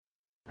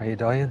Are you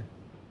dying?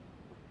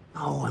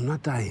 No, I'm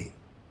not dying.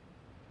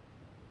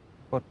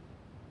 But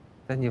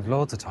then you've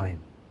loads of time.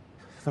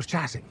 For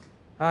chatting.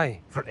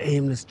 Aye. For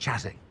aimless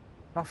chatting.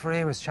 Not for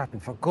aimless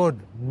chatting, for good,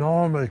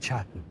 normal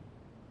chatting.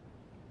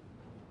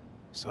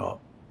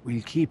 So,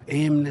 we'll keep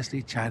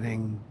aimlessly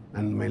chatting,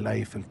 and my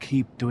life will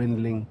keep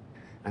dwindling,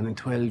 and in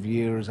 12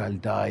 years I'll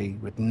die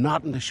with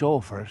nothing to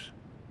show for it.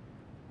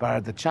 Bar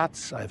the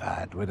chats I've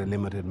had with a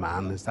limited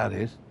man, is that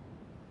it?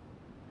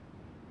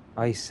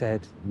 I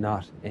said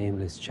not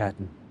aimless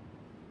chatting.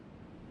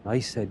 I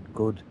said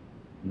good,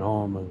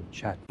 normal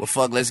chatting. Well,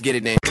 fuck, let's get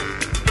it then.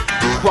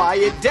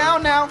 Quiet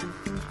down now.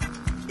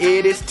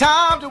 It is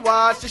time to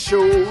watch the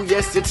show.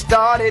 Yes, it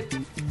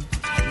started.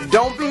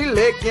 Don't be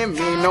licking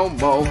me no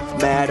more.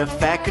 Matter of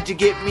fact, could you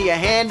get me a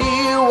handy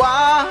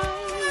wire?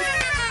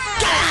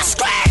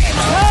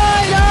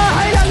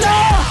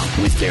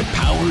 With their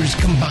powers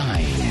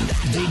combined,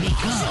 they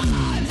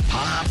become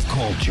pop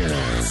culture.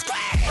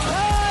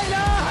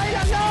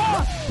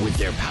 With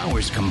their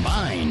powers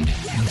combined,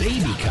 they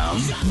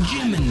become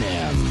Jim and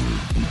Them,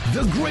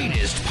 the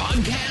greatest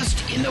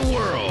podcast in the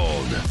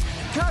world.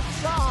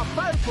 Cuts our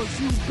papers,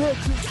 you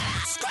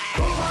bitches.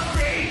 Who wants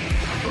me?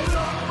 Who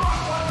the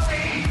fuck wants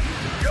me?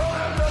 You'll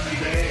have to be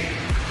me.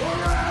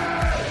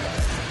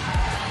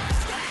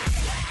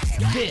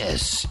 Hooray!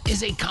 This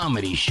is a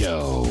comedy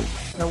show.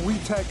 And we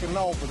taking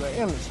over the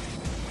industry.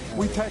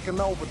 We taking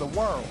over the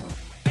world.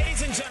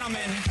 Ladies and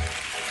gentlemen,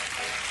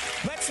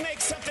 let's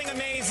make something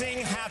amazing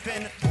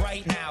happen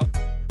right now.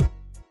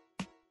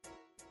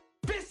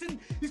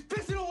 He's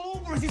pissing all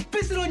over us. He's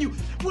pissing on you.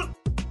 What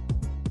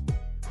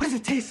does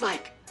it taste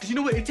like? Because you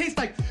know what? It tastes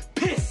like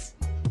piss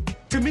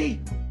to me.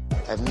 I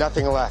have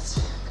nothing left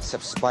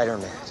except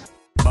Spider-Man.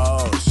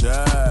 Oh,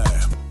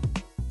 shit.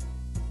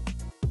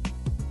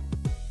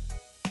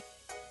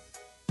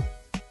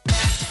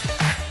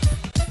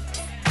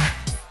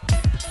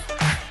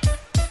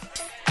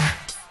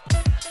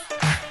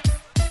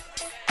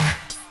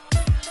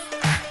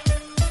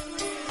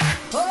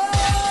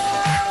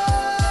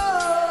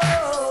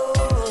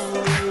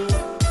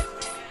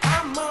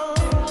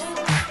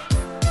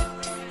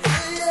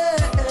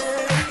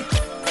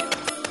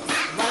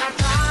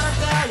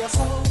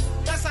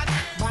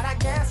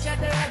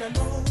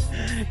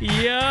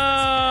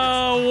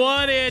 Yo,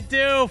 what it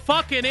do?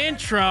 Fucking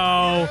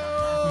intro.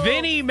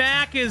 Vinnie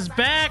Mac is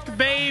back,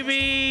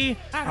 baby.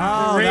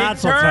 Oh, Return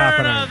that's what's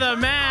happening. of the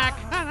Mac.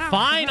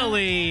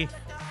 Finally,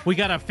 we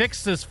gotta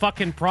fix this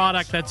fucking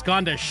product that's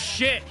gone to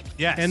shit.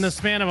 Yes. In the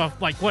span of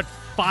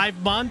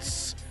 5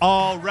 months.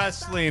 All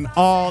wrestling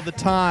all the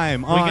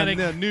time on gotta-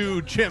 the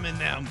new Jim and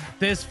Them.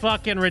 This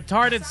fucking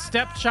retarded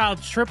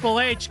stepchild Triple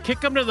H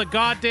kick him to the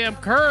goddamn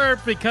curb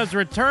because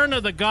Return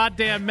of the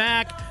goddamn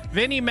Mac.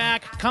 Vinnie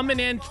Mac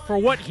coming in for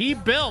what he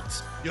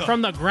built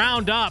from the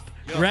ground up,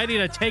 ready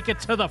to take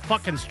it to the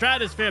fucking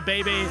stratosphere,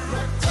 baby.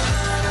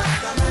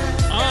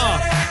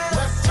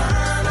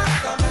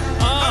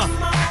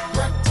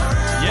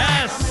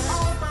 Yes.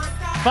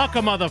 Fuck a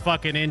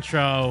motherfucking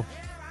intro.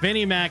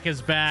 Vinnie Mac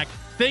is back.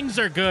 Things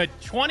are good.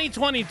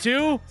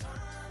 2022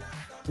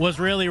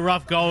 was really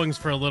rough goings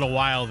for a little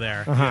while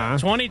there.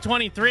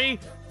 2023,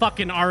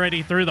 fucking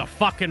already through the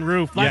fucking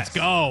roof. Let's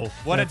go.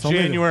 What a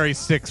January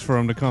 6th for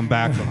him to come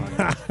back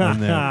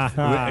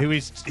on.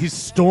 He's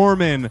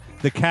storming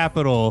the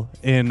Capitol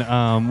in,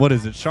 what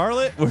is it,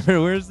 Charlotte?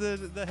 Where's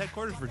the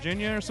headquarters?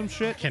 Virginia or some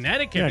shit?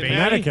 Connecticut, baby.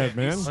 Connecticut,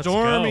 man. Let's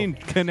Storming go.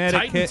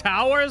 Connecticut. Titan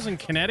Towers in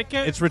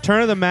Connecticut? It's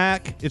Return of the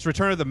Mac. It's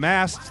Return of the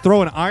Mask.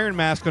 Throw an Iron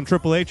Mask on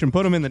Triple H and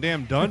put him in the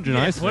damn dungeon,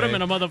 I say. Put him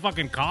in a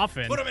motherfucking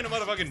coffin. Put him in a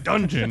motherfucking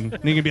dungeon.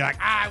 And he can be like,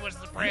 I was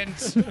the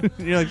prince. And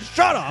you're like,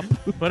 shut up.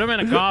 Put him in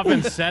a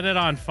coffin, set it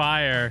on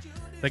fire.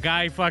 The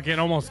guy fucking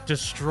almost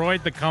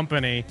destroyed the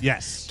company.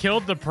 Yes.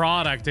 Killed the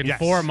product in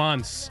 4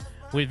 months.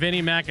 With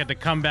Vinnie Mac had to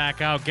come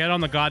back out, get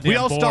on the goddamn We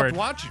all board. stopped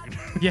watching.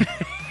 Yeah,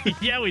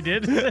 yeah, we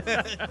did. We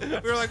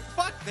were like,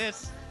 fuck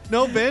this.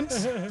 No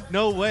Vince?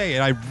 No way.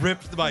 And I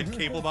ripped my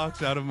cable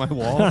box out of my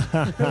wall.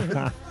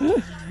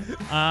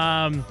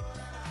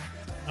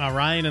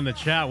 Ryan in the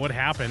chat, what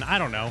happened? I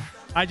don't know.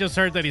 I just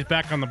heard that he's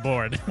back on the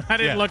board. I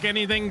didn't look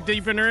anything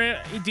deeper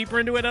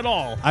into it at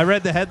all. I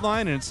read the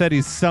headline and it said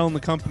he's selling the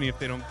company if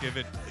they don't give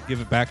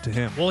it back to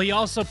him. Well, he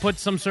also put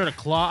some sort of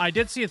clause. I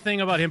did see a thing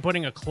about him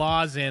putting a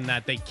clause in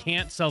that they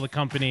can't sell the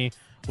company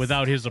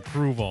without his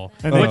approval,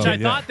 which I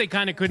thought they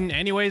kind of couldn't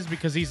anyways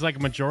because he's like a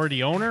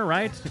majority owner,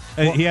 right?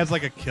 He has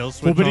like a kill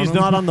switch. Well, but on he's him.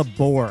 not on the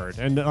board,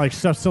 and like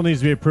stuff still needs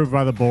to be approved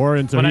by the board.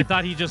 And so But I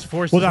thought he just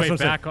forced his way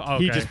back.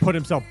 He just put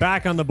himself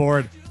back on the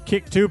board,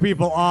 kicked 2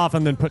 people off,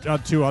 and then put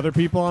 2 other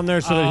people on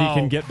there so that he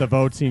can get the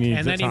votes he needs.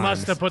 And then at he times.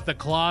 must have put the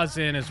clause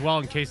in as well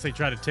in case they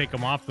try to take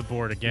him off the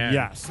board again.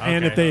 Yes, Okay.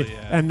 and if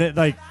they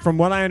like from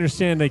what I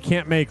understand, they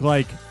can't make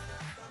like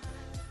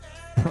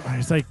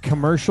it's like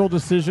commercial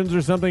decisions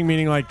or something,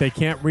 meaning like they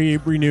can't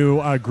renew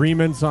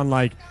agreements on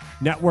like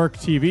network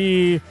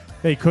TV.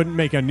 They couldn't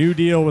make a new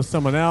deal with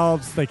someone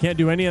else. They can't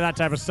do any of that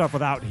type of stuff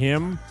without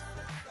him.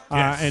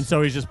 And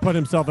so he's just put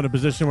himself in a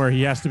position where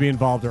he has to be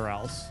involved or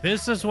else.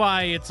 This is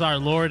why it's our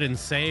Lord and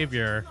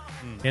Savior.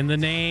 In the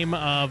name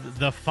of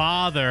the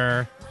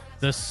Father,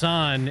 the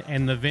Son,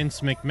 and the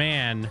Vince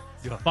McMahon.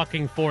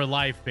 Fucking for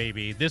life,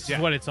 baby. This is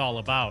what it's all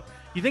about.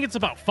 You think it's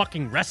about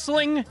fucking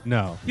wrestling?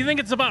 No. You think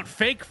it's about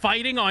fake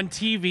fighting on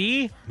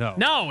TV? No.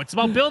 No, it's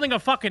about building a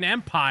fucking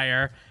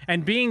empire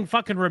and being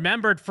fucking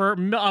remembered for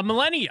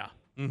millennia.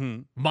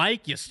 Mm-hmm.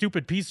 Mike, you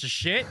stupid piece of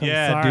shit.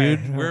 Yeah,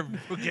 dude. We're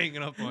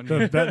ganging up on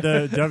you.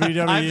 The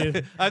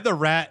WWE. I'm the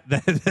rat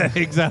that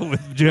hangs out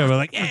with Jim. I'm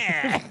like,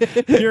 yeah.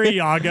 You're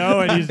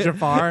Iago and he's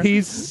Jafar.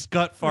 He's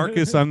Scott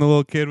Farkas. I'm the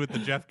little kid with the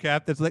Jeff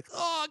cap that's like,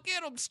 oh,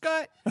 get him,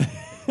 Scott.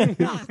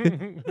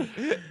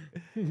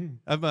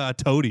 I'm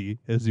Toady,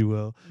 as you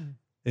will.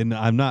 And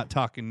I'm not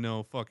talking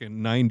no fucking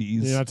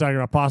 90s. You're not talking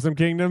about Possum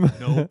Kingdom?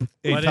 Nope.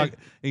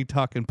 Ain't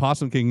talking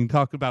Possum King.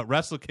 Talking about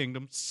Wrestle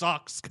Kingdom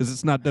sucks because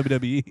it's not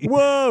WWE.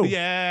 Whoa.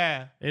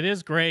 Yeah. It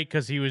is great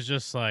because he was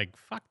just like,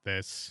 fuck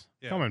this.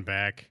 Yeah. Coming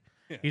back.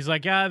 Yeah. He's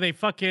like, they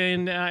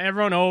fucking,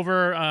 everyone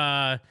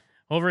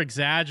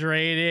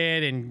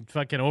over-exaggerated and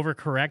fucking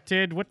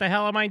overcorrected. What the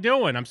hell am I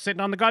doing? I'm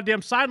sitting on the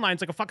goddamn sidelines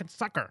like a fucking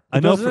sucker.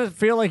 Doesn't it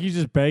feel like he's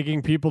just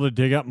begging people to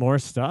dig up more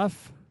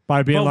stuff?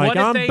 By being like,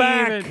 I'm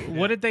back.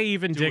 What did they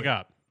even dig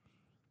up?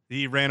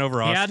 He ran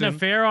over Austin. He had an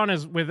affair on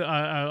his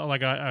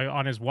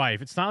on his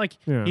wife. It's not like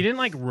he didn't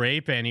like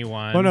rape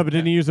anyone. Well, no, but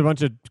didn't he use a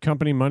bunch of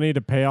company money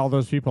to pay all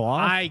those people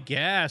off? I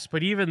guess,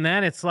 but even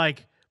then, it's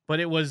like, but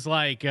it was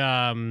like,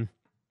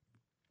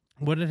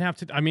 what did it have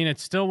to? I mean, it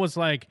still was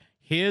like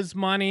his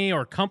money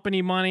or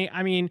company money.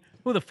 I mean,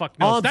 who the fuck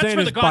knows? That's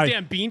for the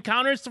goddamn bean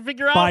counters to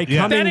figure out.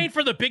 That ain't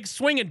for the big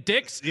swinging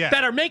dicks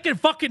that are making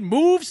fucking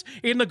moves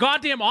in the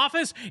goddamn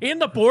office, in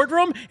the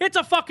boardroom. It's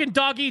a fucking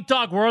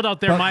dog-eat-dog world out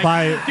there, Mike.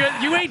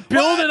 You ain't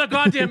building a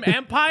goddamn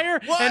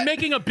empire and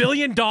making $1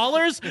 billion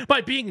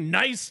by being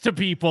nice to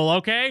people,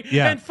 okay?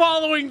 Yeah. And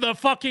following the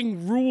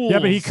fucking rules. Yeah,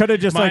 but he could have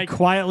just Mike. like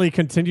quietly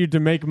continued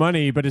to make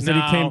money, but instead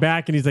he came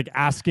back and he's like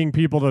asking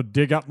people to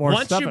dig up more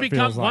stuff.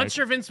 Once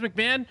you're Vince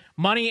McMahon,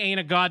 money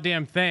ain't a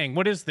goddamn thing.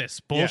 What is this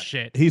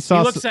bullshit? He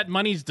looks at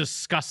money's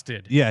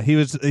disgusted. Yeah, he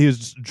was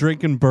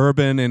drinking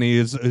bourbon and he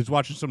was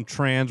watching some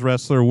trans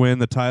wrestler win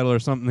the title or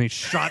something. He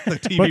shot the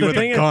TV with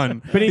a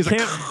gun. But it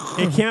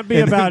can't be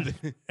about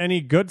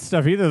any good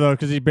stuff either, though,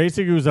 because he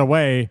basically was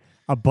away.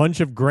 A bunch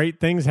of great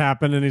things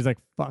happened, and he's like,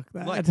 "Fuck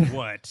that." Like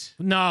what?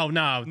 No.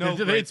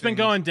 It's been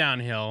going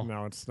downhill.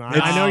 No, it's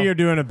not. I know you're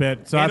doing a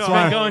bit, so that's it's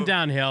why been going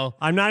downhill.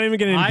 I'm not even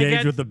going to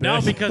engage with the bit. No,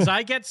 because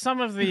I get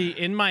some of the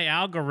in my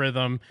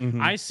algorithm.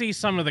 I see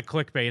some of the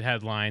clickbait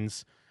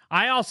headlines.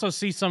 I also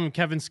see some of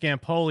Kevin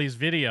Scampoli's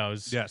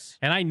videos. Yes.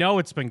 And I know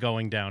it's been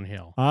going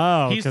downhill.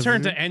 Oh. He's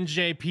turned to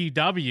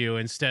NJPW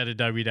instead of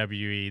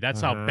WWE.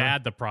 That's how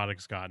bad the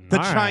product's gotten. The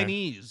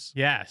Chinese.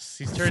 Yes.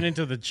 He's turned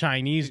into the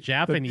Chinese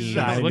Japanese.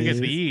 Look at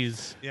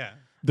these. Yeah.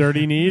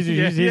 Dirty knees?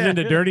 He's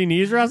into dirty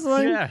knees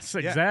wrestling? Yes,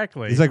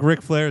 exactly. He's like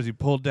Ric Flair as he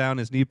pulled down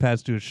his knee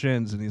pads to his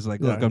shins and he's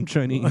like, look, I'm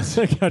Chinese.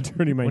 Look how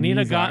dirty my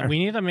knees are. We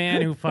need a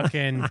man who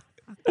fucking...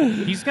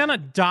 He's gonna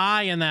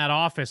die in that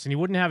office, and he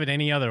wouldn't have it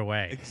any other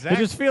way. Exactly.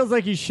 It just feels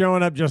like he's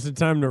showing up just in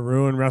time to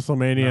ruin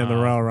WrestleMania and the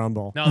Royal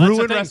Rumble. No, that's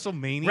ruin the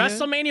thing. WrestleMania?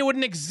 WrestleMania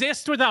wouldn't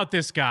exist without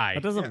this guy.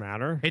 That doesn't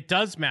matter. It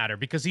does matter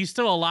because he's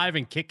still alive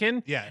and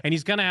kicking. Yeah. And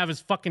he's gonna have his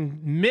fucking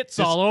mitts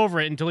all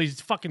over it until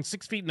he's fucking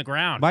 6 feet in the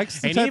ground.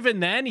 And even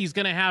then, he's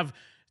gonna have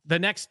the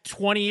next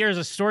 20 years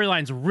of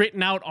storylines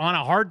written out on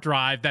a hard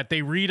drive that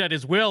they read at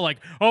his will, like,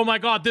 oh my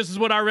God, this is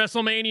what our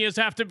WrestleManias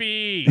have to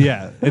be.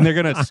 Yeah, and they're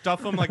going to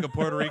stuff him like a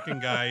Puerto Rican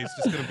guy. He's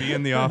just going to be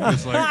in the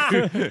office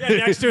like...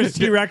 next to his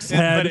T-Rex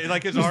head. But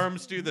like his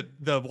arms do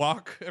the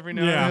walk every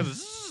now and then.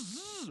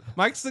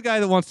 Mike's the guy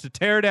that wants to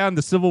tear down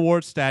the Civil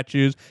War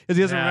statues because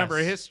he doesn't remember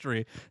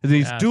history. And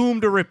he's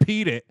doomed to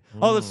repeat it.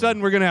 All of a sudden,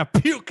 we're going to have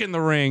puke in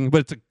the ring, but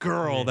it's a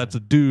girl that's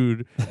a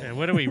dude. And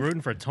what are we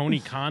rooting for?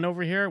 Tony Khan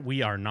over here?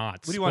 We are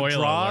not. What do you want,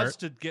 Draws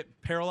to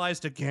get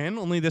paralyzed again?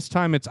 Only this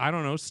time it's, I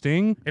don't know,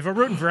 Sting? If we're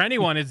rooting for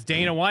anyone, it's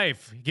Dana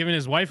Wife, giving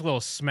his wife a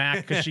little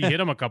smack because she hit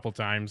him a couple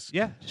times.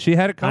 Yeah, she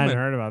had it coming. I hadn't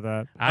heard about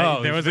that.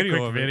 There was a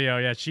quick video.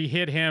 Yeah, she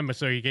hit him,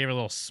 so he gave her a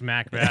little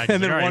smack back.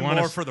 And then one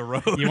more for the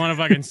road. You want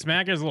to fucking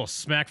smack? There's a little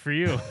smack for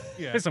you.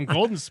 Yeah. There's some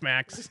golden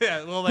smacks. Yeah,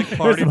 a little like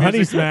party honey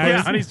music. smacks.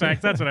 Yeah, honey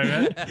smacks. That's what I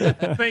meant.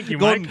 Thank you,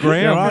 Golden Mike.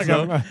 grams.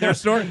 You're welcome. They're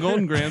snorting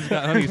golden grams.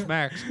 Got honey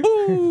smacks.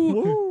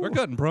 Woo! We're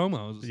cutting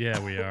promos.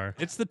 Yeah, we are.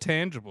 It's the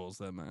tangibles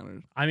that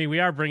matter. I mean, we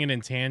are bringing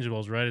in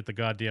tangibles right at the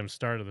goddamn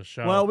start of the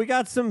show. Well, we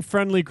got some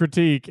friendly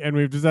critique, and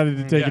we've decided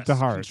to take it to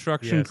heart.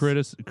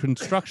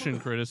 Construction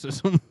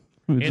criticism.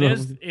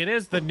 It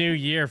is the new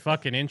year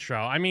fucking intro.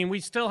 I mean, we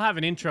still have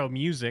an intro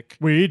music.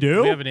 We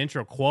do? We have an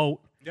intro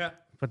quote. Yeah.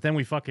 But then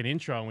we fucking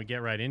intro and we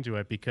get right into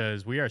it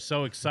because we are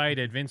so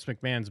excited. Vince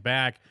McMahon's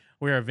back.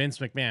 We are a Vince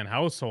McMahon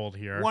household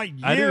here. What year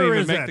I didn't even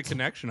is make it? the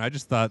connection. I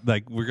just thought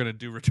like we're gonna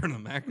do Return of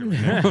the Mac.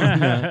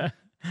 Right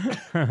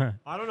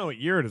I don't know what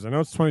year it is. I know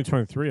it's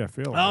 2023. I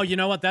feel. Oh, you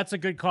know what? That's a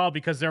good call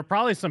because there are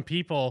probably some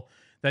people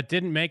that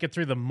didn't make it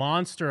through the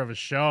monster of a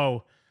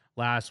show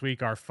last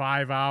week, our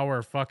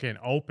 5-hour fucking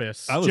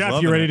opus. I was Jeff,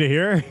 loving you ready it. to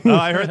hear? Oh,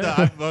 I heard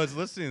that. I was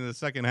listening to the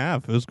second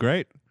half. It was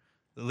great.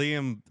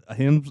 Liam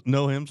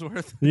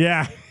Hemsworth.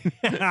 Yeah.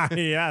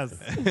 Yes.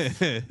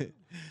 A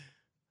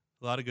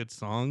lot of good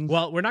songs.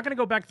 Well, we're not going to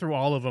go back through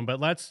all of them, but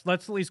let's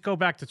at least go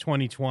back to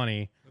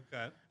 2020.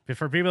 Okay.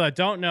 For people that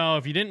don't know,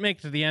 if you didn't make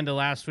it to the end of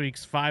last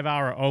week's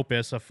 5-hour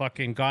opus, a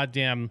fucking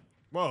goddamn...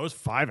 Well, it was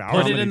 5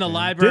 hours. Put it in the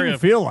library.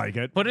 Didn't feel like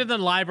it. Put it in the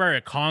Library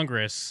of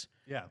Congress.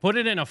 Yeah. Put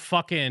it in a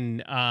fucking...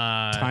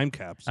 time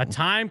capsule. A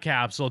time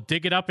capsule.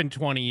 Dig it up in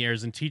 20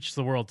 years and teach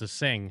the world to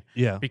sing.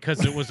 Yeah.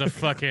 Because it was a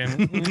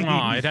fucking...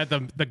 it had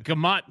the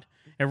gamut...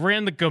 It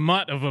ran the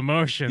gamut of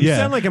emotions. You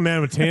sound like a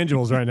man with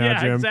tangibles right now, yeah,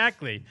 Jim.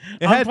 exactly.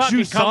 It I'm had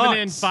fucking coming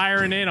in, jouissance.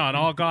 firing in on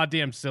all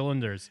goddamn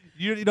cylinders.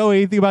 You know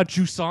anything about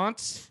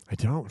jouissance? I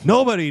don't.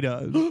 Nobody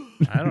does.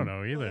 I don't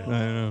know either. I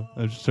know.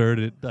 I've just heard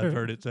it. I've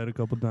heard it said a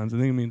couple times. I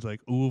think it means like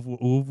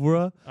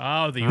oeuvre.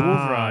 Oh, the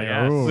oeuvre,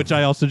 yes. ooh. Which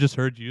I also just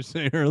heard you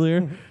say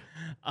earlier.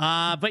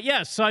 But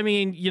yeah, so I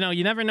mean, you know,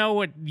 you never know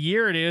what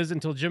year it is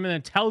until Jim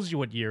then tells you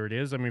what year it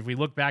is. I mean, if we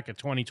look back at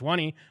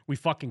 2020, we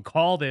fucking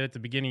called it at the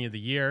beginning of the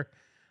year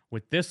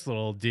with this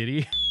little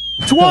ditty.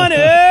 20! A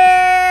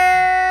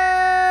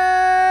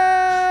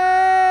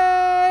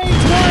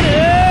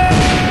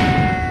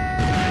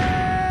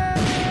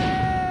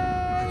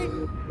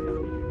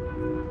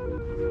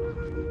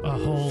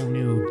whole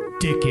new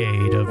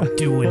decade of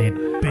doing it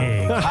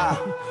big.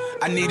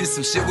 I needed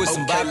some shit with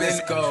some bop. Let's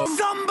go.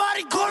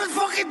 Somebody call a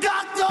fucking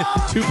doctor.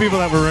 Two people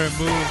that were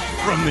removed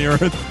from the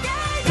earth.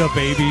 The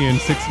Baby and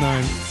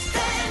 6ix9ine.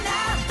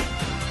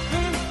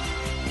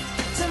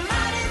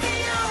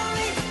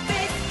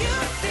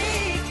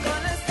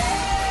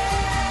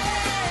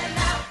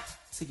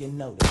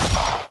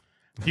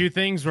 Few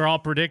things were all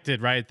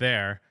predicted right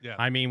there. Yeah.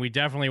 I mean, we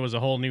definitely was a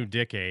whole new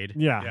decade.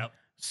 Yeah. Yep.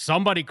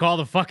 Somebody call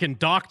the fucking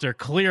doctor,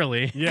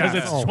 clearly, because Yeah.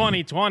 it's Oh.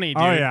 2020,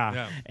 dude. Oh, yeah.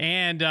 Yeah.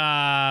 And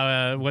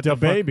what The the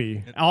fuck?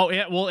 Baby. Oh,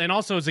 yeah, well, and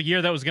also it's a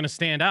year that was going to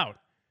stand out.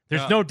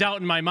 There's Yeah. no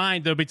doubt in my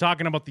mind they'll be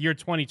talking about the year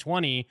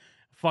 2020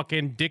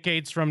 fucking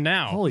decades from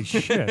now. Holy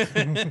shit.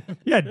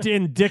 Yeah,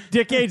 in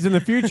decades in the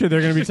future,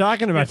 they're going to be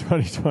talking about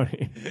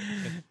 2020.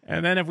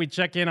 And then if we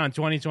check in on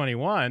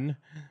 2021,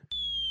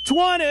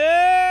 20!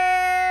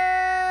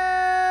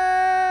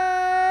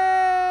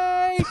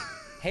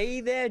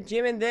 Hey there,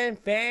 Jim and Then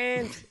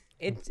fans.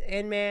 It's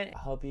N-Man. I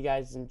hope you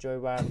guys enjoy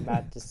what I'm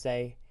about to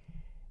say.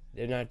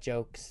 They're not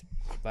jokes,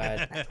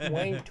 but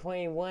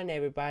 2021,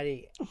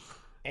 everybody,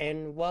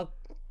 and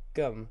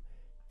welcome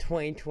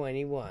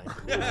 2021.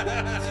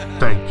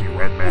 Thank you,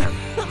 Ed-Man.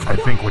 I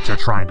think what you're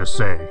trying to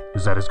say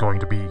is that it's going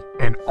to be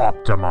an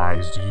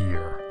optimized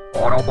year.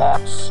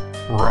 Autobots,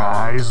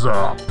 rise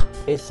up.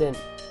 It's an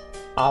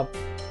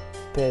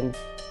optimistic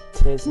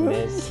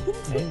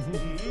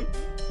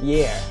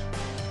year.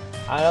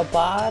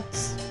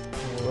 Autobots,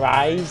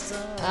 rise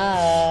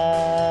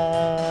up.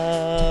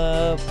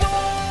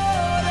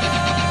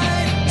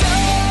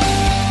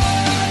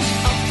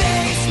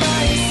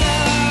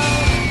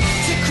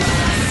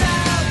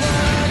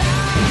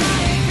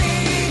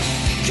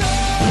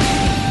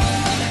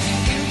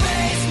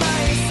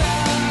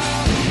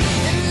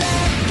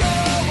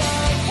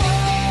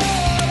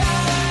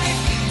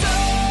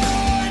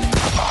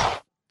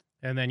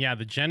 and then, yeah,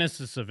 the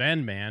genesis of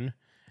N-Man.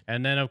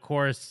 And then, of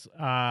course,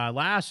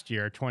 last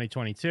year,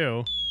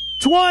 2022.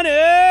 20!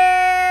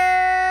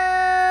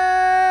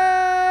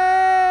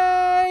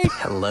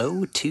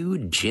 Hello to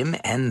Jim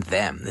and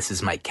them. This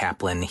is Mike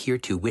Kaplan here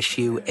to wish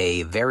you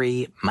a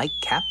very Mike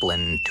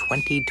Kaplan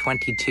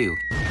 2022.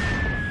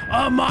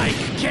 A Mike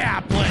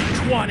Kaplan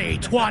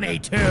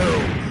 2022.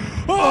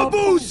 A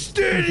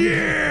boosted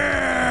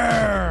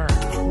year!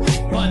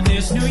 On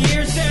this New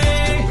Year's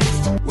Day,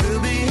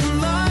 We'll be in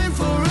line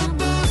for a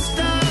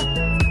booster.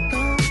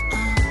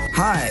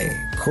 Hi,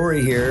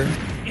 Corey here.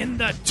 in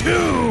the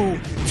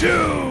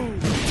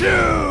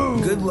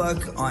 2-2-2. Good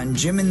luck on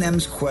Jim and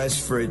them's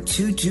quest for a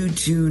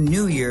 222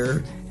 New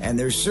Year and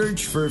their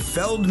search for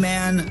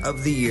Feldman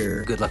of the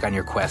Year. Good luck on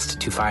your quest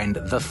to find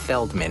the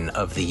Feldman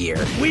of the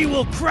Year. We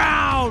will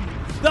crown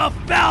the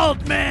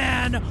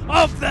Feldman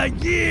of the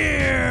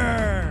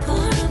Year. It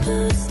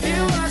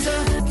was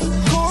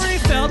a Corey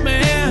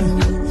Feldman.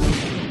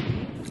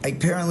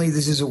 Apparently,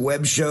 this is a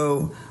web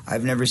show.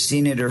 I've never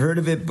seen it or heard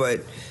of it, but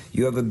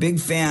you have a big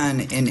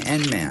fan in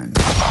N-Man.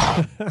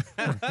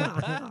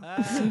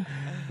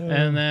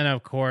 And then,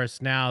 of course,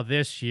 now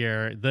this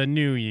year, the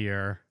new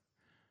year.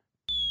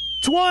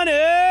 20!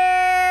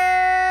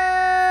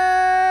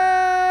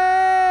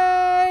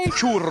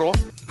 Churro.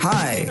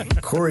 Hi,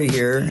 Corey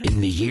here. In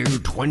the year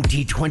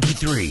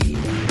 2023,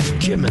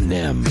 Jim and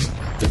Them,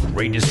 the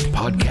greatest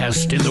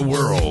podcast in the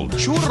world,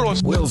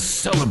 Churros, will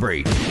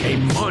celebrate a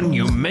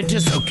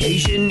monumentous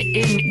occasion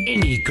in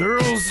any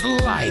girl's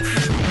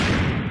life.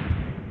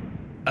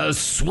 A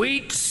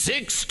Sweet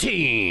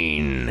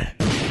 16.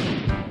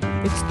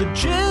 It's the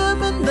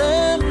Jim and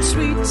Them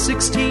Sweet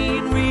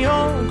 16. We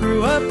all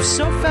grew up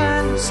so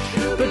fast.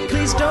 But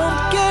please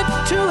don't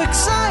get too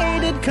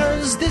excited,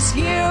 cause this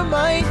year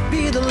might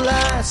be the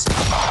last.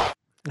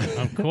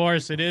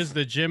 course, it is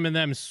the Jim and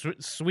Them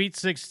Sweet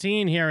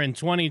 16 here in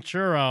 20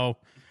 Churro.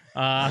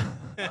 I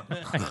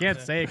can't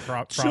say it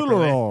properly.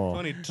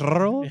 20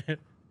 Churro.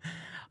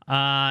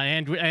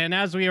 And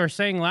as we were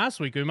saying last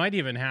week, we might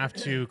even have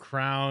to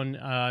crown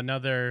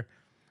another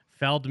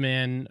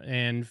Feldman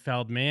and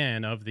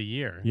Feldman of the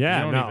year.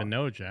 Yeah, you don't even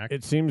know, Jack.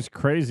 It seems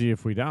crazy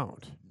if we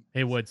don't.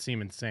 It would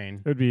seem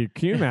insane. It would be.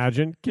 Can you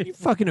imagine? Can you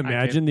fucking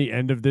imagine the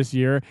end of this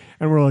year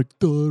and we're like, I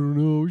don't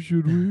know,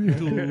 should we?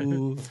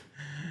 Do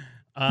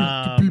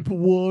people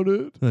want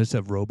it? I just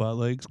have robot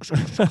legs.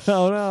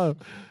 Oh no!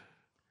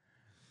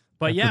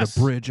 But After yes,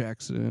 the bridge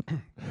accident.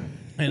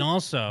 And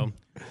also,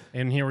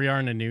 and here we are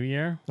in a new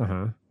year.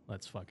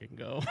 Let's fucking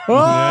go.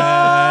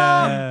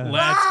 Yeah.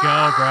 Let's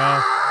go,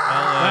 bro.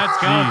 Let's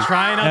go.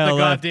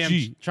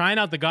 LFG. Trying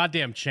out the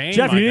goddamn chain.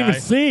 Jeff, my you didn't guy.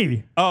 even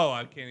see. Oh,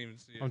 I can't even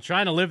see it. I'm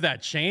trying to live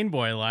that chain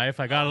boy life.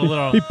 I got a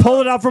little. He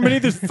pulled it out from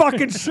beneath his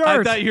fucking shirt.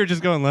 I thought you were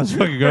just going, let's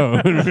fucking go.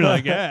 And we're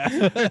like,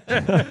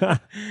 yeah.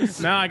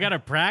 No, I got to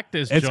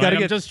practice. It's gotta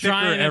I'm get just thicker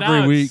trying it every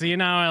out. week.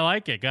 Seeing how I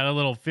like it. Got a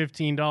little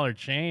 $15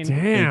 chain.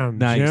 Damn,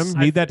 Nice. Jim.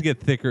 Need that to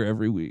get thicker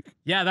every week.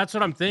 Yeah, that's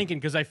what I'm thinking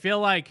because I feel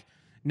like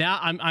now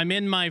I'm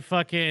in my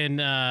fucking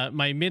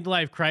my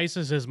midlife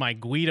crisis is my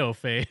Guido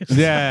phase.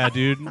 Yeah,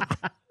 dude.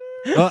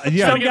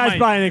 Yeah. Some guys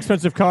buy an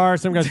expensive car.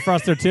 Some guys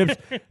frost their tips.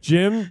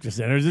 Jim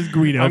just enters his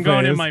Guido I'm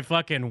going phase. in my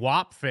fucking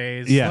WAP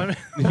phase. Yeah.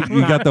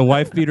 You got the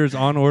wife beaters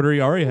on order.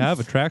 You already have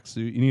a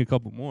tracksuit. You need a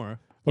couple more.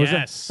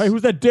 Yes. Hey,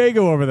 who's that Dago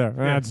over there?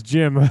 That's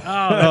Jim. Oh,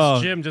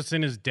 that's Jim just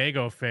in his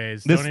Dago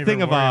phase. This Don't even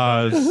thing of worry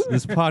about ours, it.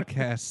 this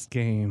podcast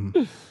game.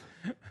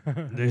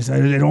 They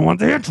say they don't want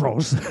the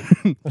intros.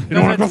 They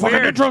don't want the fucking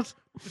weird. intros.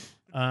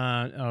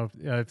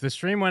 If the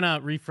stream went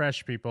out,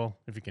 refresh people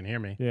if you can hear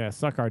me. Yeah,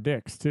 suck our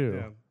dicks too.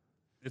 Yeah.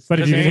 It's But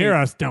the if you can chain. hear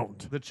us,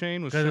 don't. The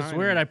chain was Because it's shining.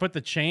 weird. I put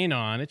the chain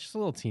on. It's just a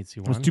little teensy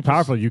one. It's too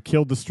powerful. You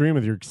killed the stream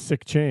with your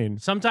sick chain.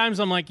 Sometimes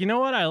I'm like, you know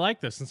what? I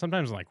like this. And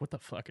sometimes I'm like, what the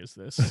fuck is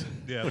this?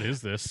 Yeah. What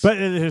is this? But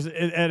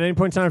at any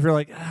point in time, if you're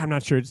like, I'm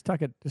not sure, just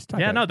tuck it. Just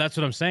tuck it. yeah, no, that's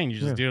what I'm saying. You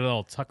just do a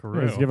little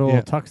tuckaroo. Just give it a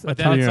little tux. But a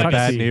then tuck- it's like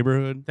bad tuxie.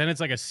 neighborhood. Then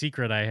it's like a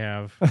secret I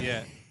have.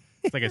 Yeah.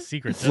 It's like a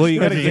secret. Well, you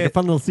It's gotta like get a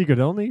fun little secret.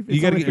 Only you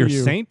got to only get your for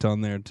you. saint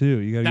on there too.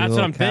 You got to. That's get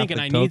what I'm thinking.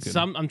 I need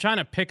some. I'm trying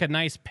to pick a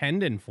nice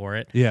pendant for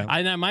it. Yeah.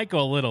 I might go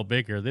a little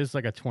bigger. This is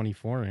like a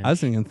 24 inch. I was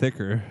thinking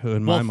thicker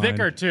in my well, mind.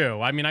 thicker too.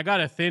 I mean, I got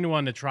a thin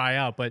one to try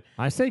out, but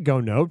I say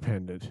go no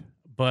pendant.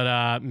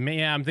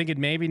 yeah, I'm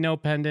thinking maybe no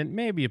pendant,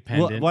 maybe a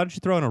Well, pendant. why don't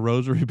you throw in a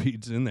rosary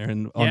beads in there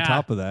and on Yeah,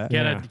 top of that?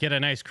 get a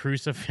nice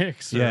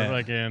crucifix. Yeah.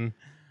 Or fucking,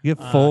 You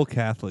get full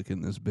Catholic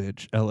in this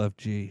bitch.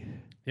 LFG.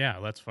 yeah,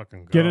 let's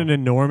fucking go. Get an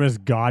enormous,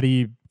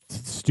 gaudy,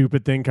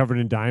 stupid thing covered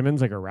in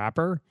diamonds, like a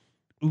wrapper.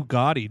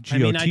 Gotti. I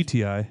mean,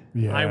 GOTTI.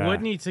 Yeah, I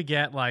would need to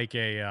get like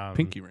a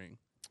Pinky ring.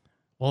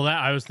 Well, that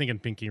I was thinking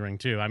pinky ring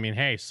too. I mean,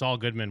 hey, Saul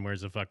Goodman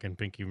wears a fucking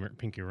pinky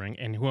ring,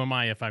 and who am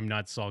I if I'm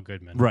not Saul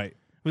Goodman? Right.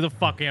 Who the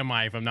fuck am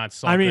I if I'm not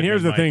Saul? I mean, Goodman,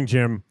 here's the Mike? thing,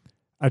 Jim.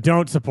 I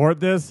don't support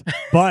this,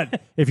 but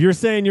if you're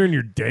saying you're in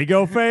your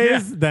Dago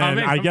phase, Yeah, then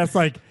I guess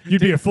like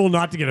you'd be a fool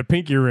not to get a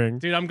pinky ring.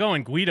 Dude, I'm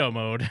going Guido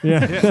mode.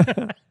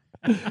 Yeah.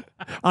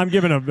 I'm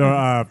giving a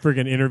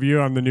freaking interview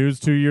on the news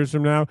 2 years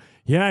from now.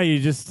 Yeah, you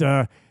just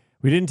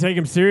we didn't take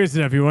him serious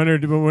enough. He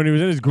wondered when he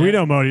was in his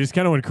Guido mode. He just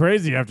kind of went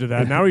crazy after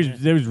that. Now he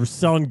was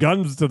selling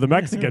guns to the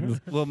Mexicans.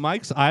 Well,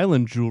 Mike's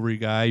Island jewelry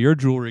guy, your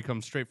jewelry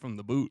comes straight from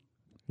the boot.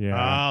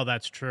 Yeah. Oh,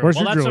 that's true. Where's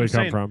well, your that's jewelry what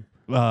I'm come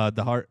saying. from?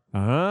 The heart.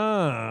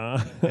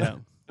 Ah. Yeah.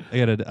 I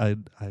got a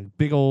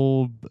big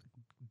old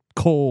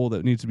coal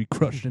that needs to be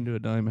crushed into a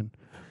diamond.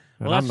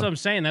 Well, that's what I'm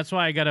saying. That's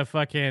why I gotta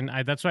fucking.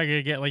 That's why I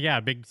gotta get like a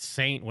big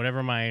saint,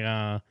 whatever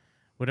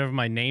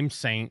my name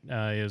saint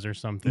is or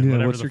something. Yeah,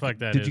 whatever what's the your- fuck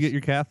that is. Did you get your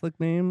Catholic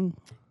name?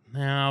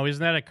 No,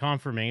 isn't that a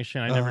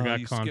confirmation? I never got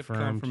you skipped confirmed.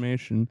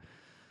 confirmation.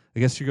 I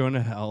guess you're going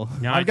to hell.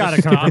 No, I've got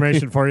a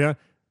confirmation for you.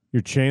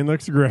 Your chain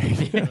looks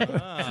great.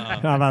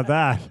 How about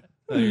that?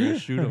 You're gonna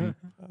shoot him.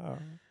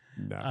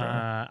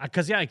 Never.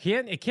 Because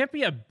it can't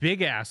be a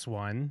big ass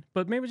one,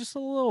 but maybe just a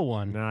little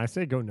one. No, I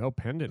say go no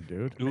pendant,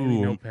 dude.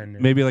 Maybe no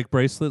pendant. Maybe like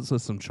bracelets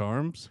with some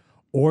charms.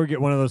 Or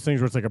get one of those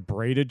things where it's like a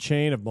braided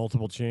chain of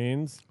multiple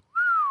chains.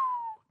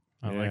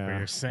 I like what Yeah.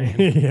 you're saying.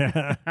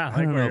 Yeah.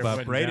 I don't know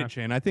about braided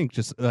chain. I think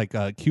just like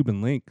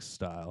Cuban link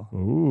style.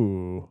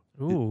 Ooh.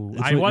 Ooh,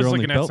 It's I what was you're only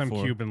looking at built some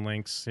for. Cuban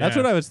links. That's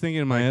yeah. what I was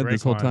thinking in my Like head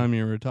this whole Raekwon. time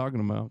you were talking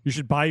about. You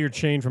should buy your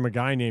chain from a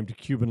guy named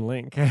Cuban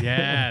Link.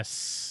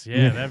 Yes.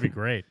 Yeah, that'd be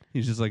great.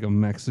 He's just like a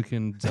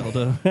Mexican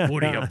Zelda.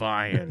 What are you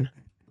buying?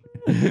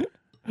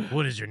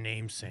 What is your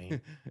name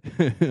saying?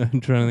 I'm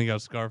trying to think how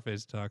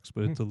Scarface talks,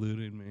 but it's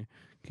eluding me.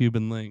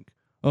 Cuban Link.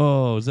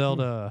 Oh,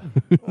 Zelda.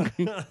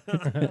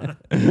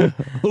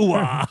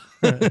 Ooh-ah.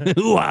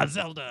 Ooh-ah,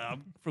 Zelda.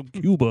 I'm from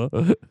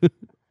Cuba.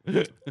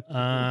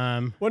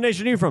 What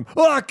nation are you from?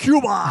 Oh,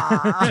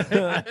 Cuba.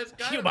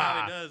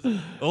 Cuba.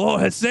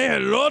 Oh, say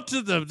hello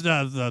to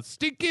the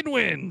stinking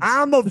winds.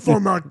 I'm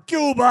from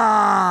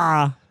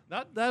Cuba.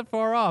 Not that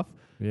far off.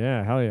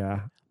 Yeah, hell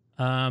yeah.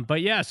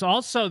 But yes,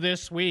 also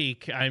this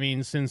week, I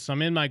mean, since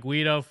I'm in my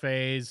Guido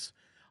phase,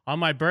 On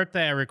my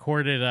birthday, I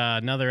recorded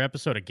another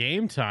episode of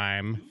Game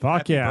Time.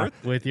 Fuck yeah.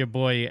 With your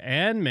boy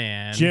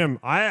N-Man. Jim,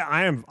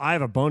 I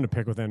have a bone to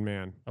pick with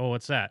N-Man. Oh,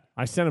 what's that?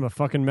 I sent him a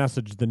fucking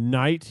message the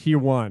night he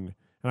won,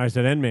 and I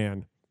said,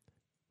 N-Man,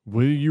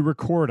 will you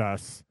record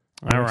us?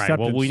 All right.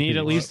 Well, we need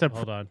at least a...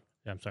 Hold on.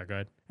 Yeah, I'm sorry. Go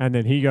ahead. And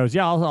then he goes,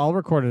 yeah, I'll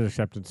record an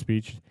acceptance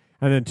speech.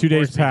 And then 2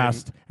 days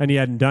passed, and he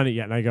hadn't done it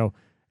yet. And I go,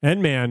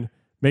 N-Man,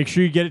 make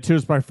sure you get it to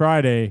us by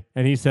Friday.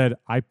 And he said,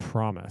 I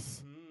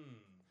promise.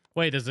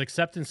 Wait, is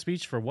acceptance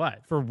speech for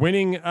what? For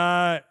winning, did he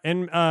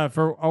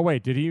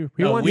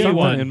won we something?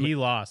 won. He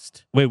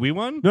lost. Wait, we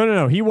won?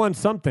 No, he won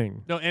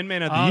something. No,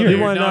 N-Man of the Oh, year. He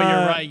won, no,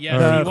 you're right.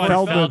 Yes, he won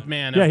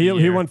Feldman of the year.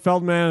 he won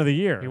Feldman of the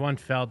year. He won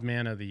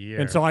Feldman of the year.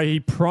 And so he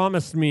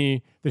promised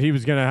me that he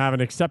was going to have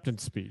an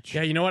acceptance speech.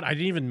 Yeah, you know what? I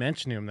didn't even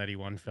mention him that he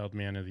won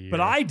Feldman of the year. But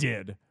I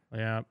did.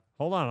 Yeah.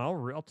 Hold on,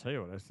 I'll tell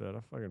you what I said.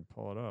 I'll fucking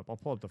pull it up. I'll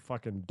pull up the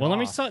fucking Well, let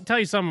me DOS. tell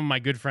you something of my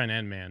good friend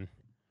N-Man.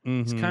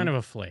 He's kind of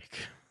a flake.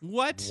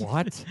 What?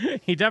 What?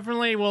 He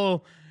definitely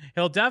will.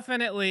 He'll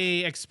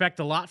definitely expect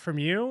a lot from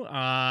you,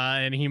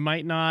 and he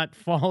might not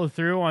follow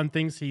through on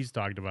things he's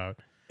talked about.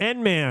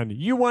 N-Man,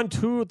 you won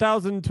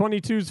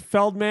 2022's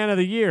Feldman of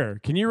the Year.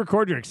 Can you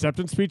record your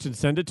acceptance speech and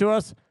send it to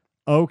us?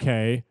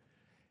 Okay.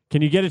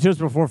 Can you get it to us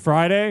before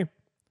Friday?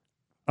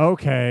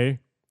 Okay.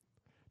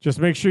 Just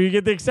make sure you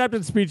get the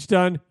acceptance speech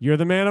done. You're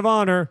the man of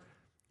honor.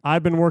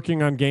 I've been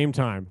working on Game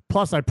Time.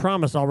 Plus, I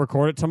promise I'll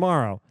record it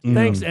tomorrow.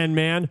 Thanks,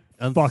 N-Man.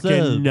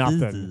 Fucking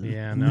nothing.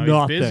 Yeah, no,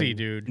 nothing. he's busy,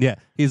 dude. Yeah,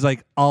 he's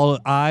like,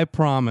 I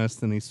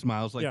promised, and he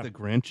smiles like Yeah. the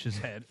Grinch.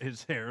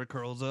 His hair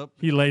curls up.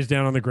 He lays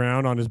down on the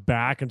ground on his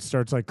back and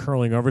starts like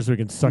curling over so he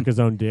can suck his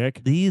own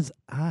dick. These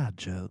are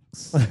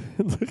jokes.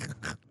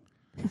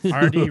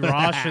 RD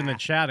Rosh in the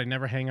chat. I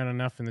never hang out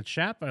enough in the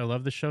chat, but I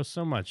love the show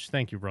so much.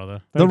 Thank you,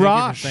 brother. The Thank you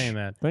Rosh. for saying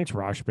that. Thanks,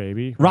 Rosh,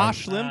 baby.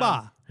 Rosh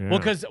Limbaugh.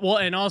 Yeah.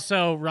 And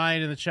also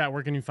Ryan in the chat.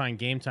 Where can you find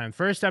Game Time?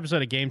 First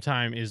episode of Game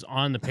Time is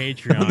on the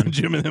Patreon. The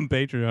Jim and them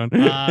Patreon.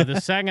 The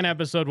second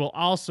episode will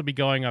also be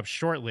going up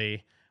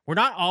shortly. We're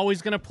not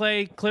always going to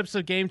play clips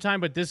of Game Time,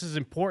 but this is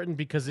important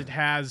because it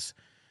has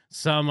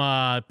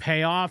some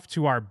payoff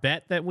to our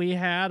bet that we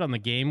had on the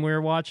game we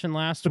were watching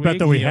last week. bet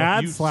that we You know,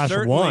 had you /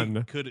 certainly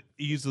won. could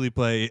easily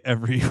play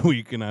every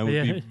week, and I would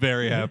be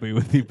very happy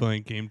with you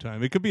playing Game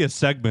Time. It could be a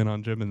segment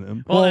on Jim and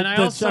them. Well, and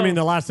I mean,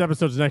 the last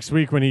episode's next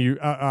week when he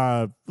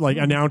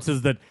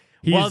announces that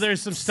he's... Well,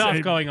 there's some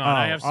stuff going on.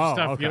 I have some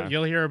stuff okay.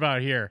 you'll hear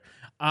about here.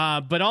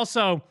 But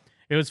also,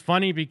 it was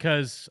funny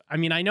because, I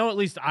mean, I know at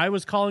least I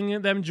was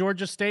calling them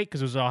Georgia State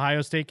because it was an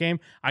Ohio State game.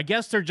 I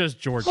guess they're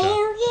just Georgia.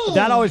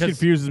 That always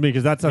confuses me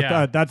because that's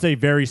Yeah. that's a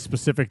very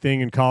specific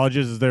thing in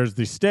colleges. Is there's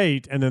the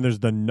state and then there's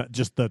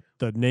just the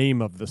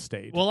name of the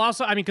state. Well,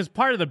 also, I mean, because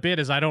part of the bit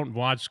is I don't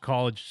watch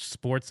college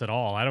sports at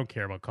all. I don't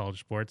care about college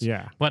sports.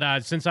 Yeah.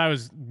 But since I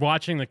was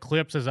watching the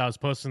clips as I was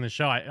posting the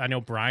show, I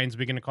know Brian's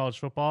big into college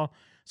football.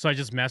 So I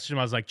just messaged him.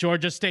 I was like,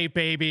 Georgia State,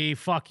 baby.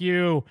 Fuck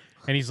you.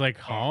 And he's like,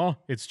 huh?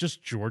 It's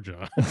just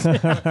Georgia.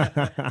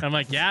 I'm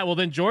like, yeah, well,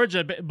 then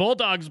Georgia.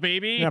 Bulldogs,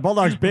 baby. Yeah,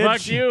 Bulldogs, bitch.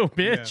 Fuck you,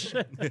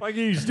 bitch. Fuck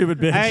you, stupid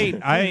bitch.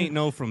 I ain't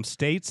know from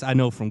states. I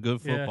know from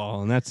good Yeah.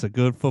 football, and that's a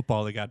good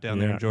football they got down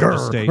there in Georgia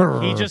State.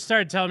 He just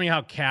started telling me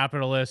how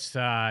capitalist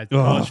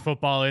college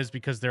football is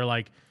because they're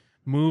like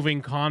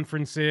moving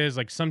conferences.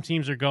 Like some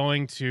teams are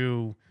going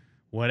to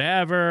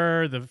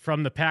whatever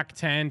from the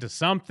Pac-10 to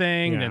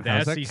something, Yeah, and the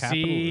how's that SEC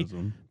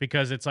capitalism?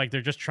 because it's like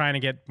they're just trying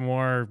to get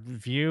more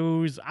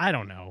views. I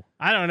don't know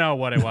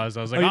what it was.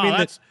 I was like, Oh, you oh, mean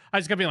that's. I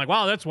just kept being like,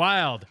 wow, that's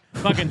wild.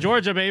 Fucking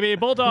Georgia, baby,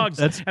 Bulldogs.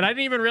 And I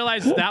didn't even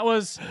realize that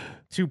was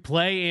to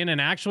play in an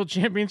actual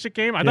championship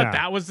game. I thought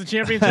that was the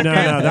championship No,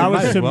 game. that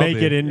was Might to well make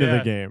be. it into Yeah.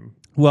 the game.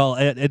 Well,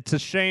 it's a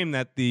shame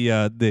that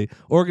the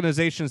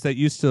organizations that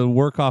used to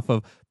work off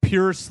of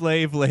pure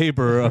slave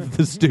labor of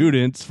the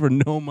students for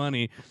no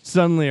money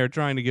suddenly are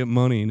trying to get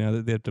money now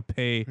that they have to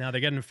pay. Now they're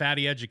getting a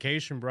fatty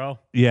education, bro.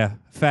 Yeah,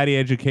 fatty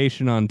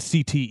education on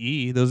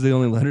CTE. Those are the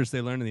only letters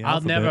they learn in the I'll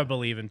alphabet. never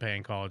believe in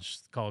paying college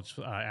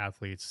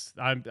athletes.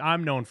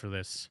 I'm known for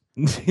this.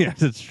 Yeah,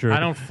 that's true.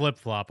 I don't flip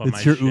flop on It's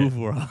my your shit.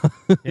 oeuvre.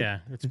 Yeah,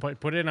 it's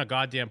put it in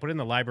put it in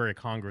the Library of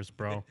Congress,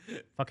 bro.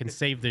 Fucking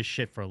save this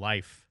shit for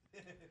life.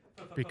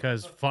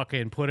 Because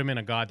fucking put them in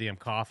a goddamn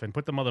coffin.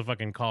 Put the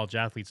motherfucking college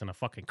athletes in a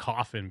fucking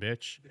coffin,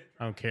 bitch.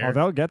 I don't care. Oh,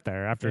 they'll get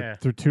there after Yeah.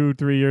 through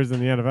 2-3 years in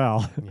the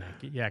NFL.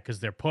 Yeah,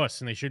 because they're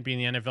puss and they shouldn't be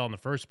in the NFL in the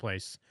first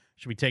place.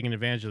 Should be taking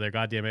advantage of their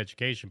goddamn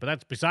education. But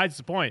that's besides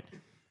the point.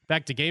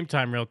 Back to Game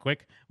Time real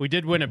quick. We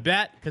did win a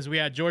bet because we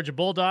had Georgia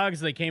Bulldogs.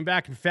 They came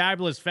back in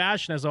fabulous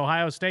fashion as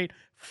Ohio State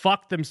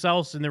fucked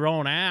themselves in their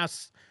own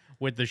ass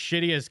with the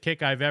shittiest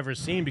kick I've ever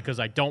seen because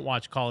I don't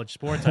watch college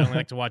sports. I only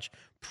like to watch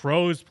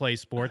pros play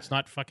sports,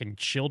 not fucking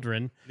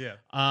children. Yeah.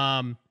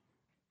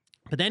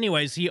 But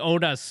anyways, he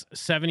owed us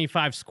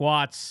 75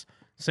 squats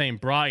saying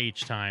bra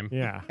each time.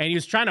 Yeah. And he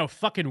was trying to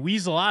fucking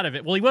weasel out of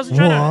it. Well, he wasn't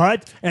trying to...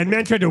 What? And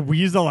man tried to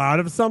weasel out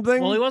of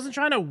something? Well, he wasn't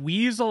trying to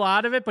weasel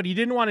out of it, but he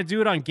didn't want to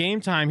do it on Game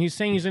Time. He's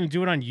saying he's going to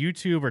do it on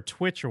YouTube or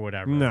Twitch or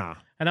whatever. No.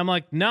 And I'm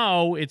like,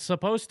 no, it's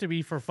supposed to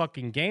be for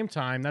fucking Game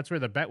Time. That's where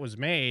the bet was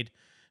made.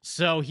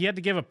 So he had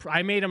to give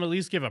I made him at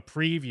least give a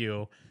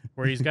preview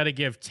where he's got to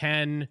give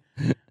 10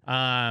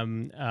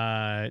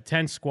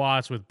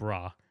 squats with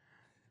bra.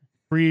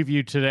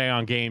 Preview today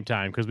on Game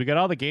Time, because we got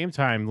all the Game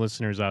Time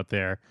listeners out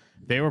there.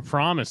 They were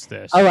promised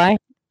this. All right.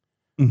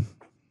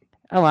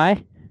 All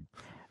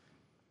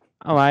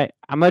right.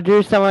 I'm going to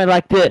do something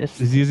like this.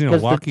 He's using a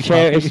because walkie-talkie. the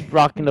chair is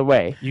rocking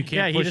away. You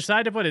can't. He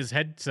decided to put his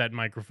headset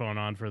microphone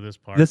on for this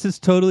part. This is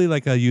totally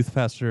like a Youth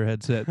Pastor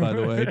headset, by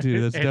the way, too.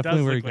 That's It definitely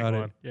does where he look got like it.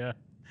 one. Yeah.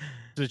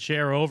 The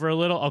chair over a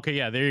little. Okay,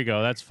 yeah, there you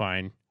go. That's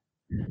fine.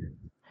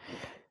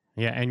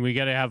 Yeah, and we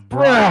got to have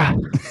bra.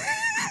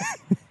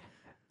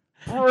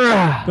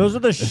 Those are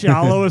the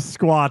shallowest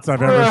squats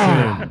I've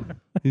ever seen.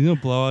 He's gonna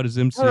blow out his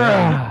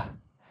MCI.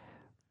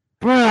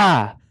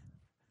 Bruh.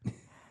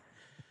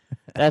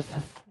 That's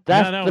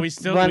no, the we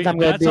still. ones I'm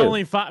gonna That's do.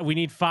 only 5. We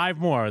need 5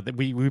 more.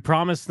 We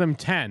promised them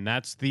 10.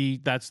 That's the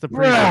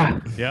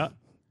Bruh. preview. Yeah.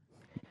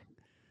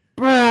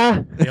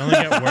 Bruh. They only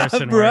get worse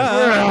and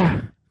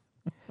worse.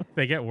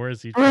 They get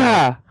worse each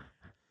time.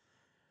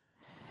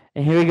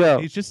 And here we go.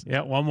 He's just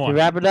one more. To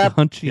wrap it up.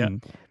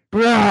 punching.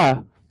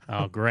 Bruh.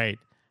 Oh, great.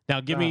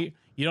 Now give me.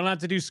 You don't have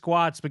to do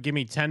squats, but give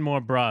me 10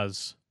 more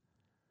bras.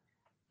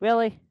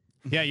 Really?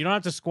 Yeah, you don't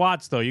have to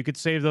squats though. You could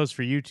save those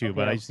for YouTube,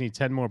 but I just need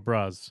 10 more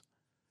bras.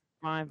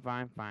 Fine.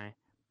 Bruh.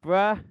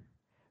 Bruh.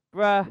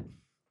 Bruh.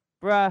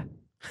 Bruh.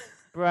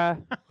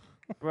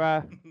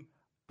 Bruh.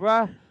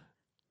 Bruh.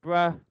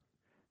 Bruh.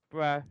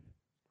 Bruh.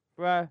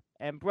 Bruh.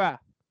 And bruh.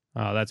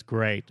 Oh, that's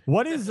great.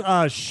 What is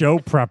show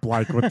prep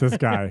like with this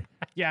guy?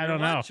 Yeah, I don't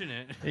You're know. watching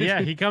it. Yeah,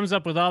 he comes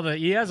up with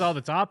he has all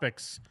the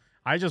topics.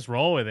 I just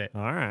roll with it.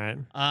 All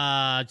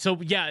right. So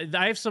yeah,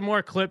 I have some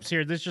more clips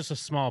here. This is just a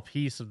small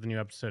piece of the new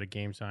episode of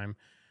Game Time,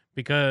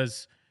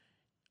 because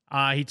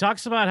he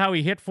talks about how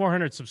he hit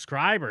 400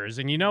 subscribers,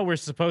 and we're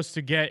supposed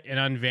to get an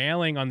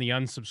unveiling on the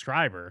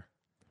unsubscriber.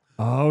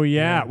 Oh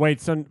yeah.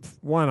 Wait, so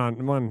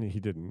one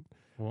he didn't.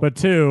 But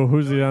 2,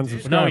 who's the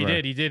unsubscriber? No, he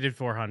did. He did hit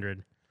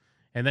 400.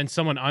 And then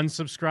someone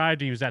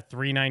unsubscribed. He was at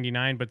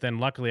 $3.99, but then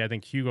luckily I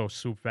think Hugo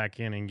swooped back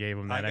in and gave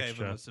him that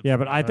extra. Yeah,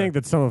 but I think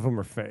that some of them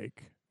are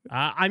fake.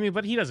 I mean,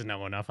 but he doesn't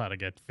know enough how to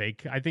get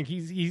fake. I think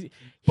he's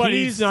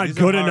not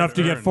good enough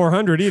to get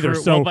 400 either.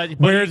 True. So Well, but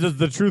where does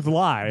the truth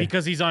lie?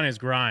 Because he's on his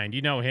grind.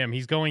 You know him.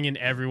 He's going in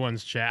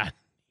everyone's chat.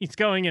 He's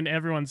going in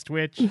everyone's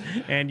Twitch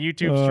and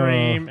YouTube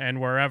stream and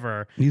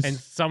wherever. And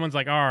someone's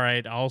like, all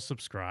right, I'll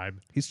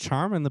subscribe. He's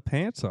charming the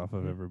pants off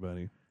of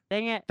everybody.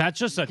 Dang it. That's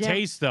just a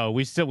taste, though.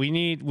 We still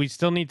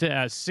need to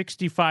add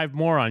 65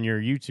 more on your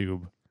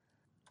YouTube.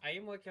 I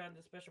am working on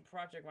the special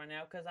project right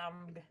now because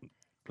I'm.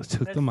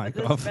 Took the mic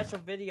off. Special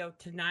video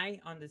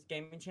tonight on this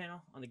gaming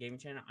channel. On the gaming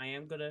channel, I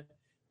am gonna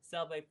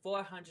celebrate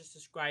 400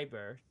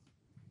 subscribers.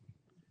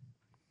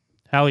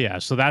 Hell yeah!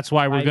 So that's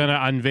why we're gonna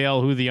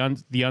unveil who the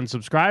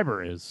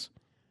unsubscriber is.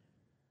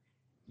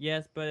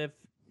 Yes, but if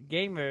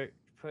gamer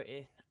put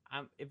it,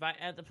 if I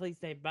add the please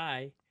say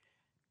bye,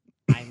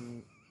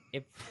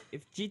 if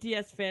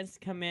GTS fans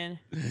come in,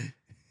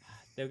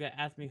 they're gonna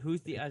ask me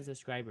who's the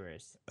unsubscriber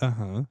is.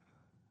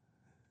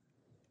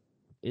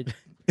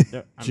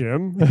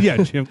 Jim? Yeah,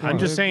 Jim. I'm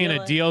just saying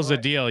a deal's a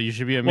deal. You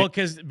should be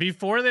because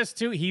before this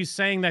too, he's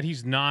saying that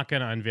he's not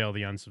going to unveil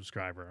the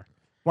unsubscriber.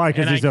 Why?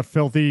 Because he's a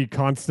filthy,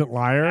 constant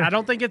liar? I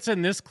don't think it's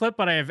in this clip,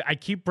 but I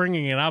keep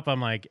bringing it up. I'm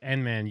like,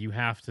 man, you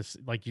have to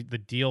the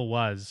deal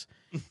was,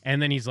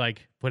 and then he's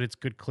like, but it's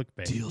good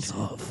clickbait. Deal's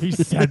off. He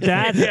said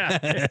that?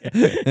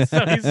 Yeah.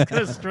 So he's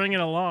going to string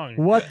it along.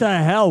 What the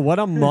hell? What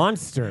a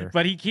monster.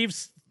 But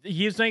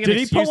he's making Did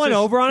he put one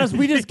over on us?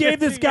 We just gave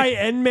this guy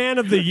N-Man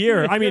of the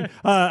Year. I mean,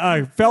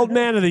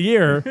 Feldman of the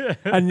Year,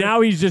 and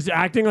now he's just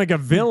acting like a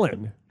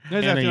villain.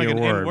 And your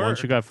word.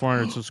 Once you got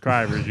 400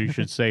 subscribers, you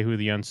should say who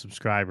the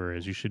unsubscriber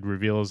is. You should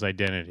reveal his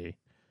identity.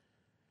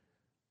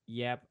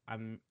 Yep,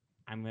 I'm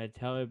gonna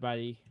tell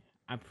everybody.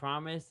 I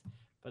promise,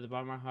 by the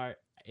bottom of my heart,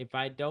 if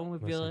I don't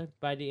reveal it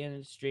by the end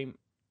of the stream,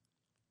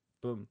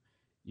 boom.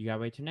 You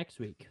gotta wait till next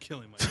week.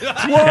 Killing my.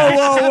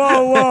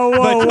 Whoa!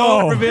 But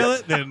don't reveal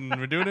it, then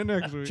we're doing it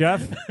next week.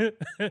 Jeff,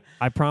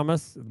 I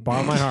promise,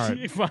 bottom of my heart,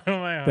 Bottom of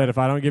my heart. that if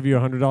I don't give you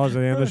 $100 at the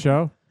end of the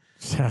show,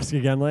 just ask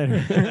again later.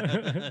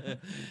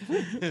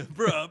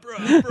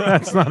 Bruh.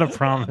 That's not a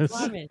promise.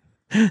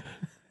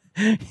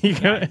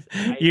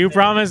 You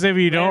promise if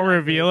you don't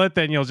reveal it,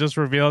 then you'll just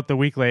reveal it the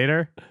week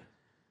later?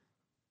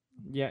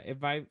 Yeah,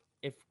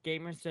 if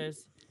Gamer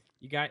says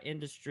you got in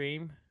the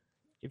stream,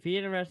 if he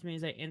interrupts me,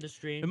 say in the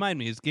stream. Remind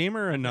me, is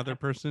Gamer another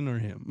person or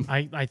him?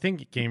 I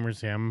think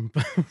Gamer's him.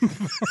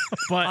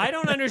 But I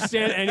don't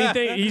understand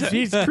anything.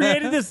 He's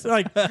created this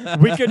like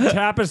wicked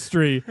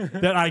tapestry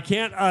that I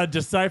can't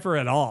decipher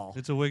at all.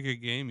 It's a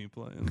wicked game you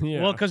play.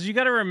 Yeah. Well, because you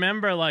got to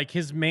remember, like,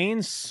 his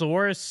main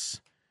source,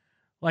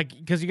 like,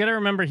 because you got to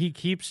remember he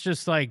keeps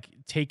just like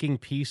taking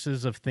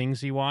pieces of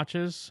things he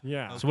watches.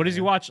 Yeah. So what does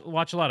he watch?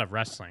 Watch a lot of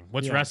wrestling.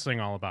 What's wrestling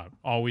all about?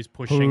 Always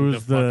pushing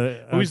Who's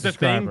the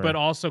thing, but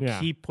also Yeah.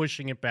 keep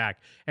pushing it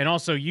back. And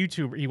also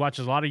YouTube. He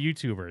watches a lot of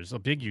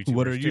YouTubers, big YouTubers.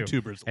 What are too.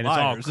 YouTubers? And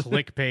Liars. it's all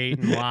clickbait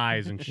and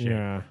lies and shit.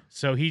 Yeah.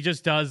 So he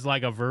just does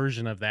like a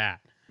version of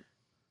that.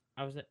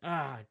 I was like,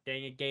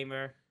 dang it,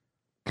 gamer.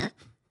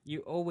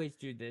 You always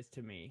do this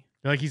to me.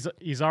 Like he's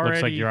already.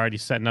 Looks like you're already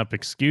setting up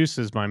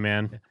excuses, my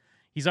man.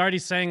 He's already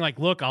saying like,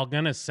 look, I'm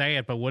gonna say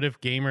it, but what if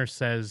Gamer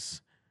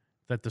says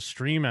that the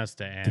stream has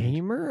to end?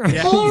 Gamer?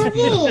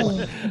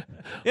 Yeah,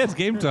 Yeah, it's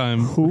game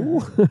time.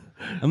 Who?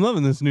 I'm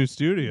loving this new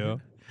studio.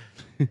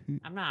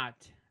 I'm not.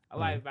 All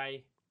right,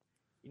 everybody.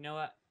 You know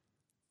what?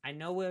 I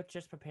know we're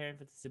just preparing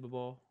for the Super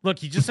Bowl. Look,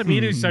 he just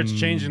immediately starts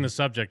changing the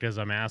subject as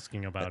I'm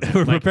asking about it.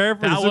 We're Like, preparing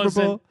for the that Super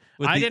wasn't- Bowl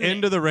with I the didn't-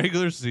 end of the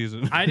regular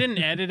season. I didn't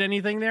edit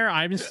anything there.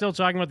 I'm still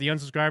talking about the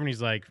unsubscribe, and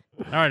he's like,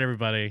 all right,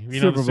 everybody,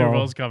 you know Super the Super Bowl.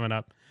 Bowl's coming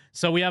up.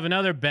 So we have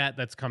another bet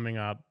that's coming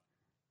up.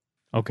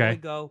 Before we Okay.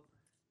 go,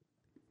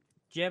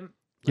 Jim.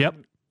 Yep.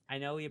 I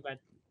know you, but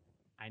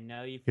I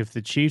know you. If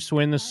the Chiefs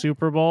win the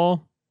Super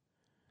Bowl,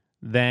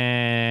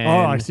 then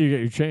Oh, I see you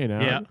get your chain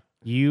out. Yeah.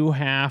 you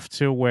have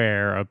to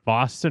wear a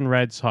Boston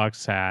Red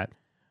Sox hat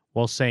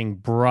while saying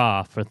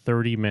 "bruh" for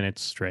 30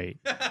 minutes straight.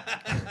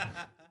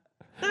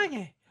 Dang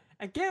it!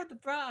 I gave the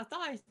bro. I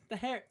thought the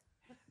hair.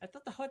 I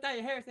thought the whole dye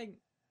hair thing,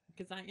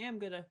 because I am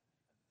gonna.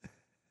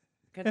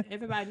 Because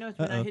everybody knows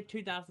when I hit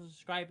 2,000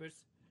 subscribers,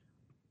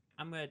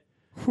 I'm gonna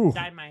Whew.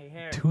 dye my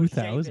hair. or shave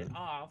 2,000? it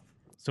off.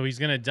 So he's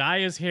gonna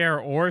dye his hair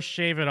or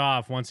shave it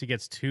off once he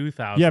gets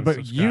 2,000. Yeah, but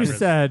you subscribers.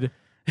 said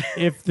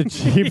if the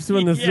Chiefs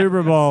win the Yeah.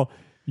 Super Bowl,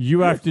 you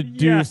have to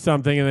do Yeah.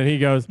 something, and then he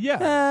goes,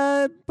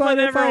 Yeah. but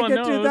if I everyone get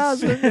knows.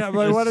 2,000, yeah, I'm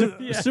like, what is?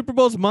 Yeah. Super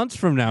Bowl's months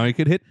from now. He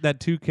could hit that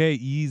 2K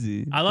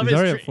easy. I love He's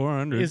already his at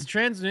 400. his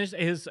transition.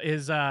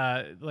 His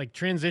like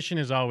transition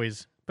is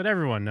always, but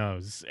everyone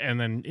knows, and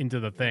then into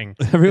the thing.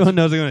 Everyone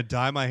knows I'm going to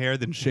dye my hair,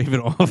 then shave it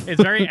off.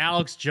 It's very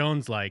Alex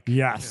Jones like.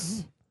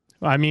 Yes.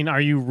 I mean, are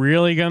you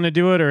really going to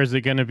do it, or is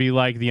it going to be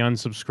like the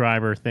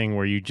unsubscriber thing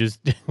where you just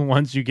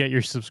once you get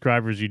your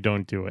subscribers, you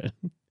don't do it?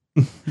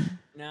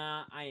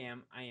 Nah, I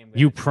am.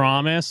 You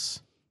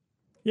promise?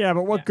 Yeah,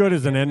 but what good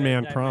is an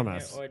end-man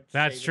promise?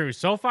 That's true.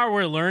 So far,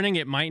 we're learning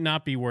it might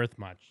not be worth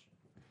much.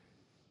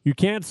 You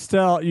can't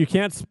spell.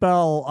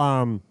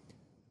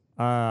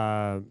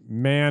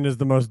 Man is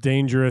the most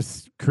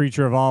dangerous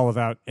creature of all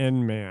without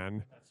end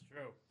man. That's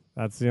true.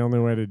 That's the only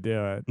way to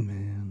do it.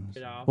 Man.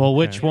 Well,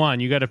 which one?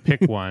 You got to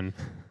pick one.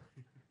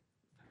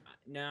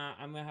 Nah,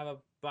 I'm gonna have a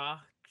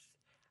box.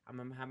 I'm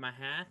gonna have my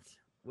hat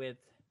with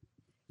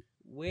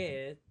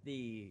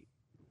the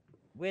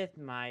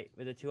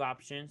two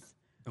options.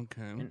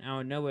 Okay. And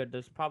out of nowhere,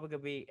 there's probably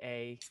gonna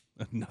be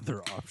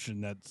Another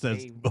option that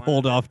says Hey, one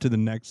hold of off to the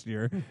next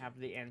year. have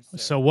the answer.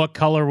 So, what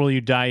color will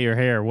you dye your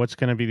hair? What's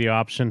going to be the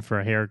option for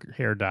a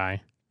hair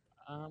dye?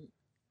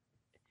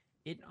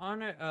 In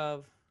honor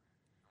of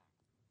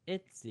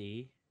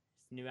ITZY's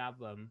new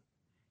album,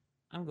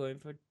 I'm going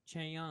for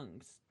Chae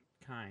Young's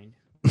kind.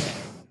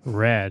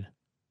 Red.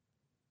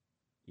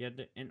 Yeah,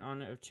 in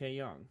honor of Chae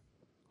Young.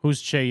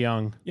 Who's Chae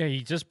Young? Yeah,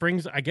 he just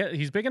brings. I guess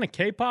he's big into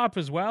K-pop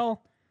as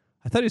well.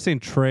 I thought he was saying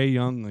Trey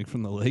Young, like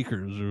from the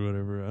Lakers or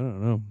whatever. I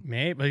don't know.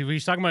 Maybe, but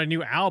he's talking about a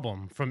new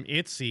album from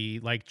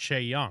ITZY, like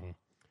Chae Young.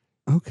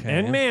 Okay.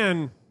 End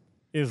man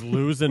is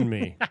losing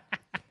me.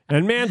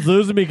 End man's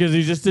losing me because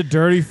he's just a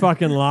dirty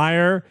fucking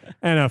liar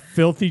and a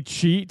filthy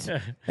cheat.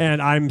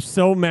 And I'm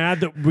so mad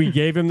that we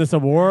gave him this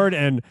award.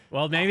 And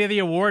Well, maybe the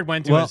award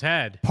went to his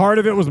head. part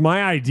of it was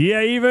my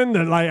idea, even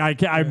that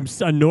like I'm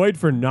annoyed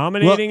for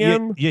nominating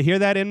him. You hear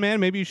that, in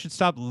man? Maybe you should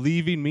stop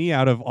leaving me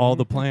out of all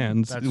the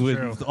plans. That's with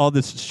true. all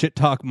this shit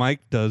talk Mike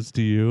does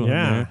to you.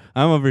 Yeah.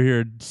 I'm over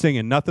here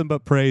singing nothing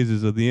but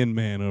praises of the in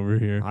man over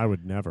here. I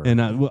would never.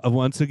 And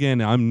once again,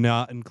 I'm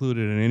not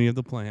included in any of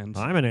the plans.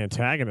 I'm an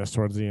antagonist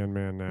towards the end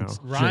man now.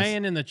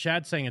 Ryan in the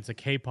chat saying it's a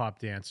K-pop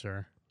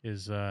dancer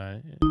is. But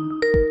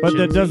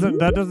that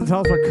doesn't tell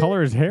us what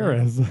color his hair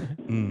is.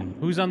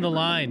 Who's on the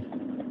line?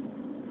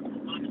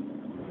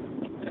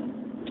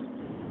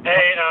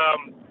 Hey,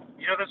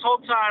 this whole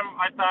time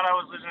I thought I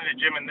was listening to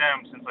Jim and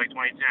Them since like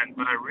 2010,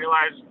 but I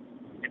realized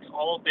it's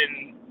all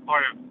been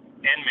part of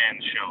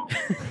N-Man's show.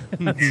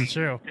 That's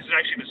true. This is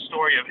actually the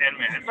story of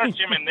N-Man. It's not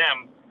Jim and Them,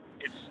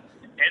 it's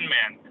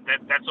N-Man.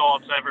 That's all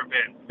it's ever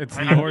been. It's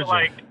I the feel origin.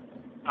 like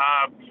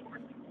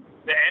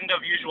the end of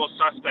Usual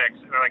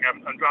Suspects, like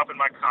I'm dropping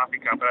my coffee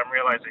cup and I'm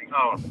realizing,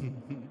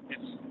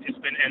 it's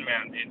been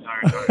N-Man the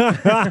entire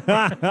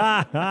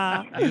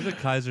time. He's a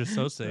Kaiser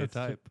Sose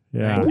type.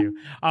 Yeah. Thank you.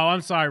 Oh,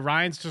 I'm sorry.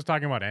 Ryan's just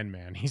talking about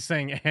N-Man. He's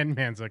saying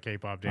N-Man's a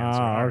K-pop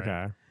dancer. Oh, All okay.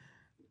 right.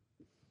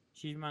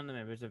 She's one of the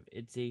members of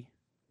ITZY.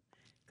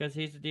 Because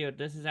here's the deal.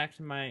 This is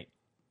actually my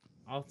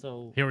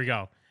also. Here we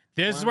go.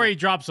 This is where he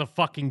drops a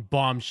fucking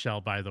bombshell,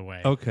 by the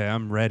way. Okay,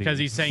 I'm ready. Because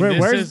he's saying Wait, this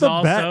where's is the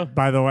also. bet,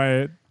 by the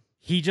way?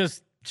 He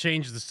just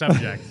changed the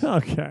subject.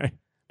 Okay.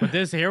 But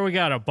here we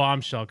got a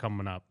bombshell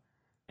coming up.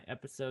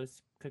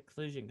 Episode's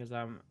conclusion, because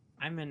I'm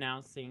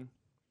announcing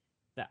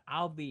that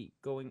I'll be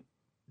going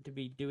to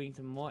be doing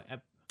some more.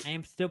 I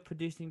am still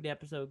producing the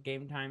episode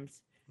Game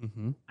Times.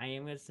 Mm-hmm. I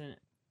am going to send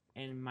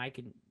and Mike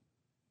and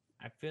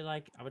I feel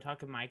like I would talk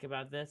to Mike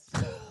about this.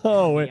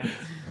 Oh, wait.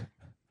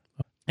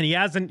 And he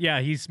hasn't. Yeah,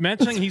 he's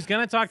mentioning he's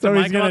going to talk to So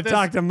Mike he's going about to this.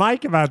 talk to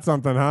Mike about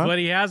something, huh? But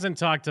he hasn't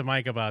talked to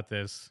Mike about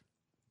this.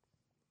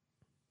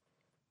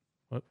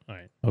 All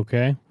right.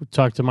 Okay.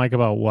 Talk to Mike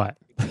about what?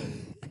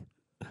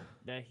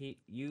 That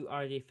you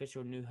are the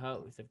official new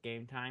host of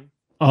Game Time.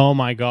 Oh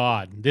my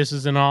God, this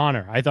is an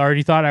honor. I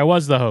already thought I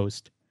was the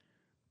host.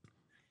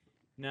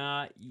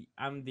 No,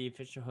 I'm the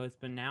official host,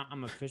 but now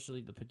I'm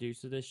officially the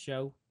producer of this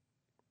show.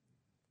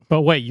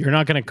 But wait, you're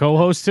not going to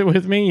co-host it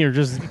with me? You're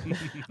just,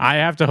 I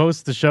have to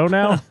host the show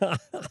now?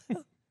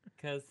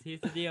 Because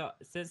here's the deal.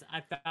 Since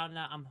I found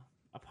out I'm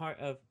a part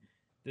of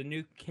the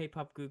new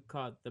K-pop group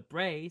called The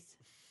Braves,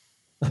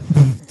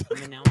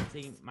 I'm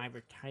announcing my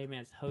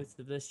retirement as host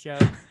of this show.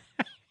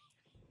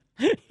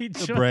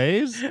 The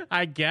Braves?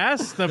 I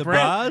guess. The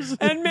Bras? Braves.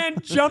 And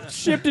man jumped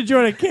ship to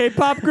join a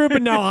K-pop group,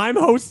 and now I'm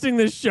hosting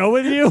this show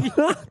with you.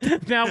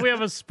 Now we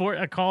have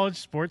a college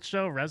sports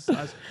show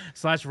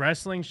slash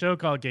wrestling show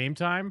called Game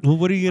Time. Well,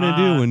 what are you going to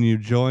do when you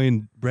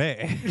join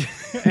Bray?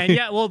 And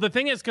yeah, well, the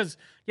thing is, because,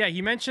 yeah,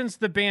 he mentions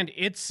the band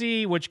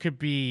ITZY, which could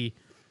be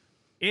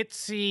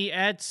ITZY,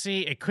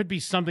 Etsy. It could be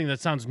something that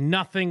sounds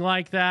nothing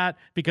like that,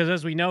 because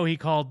as we know, he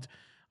called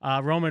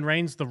Roman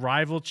Reigns the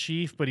rival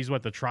chief, but he's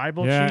the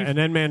tribal chief? Yeah, and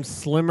then man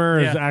Slimmer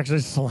is actually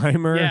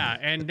Slimer. Yeah,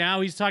 and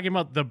now he's talking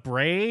about the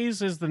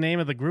Braves is the name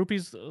of the group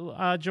he's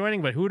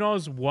joining, but who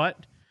knows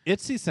what.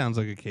 ITZY sounds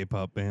like a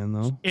K-pop band,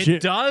 though.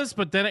 It does,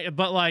 but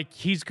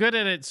he's good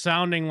at it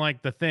sounding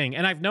like the thing.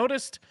 And I've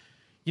noticed,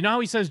 you know how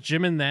he says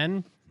Jim and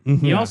then?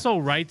 Mm-hmm. He also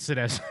writes it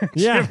as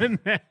Yeah. Jim and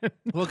then.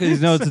 Well, because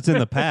he knows it's in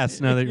the past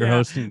now that you're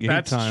hosting Game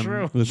that's Time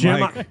true. with Jim,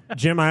 Mike.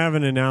 Jim, I have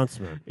an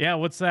announcement. Yeah,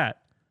 what's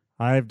that?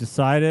 I've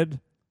decided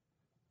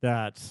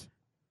that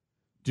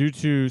due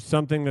to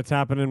something that's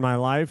happened in my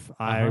life,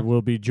 I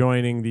will be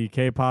joining the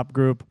K-pop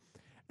group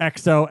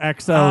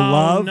XOXO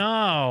Love.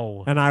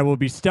 No. And I will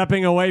be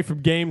stepping away from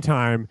Game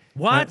Time.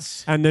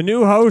 What? And the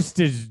new host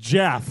is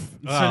Jeff.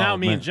 So now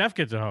me and Jeff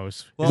get to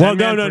host. Well,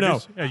 no.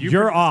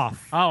 You're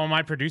off. Oh, am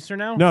I producer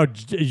now? No,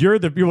 you're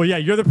the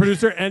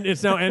producer, and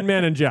it's now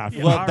N-Man and Jeff.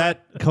 Well,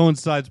 that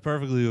coincides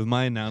perfectly with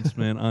my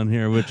announcement on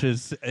here, which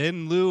is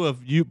in lieu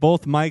of you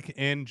both Mike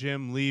and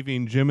Jim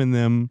leaving Jim and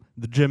then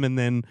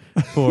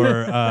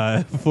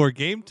for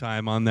Game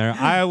Time on there.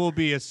 I will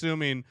be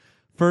assuming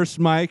first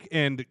Mike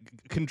and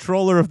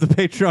controller of the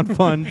Patreon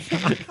fund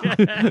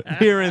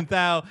here in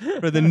Thou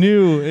for the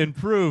new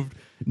improved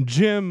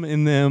Jim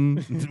and them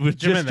with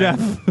Jim just Jeff.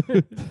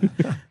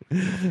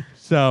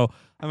 So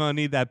I'm gonna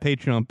need that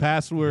Patreon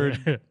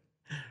password.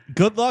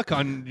 Good luck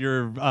on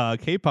your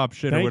K-pop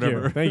shit or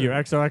whatever. Thank you.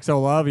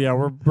 XOXO Love. Yeah,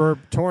 we're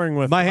touring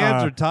with. My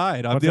hands are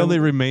tied. I'm the only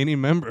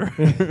remaining member.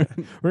 We're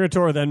gonna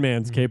tour with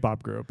N-Man's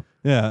K-pop group.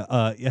 Yeah,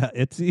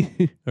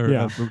 ITZY or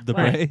the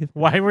Brave.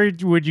 Why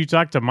would you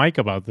talk to Mike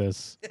about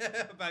this?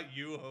 About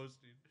you hosting.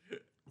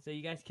 So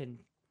you guys can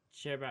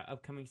share about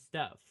upcoming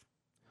stuff.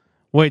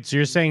 Wait, so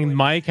you're saying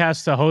Mike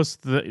has to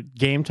host the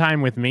Game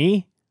Time with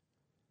me?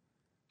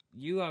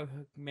 You are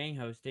main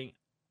hosting.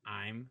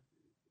 I'm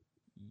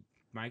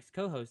Mike's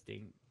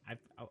co-hosting.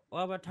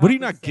 What are you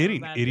not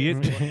getting,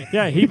 idiot?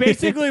 Yeah, he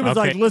basically was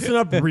like, "Listen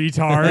up,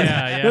 retard.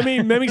 Yeah. Let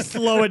me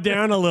slow it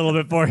down a little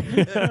bit for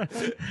you."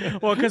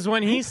 Well, because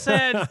when he's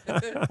like,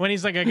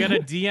 I gotta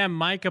DM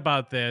Mike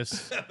about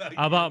this,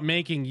 about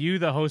making you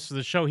the host of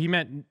the show, he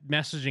meant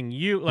messaging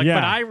you. But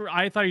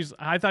I thought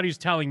he was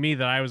telling me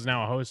that I was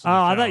now a host. Of the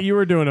show. I thought you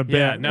were doing a bit.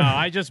 Yeah, no,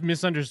 I just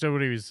misunderstood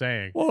what he was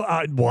saying.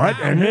 Well, what,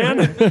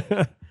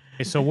 N-Man?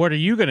 Hey, so what are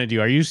you gonna do?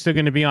 Are you still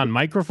gonna be on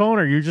microphone,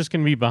 or are you just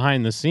gonna be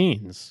behind the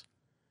scenes?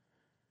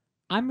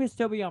 I'm gonna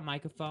still be on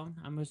microphone.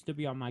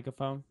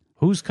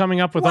 Who's coming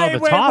up with all the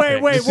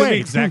topics? Wait.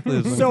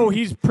 Exactly. So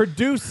he's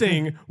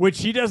producing,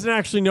 which he doesn't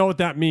actually know what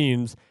that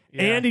means,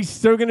 and he's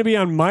still going to be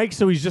on mic,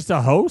 so he's just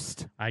a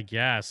host? I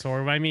guess.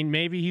 Or, I mean,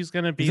 maybe he's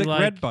going to be He's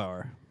like Red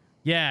Bar.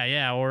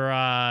 Yeah. Or,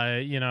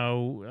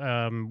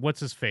 what's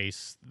his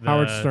face?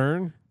 Howard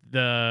Stern?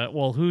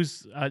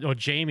 Who's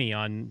Jamie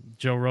on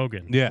Joe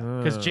Rogan? Yeah.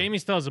 Because Jamie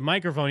still has a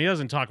microphone. He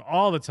doesn't talk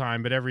all the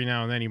time, but every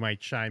now and then he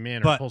might chime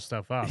in or pull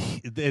stuff up.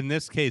 In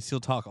this case, he'll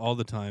talk all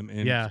the time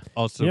and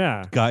also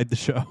Yeah. guide the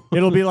show.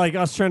 It'll be like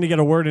us trying to get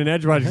a word in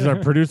edgewise because our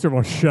producer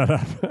won't shut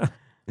up.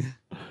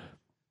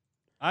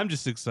 I'm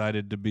just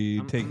excited to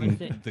be taking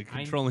the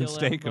controlling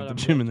stake of the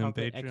Jim and them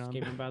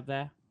Patreon. About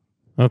that.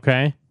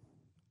 Okay.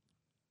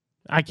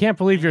 I can't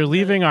believe you're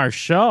leaving our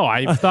show.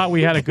 I thought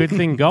we had a good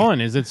thing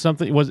going. Is it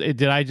something?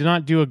 Did I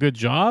not do a good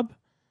job?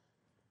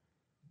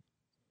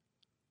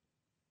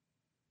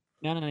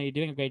 No, you're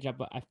doing a great job.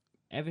 But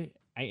I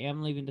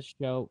am leaving the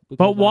show.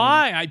 But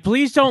why?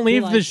 Please don't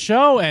leave the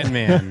show,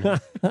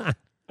 N-Man.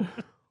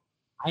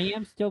 I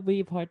am still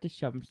being part of the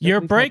show.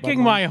 You're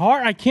breaking my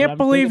heart. I can't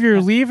believe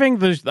you're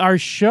leaving our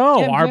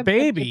show, our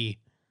baby.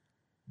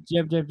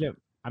 Jim.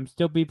 I'm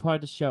still being part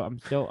of the show. I'm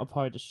still a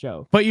part of the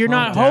show. But you're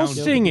not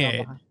hosting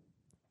it.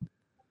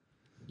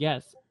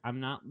 Yes,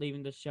 I'm not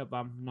leaving the show, but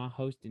I'm not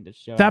hosting the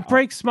show. That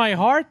breaks my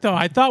heart, though.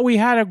 I thought we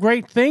had a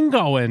great thing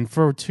going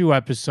for 2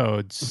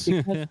 episodes.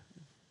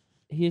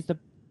 Here's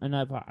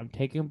another part. I'm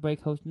taking a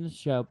break hosting the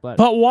show, but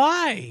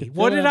why?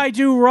 What did I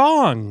do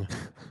wrong?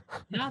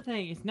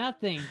 Nothing. It's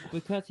nothing.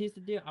 Because here's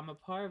the deal. I'm a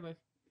part of it.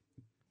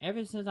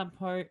 ever since I'm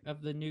part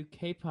of the new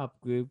K-pop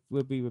group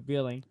we'll be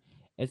revealing,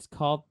 it's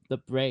called The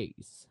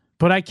Braze.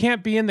 But I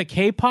can't be in the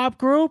K-pop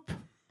group?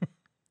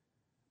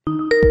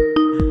 Oh,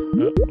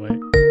 wait.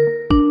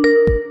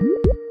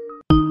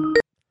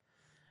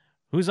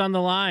 Who's on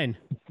the line?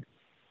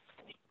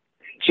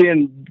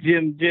 Jim,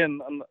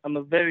 I'm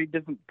a very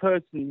different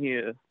person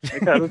here. I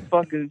got a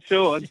fucking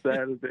show on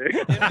Saturday.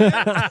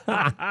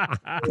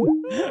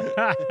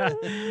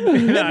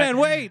 Man,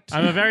 wait.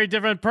 I'm a very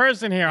different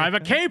person here. I have a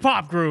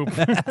K-pop group.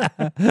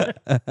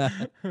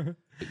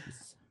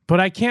 But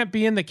I can't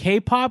be in the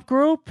K-pop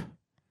group?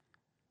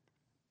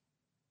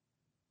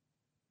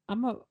 They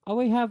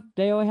only have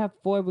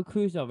 4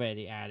 recruits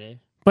already added.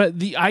 But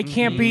I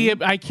can't be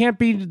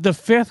the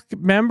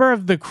 5th member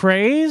of the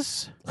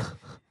Craze?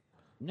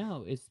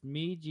 No, it's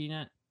me,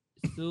 Gina,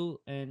 Sue,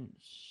 and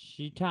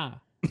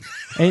Shita.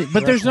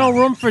 But there's no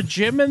room for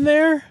Jim in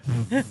there?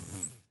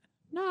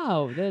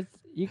 No,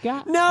 you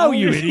got No,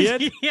 you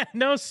idiot. Yeah,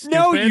 no, stupid.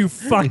 No, you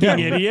fucking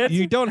idiot.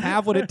 You don't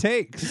have what it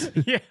takes.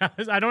 Yeah,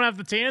 I don't have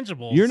the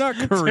tangibles. You're not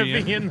Korean.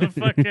 To be in the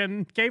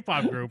fucking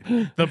K-pop group,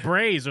 the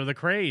Braze or the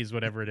Craze,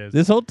 whatever it is.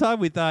 This whole time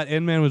we thought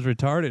N-Man was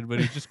retarded, but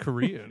he's just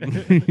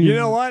Korean. You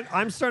know what?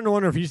 I'm starting to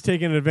wonder if he's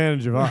taking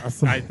advantage of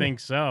us. I think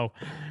so.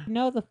 You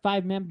know the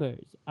 5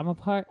 members. I'm a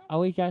part. I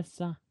always got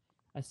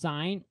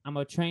assigned. I'm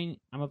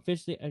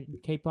officially a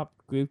K-pop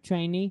group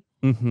trainee,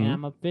 and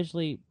I'm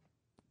officially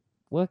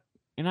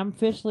gonna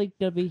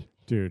be.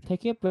 Dude,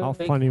 taking a how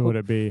funny would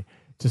it be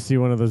to see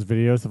one of those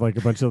videos of like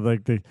a bunch of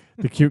like the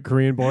cute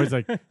Korean boys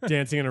like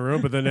dancing in a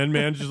room, but then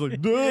N-Man's just like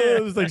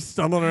just like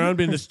stumbling around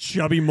being this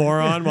chubby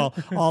moron while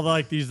all the,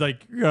 like these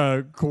like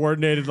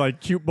coordinated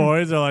like cute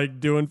boys are like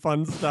doing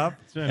fun stuff.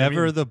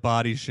 Ever the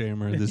body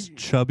shamer, this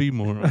chubby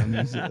moron.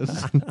 He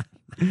says.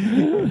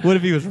 What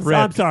if he was ripped?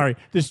 I'm sorry,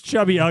 this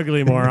chubby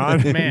ugly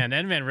moron. Man,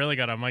 N-Man really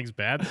got on Mike's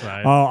bad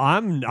side. Oh, I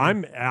am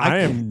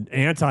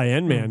anti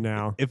N-Man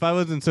now. If I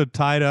wasn't so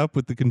tied up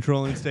with the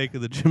controlling stake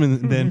of the Jim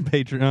and then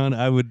Patreon,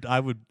 I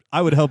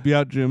would help you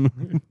out,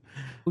 Jim.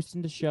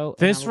 Hosting the show.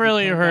 This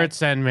really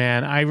hurts,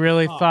 N-Man. I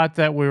really thought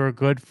that we were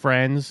good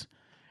friends,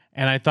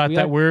 and I thought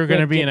that we were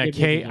going to be in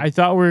I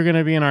thought we were going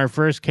to be in our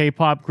first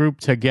K-pop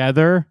group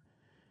together.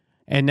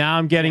 And now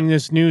I'm getting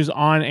this news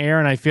on air,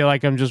 and I feel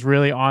like I'm just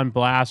really on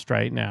blast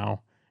right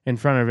now in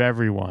front of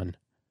everyone.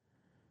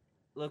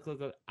 Look.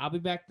 I'll be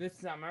back this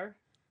summer.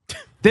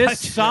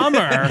 This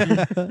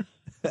summer?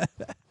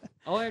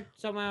 Or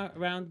somewhere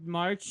around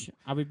March.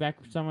 I'll be back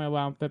somewhere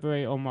around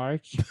February or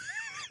March.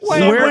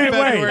 Wait.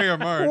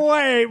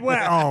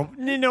 Oh,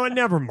 you know what?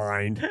 Never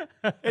mind.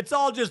 It's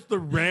all just the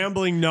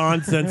rambling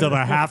nonsense of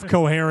a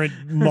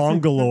half-coherent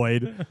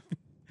mongoloid.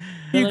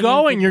 You're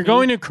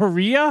going to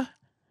Korea?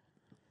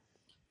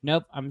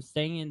 Nope, I'm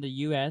staying in the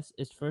U.S.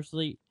 It's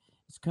currently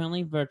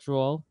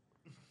virtual,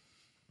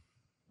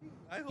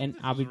 and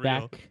I'll be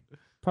back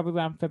probably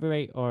around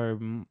February or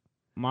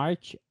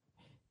March.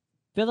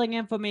 Filling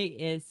in for me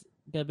is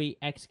gonna be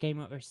X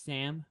Gamer or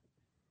Sam.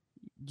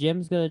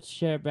 Jim's gonna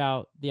share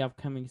about the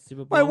upcoming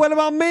Super Bowl. Wait, what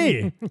about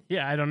me?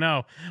 Yeah, I don't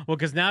know. Well,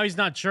 because now he's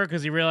not sure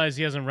because he realized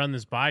he hasn't run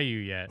this by you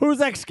yet.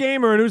 Who's X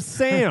Gamer and who's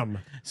Sam?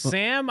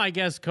 Sam, I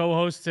guess,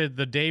 co-hosted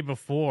the day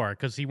before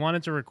because he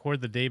wanted to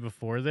record the day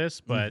before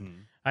this, but.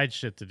 I had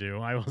shit to do.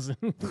 I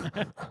wasn't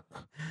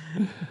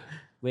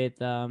with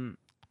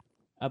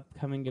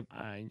upcoming.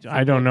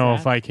 I don't know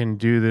if I can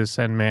do this,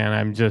 and man,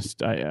 I'm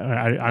just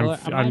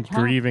I'm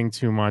grieving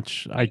too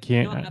much. I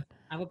can't. You know,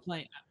 I would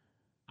play.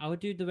 I would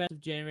do the rest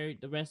of January,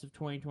 the rest of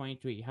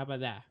 2023. How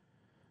about that?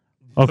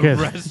 Okay,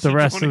 the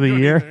rest of the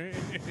year.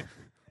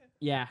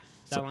 Yeah.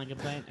 Sound like a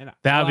plan?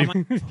 That'd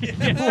be.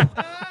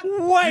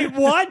 Wait,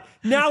 what?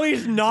 Now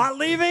he's not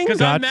leaving?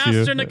 Because I'm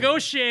master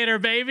negotiator,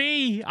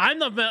 baby. I'm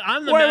the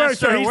master.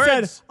 So he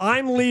said,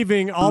 "I'm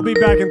leaving. I'll be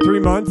back in 3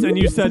 months," and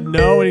you said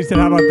no, and he said,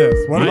 "How about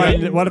this?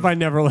 What if I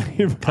never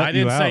leave?" I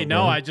didn't say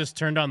no. I just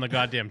turned on the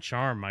goddamn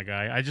charm, my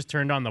guy. I just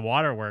turned on the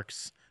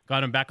waterworks.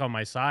 Got him back on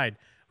my side.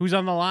 Who's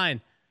on the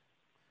line?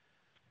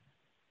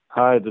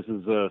 Hi, this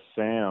is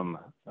Sam.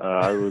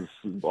 I was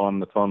on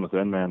the phone with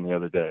N-Man the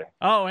other day.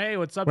 Oh, hey,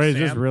 what's up, Wait,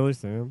 Sam? is this really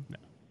Sam? No.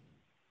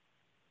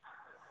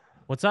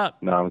 What's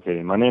up? No, I'm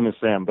kidding. My name is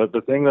Sam, but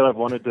the thing that I've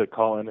wanted to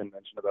call in and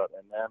mention about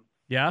N-Man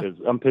is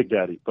I'm Pig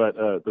Daddy, but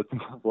the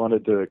thing I've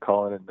wanted to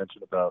call in and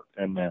mention about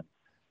N-Man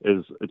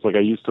is it's like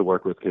I used to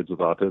work with kids with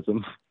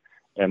autism,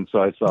 and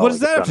so I saw what does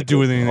that have to do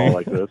with anything? All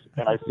like this,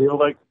 and I feel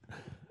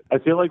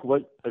like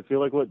what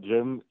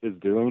Jim is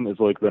doing is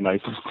like the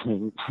nicest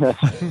thing.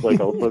 Like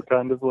also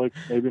kind of like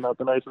maybe not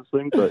the nicest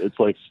thing, but it's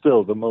like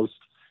still the most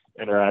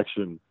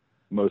interaction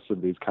most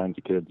of these kinds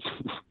of kids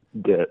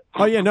get.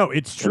 Oh yeah, no,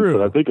 it's true.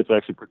 So I think it's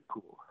actually pretty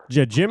cool.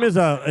 Yeah, Jim is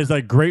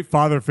a great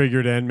father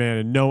figure to N-Man,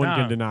 and no one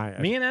can deny it.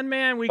 Me and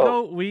N-Man, we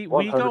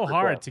go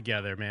hard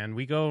together, man.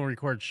 We go and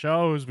record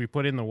shows. We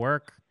put in the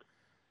work.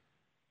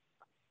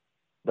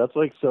 That's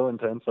like so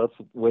intense. That's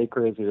way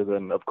crazier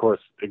than, of course,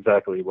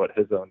 exactly what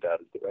his own dad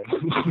is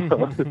doing.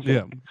 So it's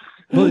Yeah.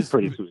 Well, it's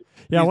pretty sweet.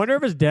 Yeah, I wonder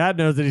if his dad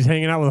knows that he's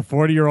hanging out with a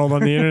 40-year-old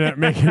on the internet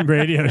making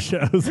radio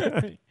shows.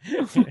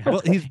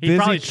 Well, he's He'd busy.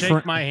 probably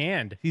shake my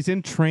hand. He's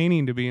in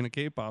training to be in a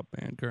K-pop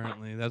band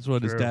currently. That's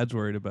what his True. dad's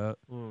worried about.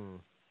 He's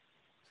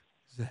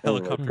a Anyway,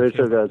 helicopter. great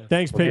show, K-pop guys.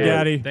 Thanks, Pig Okay.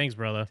 Daddy. Thanks,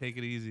 brother. Take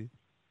it easy.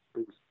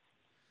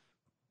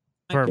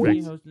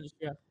 Perfect. Hosting the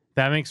show.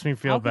 That makes me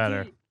feel I'll better.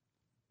 continue-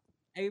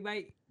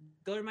 Everybody,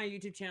 go to my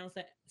YouTube channel.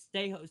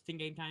 Stay hosting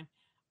Game Time.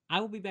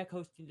 I will be back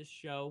hosting the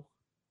show,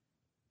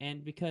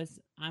 and because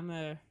I'm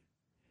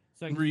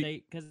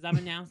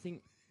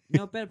announcing.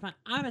 No, better fun.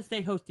 I'm gonna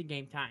stay hosting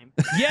Game Time.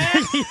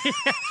 Yeah.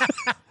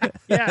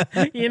 Yeah.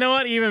 You know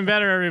what? Even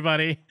better,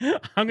 everybody.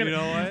 I'm gonna. You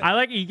know what? I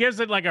like. He gives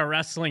it like a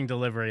wrestling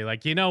delivery.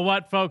 Like, you know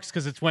what, folks?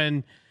 Because it's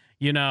when,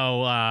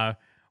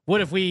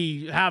 what if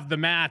we have the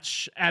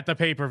match at the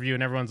pay-per-view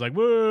and everyone's like,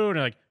 woo, and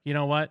they're like, you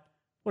know what?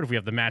 What if we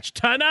have the match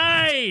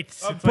tonight?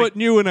 I'm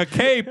putting you in a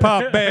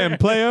K-pop band,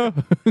 player.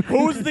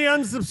 Who's the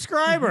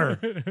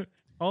unsubscriber?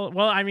 Well,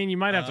 I mean, you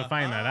might have to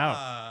find that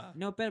out.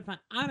 No, better fun.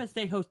 I'm gonna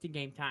stay hosting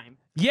Game Time.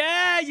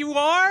 Yeah, you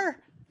are.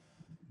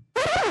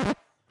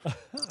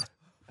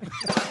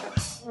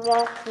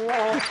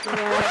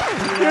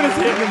 You're just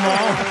hitting them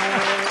all.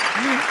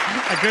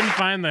 I couldn't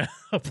find the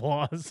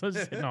applause. I was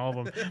just hitting all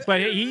of them.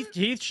 But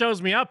he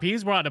shows me up.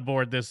 He's brought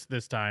aboard this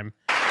time.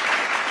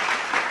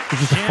 It's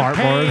just a fart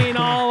Champagne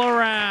board. all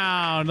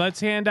around. Let's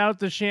hand out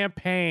the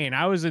champagne.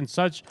 I was in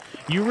such.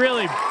 You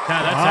really. No,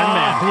 that's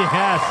N-Man.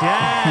 Yes,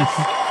 yes.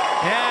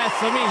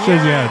 Yes, let me hear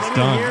Shows it. you how it's Let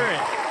done. me hear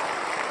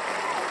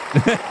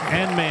it.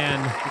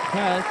 N-Man.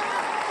 Because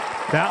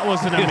That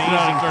was an It's amazing.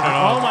 not turned it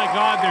off. Oh my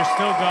God, they're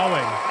still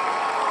going.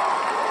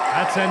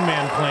 That's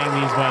N-Man playing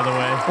these, by the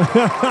way.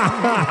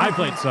 I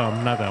played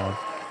some, not that one.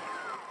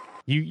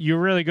 You're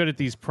really good at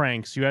these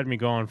pranks. You had me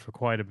going for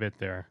quite a bit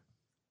there.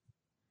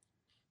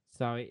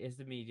 sorry, it's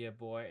the media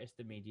boy. It's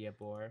the media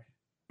boy.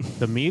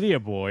 The media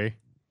boy.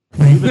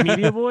 Are you the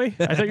media boy?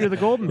 I thought you were the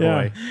golden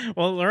Yeah. boy.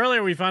 Well,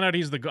 earlier I found out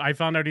he's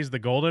the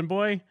golden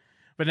boy,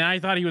 but now I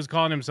thought he was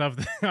calling himself.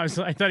 I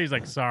thought he was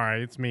like,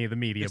 sorry, it's me, the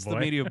media It's boy. the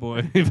media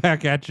boy.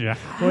 Back at you.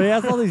 Well, he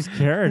has all these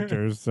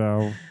characters,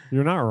 so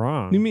you're not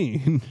wrong. What do you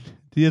mean?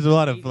 He has a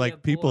lot of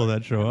like people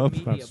that show up.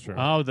 That's true.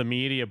 Oh, the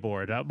media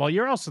board. Well,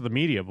 you're also the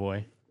media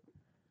boy.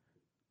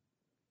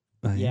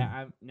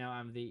 Yeah,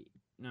 I'm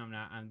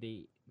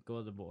the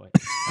golden boy.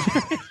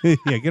 Yeah,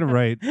 get it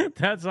right.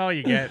 That's all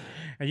you get.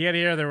 And you got to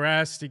hear the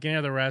rest. You can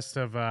hear the rest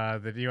of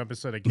the new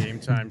episode of Game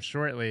Time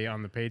shortly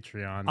on the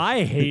Patreon.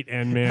 I hate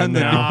N-Man On the-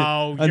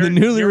 now. No, on you're, the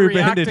newly you're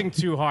rebranded- reacting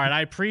too hard.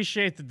 I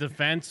appreciate the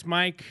defense,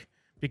 Mike,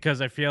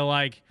 because I feel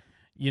like,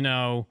 you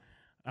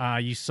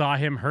saw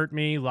him hurt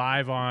me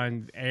live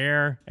on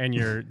air, and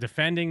you're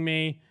defending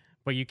me.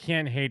 But you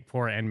can't hate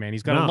poor N-Man.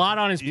 He's got No. a lot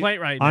on his plate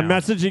right now. I'm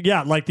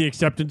messaging, like the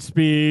acceptance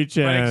speech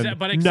and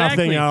but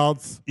exactly. nothing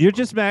else. You're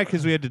just mad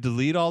because we had to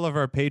delete all of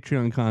our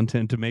Patreon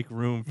content to make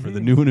room for the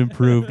new and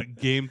improved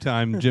Game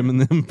Time Jim and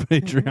Them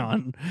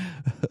Patreon,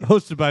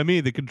 hosted by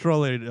me, the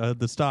controller of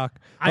the stock.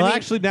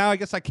 Actually, now I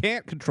guess I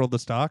can't control the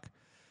stock.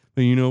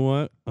 But you know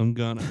what? I'm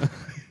gonna.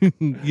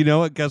 You know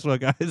what? Guess what,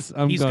 guys?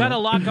 He's got a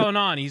lot going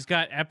on. He's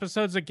got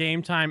episodes of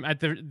Game Time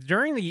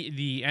during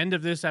the end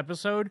of this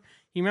episode.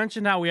 He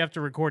mentioned how we have to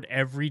record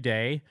every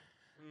day,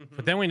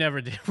 but then we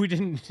never did. We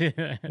didn't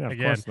again. Of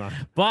course not.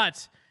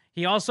 But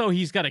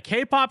he's got a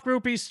K-pop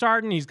group he's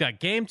starting. He's got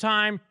Game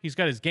Time. He's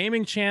got his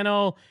gaming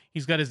channel.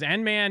 He's got his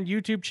N-Man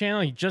YouTube channel.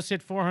 He just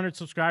hit 400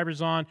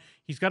 subscribers on.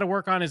 He's got to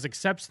work on his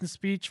acceptance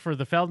speech for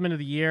the Feldman of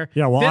the Year.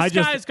 Yeah, well, this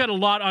guy's got a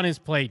lot on his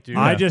plate, dude.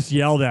 I just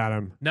yelled at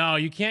him. No,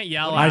 you can't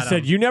yell I at said,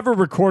 him. you never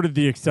recorded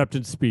the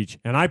acceptance speech,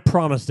 and I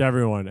promised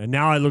everyone, and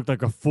now I look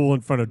like a fool in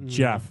front of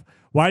Jeff.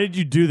 Why did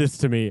you do this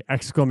to me?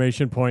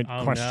 Exclamation point,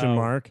 question no.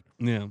 mark.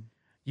 Yeah.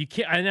 You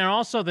can't, and then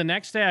also the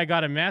next day I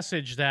got a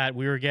message that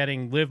we were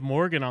getting Liv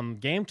Morgan on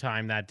Game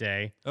Time that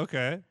day.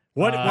 Okay.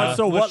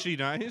 Was she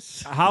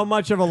nice? How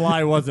much of a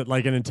lie was it?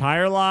 Like an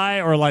entire lie,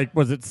 or like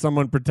was it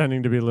someone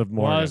pretending to be Liv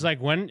Morgan? Well, I was like,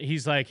 when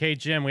he's like, hey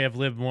Jim, we have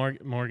Liv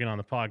Morgan on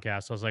the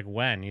podcast. I was like,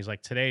 when? He's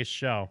like, today's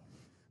show.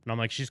 And I'm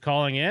like, she's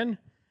calling in?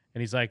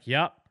 And he's like,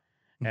 yep.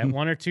 At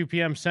 1 or 2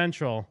 p.m.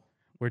 Central,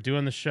 we're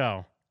doing the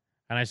show.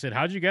 And I said,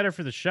 how'd you get her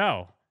for the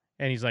show?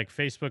 And he's like,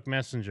 Facebook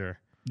Messenger.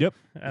 Yep.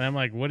 And I'm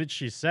like, what did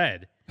she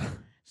say?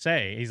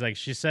 He's like,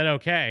 she said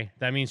okay.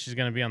 That means she's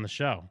going to be on the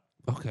show.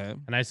 Okay.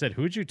 And I said,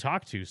 who'd you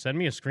talk to? Send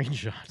me a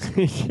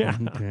screenshot. Yeah.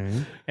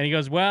 Okay. And he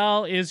goes,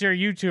 well, is your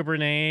YouTuber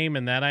name?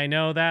 And that I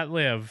know that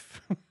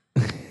Liv.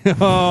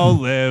 Oh,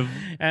 Liv.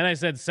 And I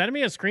said, send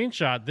me a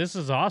screenshot. This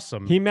is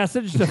awesome. He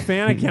messaged a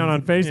fan account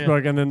on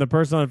Facebook, and then the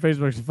person on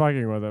Facebook's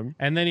fucking with him.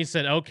 And then he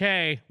said,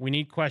 okay, we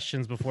need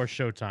questions before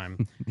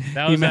showtime.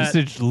 That He was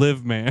messaged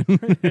Liv, man.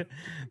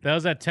 That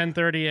was at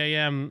 10:30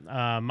 a.m.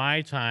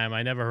 My time.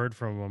 I never heard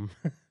from him.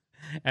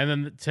 And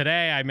then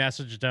today I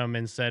messaged him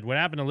and said, what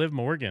happened to Liv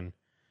Morgan?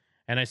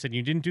 And I said,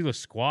 you didn't do the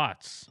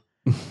squats.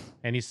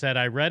 And he said,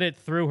 I read it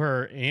through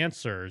her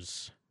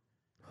answers.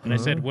 And I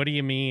said, "What do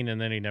you mean?"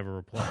 And then he never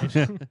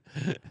replied.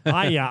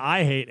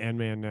 I hate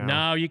N-Man now.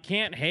 No, you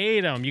can't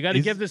hate him. You got to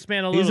He's- give this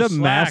man a he's little a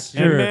slack.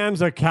 master.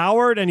 N-Man's a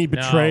coward, and he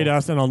betrayed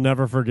us, and I'll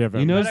never forgive him.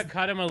 He knows- You got to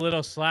cut him a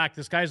little slack.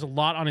 This guy's a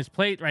lot on his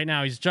plate right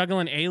now. He's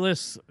juggling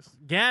A-list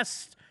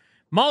guests,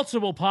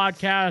 multiple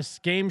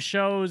podcasts, game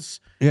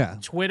shows, Yeah.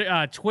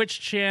 Twitter, Twitch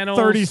channels,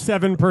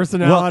 37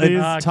 personalities.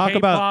 talk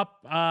about-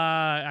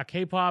 a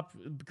K-pop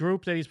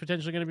group that he's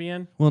potentially going to be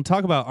in. Well,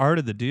 talk about art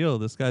of the deal.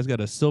 This guy's got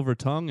a silver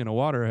tongue and a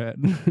water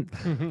head.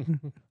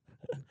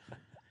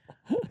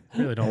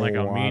 Really don't like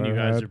how mean you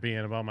guys Waterhead. are being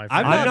about my.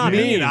 I'm friend. not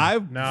mean.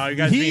 No, you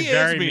guys he being is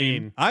very mean.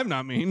 mean. I'm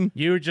not mean.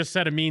 You just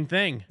said a mean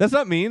thing. That's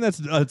not mean. That's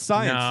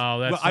science. No,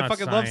 that's Well, I not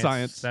fucking love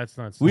science. science. That's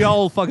not We science.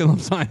 all fucking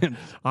love science.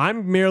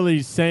 I'm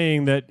merely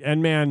saying that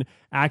N-Man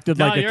acted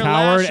No, like a you're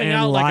coward lashing and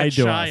out like lied a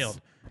to child.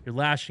 us. You're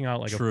lashing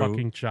out like True. a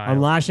fucking child. I'm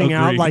lashing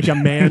out Agreed. like a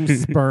man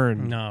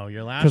spurned. No,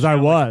 you're lashing Because I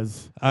out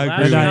was. I Like,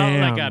 agree. lashing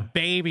And I out am. like a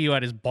baby who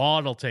had his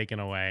bottle taken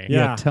away.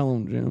 Yeah. Tell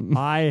him, Jim.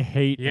 I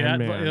hate Yeah,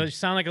 N-Man. you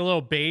sound like a little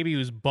baby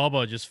whose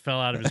bubba just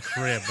fell out of his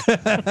crib.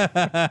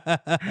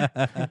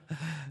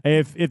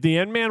 If the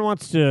N-Man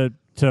wants to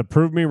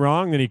prove me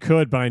wrong, then he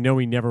could, but I know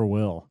he never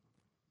will.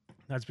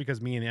 That's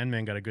because me and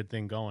N-Man got a good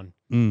thing going,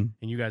 Mm.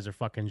 and you guys are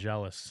fucking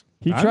jealous.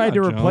 He I'm tried to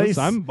not jealous. replace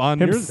I'm on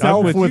your- I'm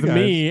himself with you with guys.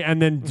 me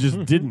and then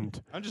just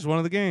didn't. I'm just one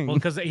of the gang. Well,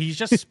 because he's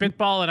just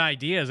spitballing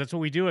ideas. That's what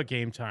we do at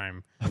game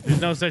time.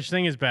 There's no such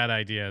thing as bad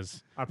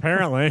ideas.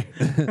 Apparently.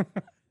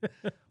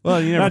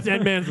 Well, you never. That's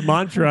N-Man's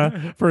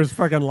mantra for his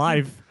fucking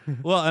life.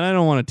 Well, and I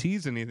don't want to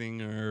tease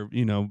anything or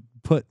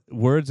put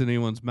words in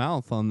anyone's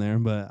mouth on there,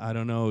 but I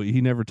don't know.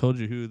 He never told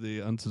you who the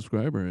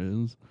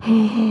unsubscriber is.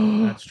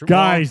 That's true.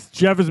 Guys,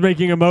 Jeff is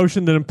making a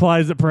motion that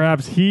implies that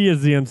perhaps he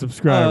is the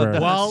unsubscriber.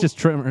 That's Well- just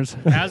trimmers.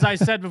 As I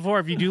said before,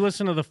 if you do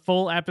listen to the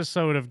full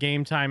episode of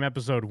Game Time,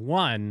 episode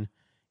 1,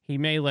 he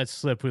may let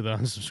slip who the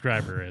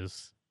unsubscriber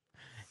is.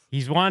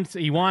 He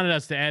wanted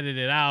us to edit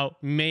it out.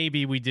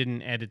 Maybe we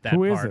didn't edit that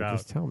Who is part it? out.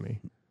 Just tell me.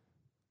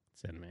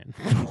 Man.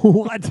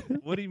 What?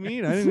 What do you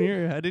mean? I didn't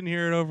hear. I didn't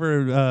hear it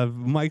over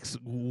Mike's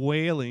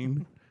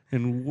wailing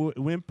and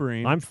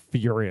whimpering. I'm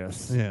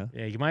furious. Yeah.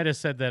 Yeah, you might have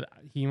said that.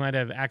 He might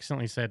have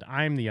accidentally said,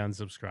 "I'm the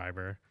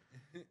unsubscriber,"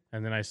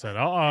 and then I said,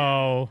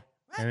 "Uh-oh,"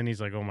 and then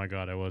he's like, "Oh my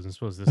god, I wasn't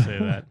supposed to say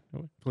that.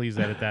 Please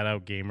edit that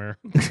out, gamer."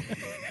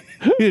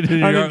 I think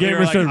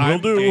gamer said, "Will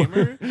 "I'm do."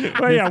 gamer?"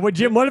 Oh yeah, well,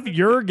 Jim, what if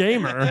you're a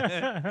gamer?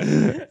 Yeah.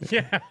 He's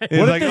What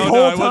if like, this "Oh, whole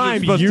no, I wasn't time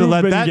supposed to you've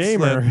let been that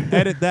gamer?" slip.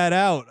 Edit that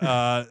out,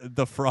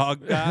 the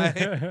frog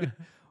guy.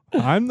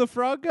 I'm the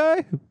frog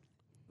guy.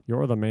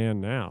 You're the man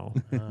now.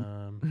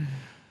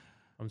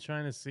 I'm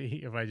trying to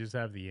see if I just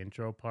have the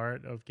intro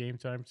part of Game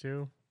Time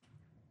 2.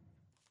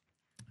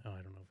 Oh, I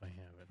don't know if I have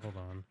it. Hold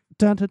on.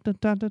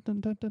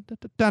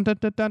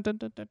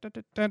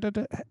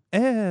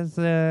 It's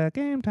a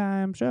game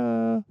time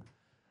show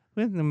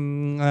with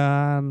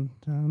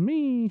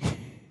me.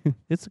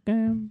 It's a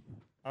game.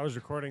 I was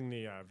recording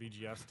the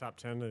VGS Top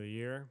 10 of the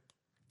year,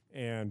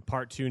 and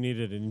part 2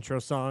 needed an intro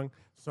song,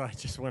 so I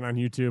just went on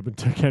YouTube and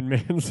took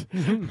N-Man's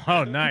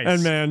Oh, nice.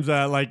 N-Man's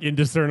like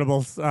indiscernible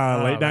late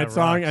night that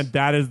song, rocks. and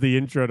that is the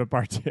intro to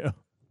part 2.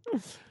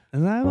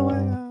 And I'm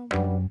away.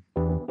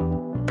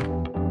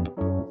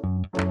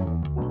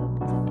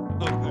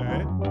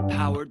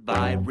 Powered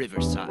by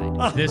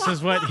Riverside. This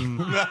is what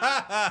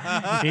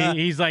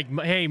he's like.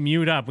 Hey,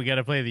 mute up. We got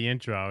to play the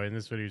intro, and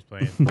this is what he was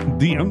playing.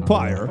 The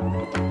Empire.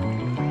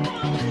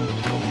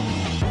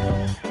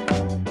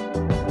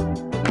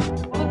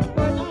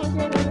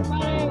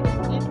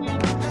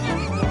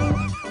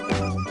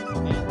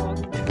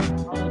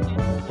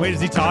 Wait,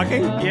 is he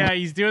talking? Yeah,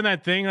 he's doing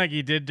that thing like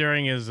he did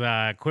during his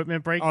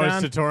equipment breakdown.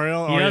 his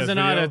tutorial? He Oh, yeah, doesn't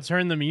know how to video?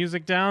 turn the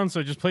music down,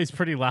 so it just plays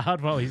pretty loud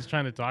while he's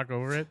trying to talk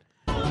over it.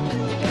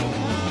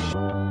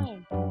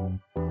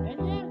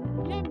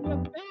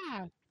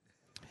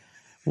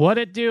 What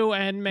it do,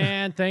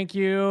 N-Man? Thank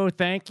you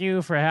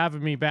for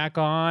having me back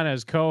on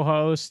as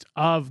co-host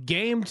of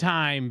Game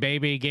Time,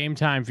 baby. Game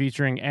Time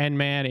featuring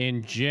N-Man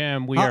and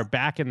Jim. We are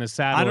back in the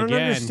saddle I don't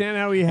again. understand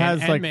how he And has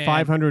like N-Man-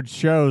 500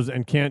 shows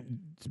and can't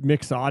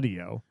mix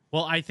audio.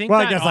 Well, I think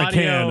Well, I that guess I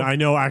audio, can. I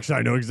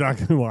know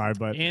exactly why,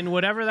 but in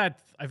whatever that,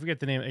 I forget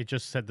the name. It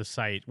just said the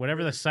site.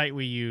 Whatever the site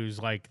we use,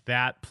 like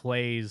that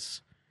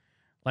plays.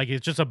 Like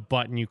it's just a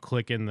button you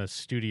click in the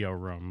studio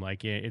room.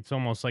 Like it's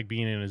almost like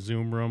being in a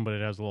Zoom room, but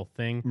it has a little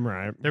thing.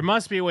 Right. There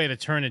must be a way to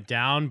turn it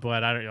down,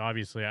 but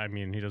obviously, I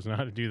mean, he doesn't know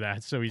how to do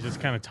that, so he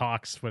just kind of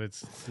talks. But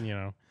it's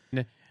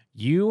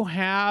you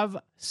have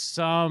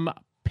some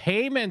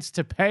payments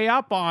to pay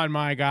up on,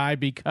 my guy,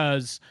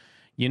 because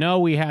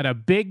we had a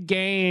big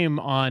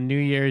game on New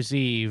Year's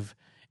Eve,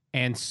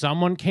 and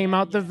someone came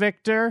out the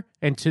victor,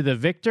 and to the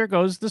victor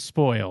goes the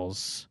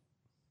spoils.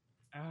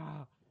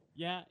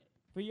 Yeah.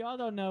 For y'all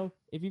don't know,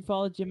 if you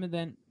follow Jim and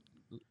then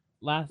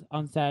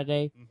on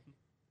Saturday,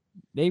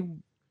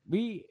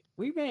 we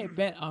made a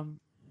bet on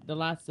the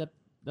last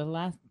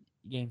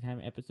Game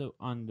Time episode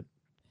on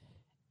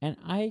And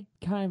I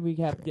kind of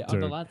recapped on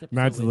the Dude, last episode.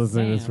 Matt's with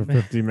listening to this Sam. for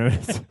 50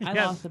 minutes. I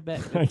lost a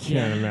bet. I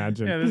can't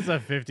imagine. Yeah, this is a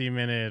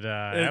 50-minute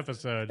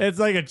episode. It's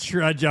like a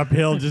trudge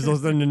uphill just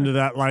listening to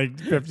that like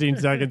 15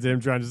 seconds of him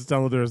trying to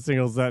stumble through a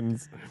single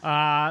sentence.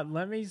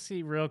 Let me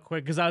see real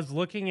quick because I was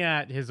looking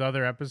at his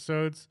other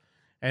episodes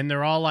and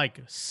they're all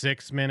like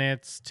 6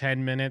 minutes,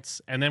 10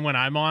 minutes, and then when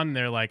I'm on,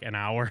 they're like an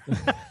hour.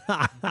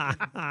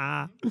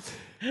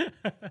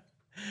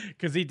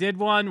 Because he did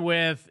one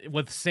with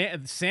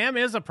Sam. Sam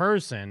is a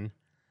person.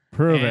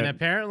 Prove and it.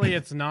 apparently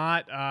it's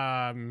not.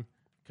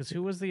 Because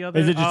who was the other?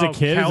 Is it just a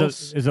kid?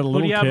 Kels. Is it a Who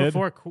little do you have kid?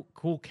 before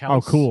Cool Kels? Oh,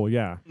 cool.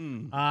 Yeah.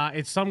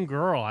 It's some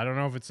girl. I don't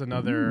know if it's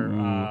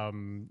another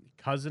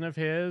cousin of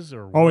his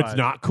or. Oh, what. it's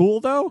not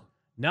cool though?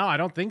 No, I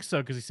don't think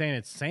so because he's saying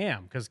it's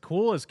Sam. Because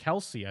Cool is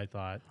Kelsey, I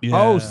thought. Yeah.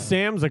 Oh,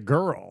 Sam's a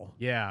girl.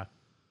 Yeah.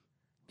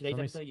 Today's Let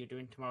me episode, you're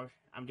doing tomorrow.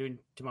 I'm doing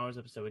tomorrow's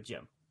episode with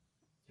Jim.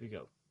 Here we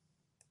go.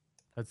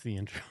 That's the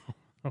intro.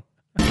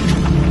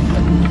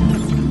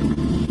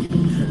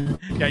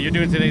 Yeah, you're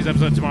doing today's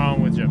episode tomorrow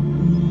with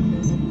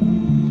Jim.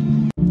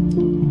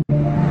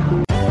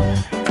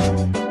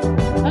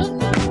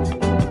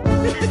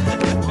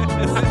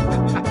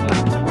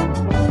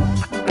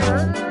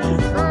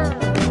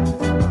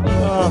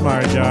 Oh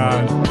my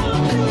god.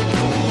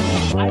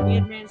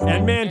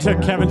 And man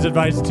took Kevin's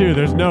advice too.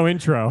 There's no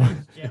intro.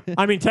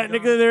 I mean,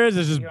 technically there is.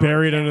 It's just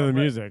buried under the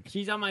music.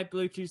 She's on my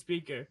Bluetooth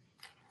speaker.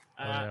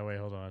 Oh, yeah, wait,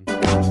 hold on.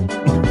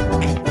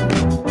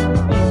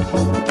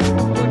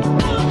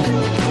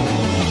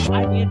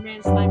 I'm the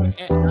advanced sniper.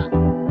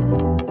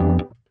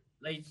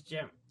 Ladies and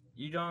gentlemen,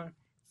 you don't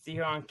see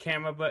her on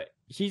camera, but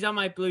she's on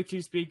my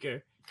Bluetooth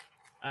speaker.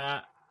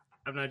 I'm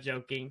not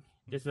joking.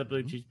 This is a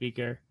Bluetooth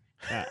speaker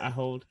I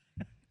hold.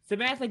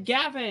 Samantha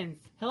Gavins.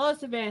 Hello,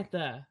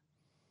 Samantha.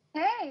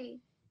 Hey,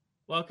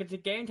 Welcome to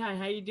Game Time.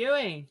 How you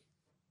doing?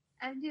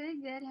 I'm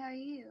doing good. How are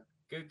you?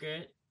 Good,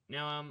 good.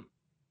 Now,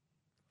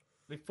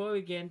 before we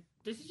begin,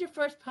 this is your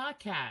first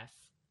podcast.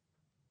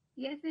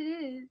 Yes, it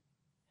is.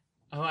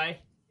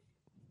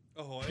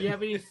 Do you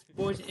have any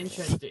sports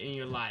interest in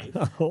your life?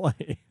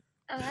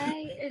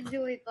 I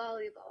enjoy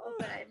volleyball,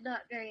 but I'm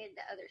not very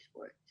into other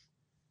sports.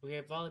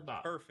 Okay,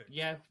 volleyball. Perfect.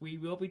 Yeah, we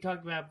will be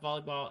talking about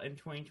volleyball in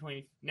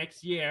 2020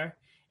 next year,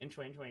 in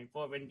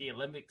 2024 when the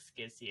Olympics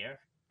gets here.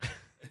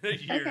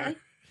 Okay.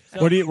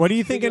 What do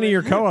you think of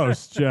your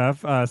co-host,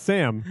 Jeff?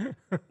 Sam.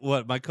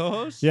 What, my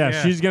co-host?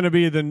 Yeah, she's gonna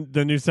be the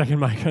new second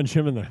mic on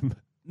Jim and them.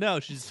 No,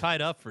 she's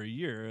tied up for a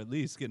year at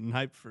least, getting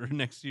hyped for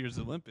next year's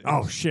Olympics.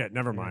 Oh shit!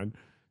 Never mind.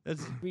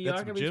 That's We are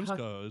that's gonna be Jim's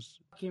talking co-host.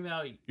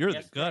 about You're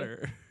yesterday. the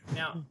gutter.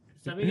 Now,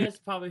 some of you guys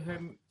probably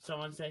heard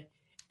someone say,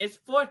 "It's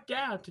fourth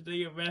down to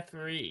the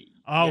referee."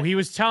 Oh, he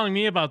was telling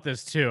me about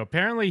this too.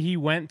 Apparently, he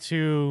went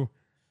to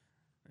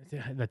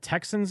the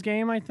Texans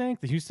game, I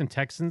think, the Houston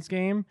Texans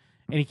game,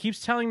 and he keeps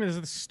telling me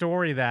this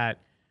story that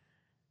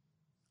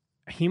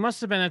he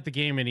must have been at the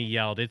game and he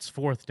yelled, "It's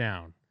fourth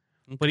down,"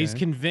 but he's Okay.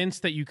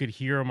 convinced that you could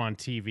hear him on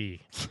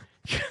TV.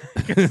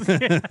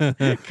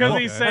 Because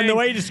he's saying, and the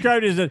way he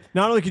described it is that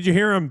not only could you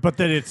hear him, but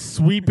that it's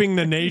sweeping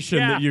the nation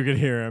Yeah. that you could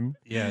hear him.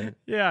 Yeah.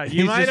 yeah, you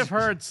He's might just- have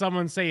heard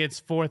someone say it's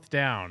fourth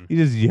down.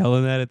 He's just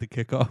yelling that at the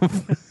kickoff.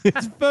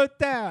 It's foot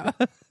down.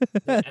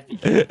 At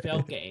the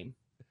NFL game.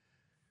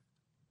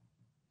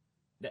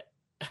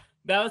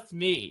 That was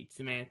me,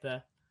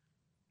 Samantha.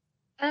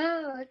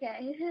 Oh,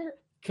 okay.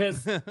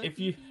 Because if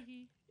you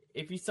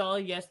saw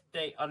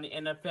yesterday on the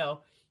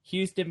NFL,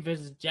 Houston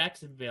versus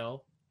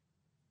Jacksonville,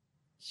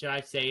 should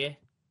I say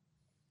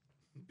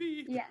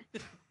it? Yeah.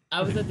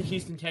 I was at the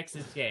Houston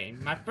Texans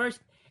game, my first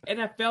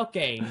NFL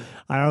game.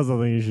 I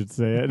also think you should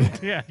say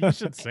it. Yeah, you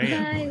should say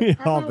it. We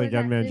I all was think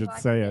that man actually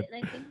should say watching it.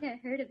 and I think I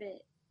heard of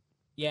it.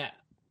 Yeah.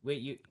 Wait,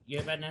 you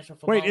have a National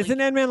Football Wait, isn't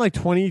Ant-Man like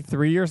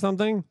 23 or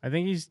something? I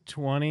think he's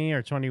 20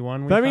 or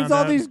 21. That means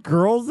all these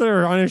girls that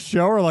are on his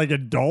show are like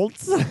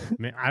adults?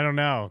 I don't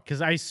know,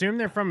 because I assume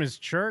they're from his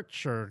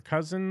church or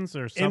cousins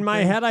or something. In my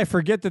head, I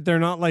forget that they're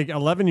not like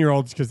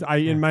 11-year-olds because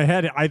in my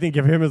head, I think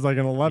of him as like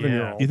an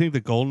 11-year-old. You think the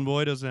Golden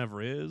Boy doesn't have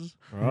Riz?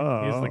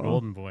 Oh. He's the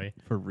golden boy.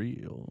 For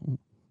real.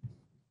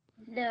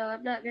 No,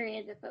 I'm not very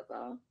into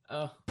football.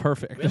 Oh,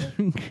 Perfect.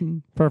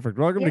 Perfect.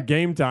 Welcome to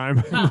Game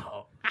Time.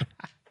 oh.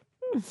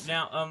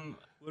 Now,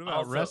 What about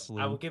also,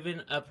 wrestling? I will give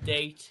an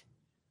update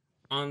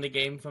on the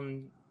game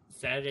from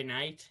Saturday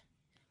night.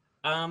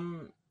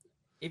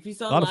 If you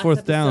saw A lot the of fourth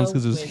last downs episode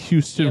 'cause it was with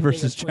Houston the update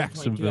versus of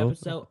 2022 Jacksonville.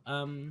 episode,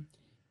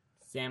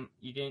 Sam,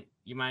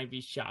 you might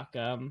be shocked.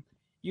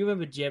 You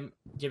remember Jim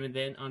and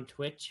then on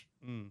Twitch?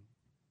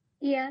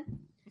 Yeah.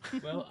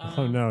 Well,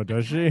 Oh, no,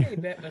 does she?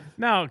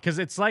 No, because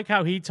it's like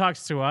how he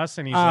talks to us,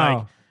 and he's Oh.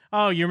 like,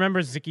 "Oh, you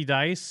remember Zicky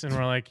Dice?" And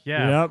we're like,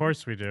 "Yeah, Yep. of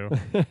course we do."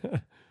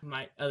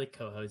 My other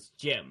co-host,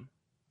 Jim.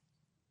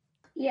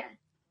 Yeah.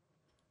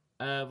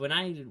 When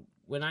I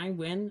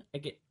win,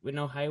 when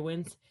Ohio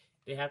wins,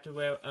 they have to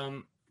wear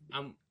I'm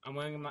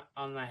wearing them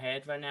on my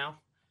head right now.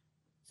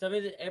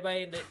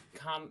 Everybody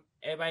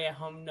at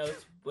home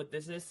knows what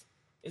this is.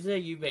 This is a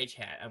UVH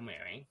hat I'm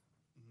wearing.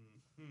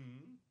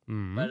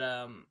 Mhm. But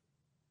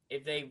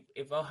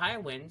if Ohio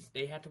wins,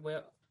 they have to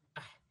wear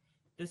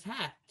this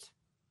hat,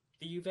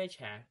 the UVH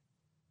hat.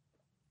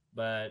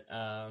 But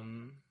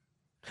damn,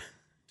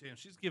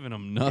 she's giving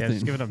him nothing. Yeah,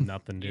 she's giving him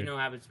nothing, dude. You know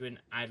what happens when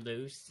I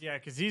lose? Yeah,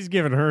 because he's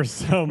giving her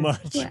so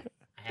much. I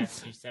have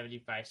to do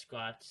 75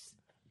 squats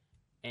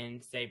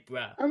and say,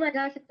 bruh. Oh my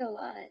gosh, it's a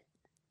lot.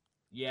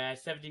 Yeah,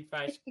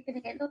 75. You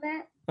can handle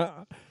that?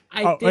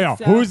 I think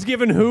so. Who's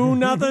giving who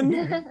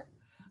nothing?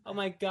 Oh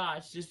my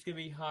gosh, this is gonna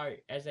be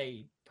hard as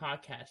a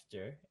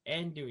podcaster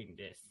and doing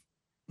this.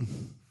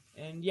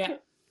 And yeah,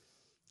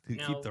 to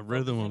keep the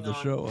rhythm of the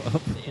show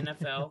up. The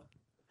NFL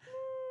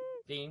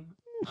theme.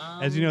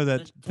 As you know,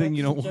 that thing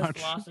you don't just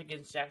watch. Lost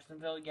against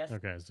Jacksonville. Yes.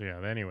 Okay, so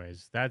yeah.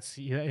 Anyways, that's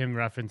him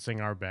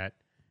referencing our bet.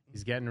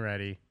 He's getting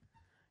ready.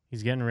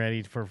 He's getting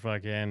ready for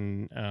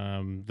fucking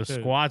the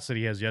squats that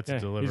he has yet to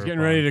deliver. He's getting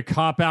ready to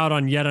cop out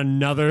on yet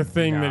another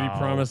thing that he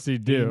promised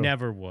he'd do. He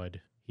never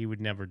would. He would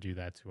never do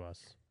that to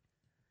us.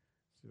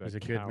 He's a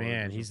good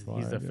man. He's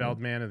the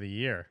Feldman of the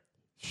year.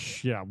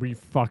 Yeah, we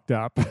fucked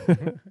up.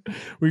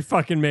 We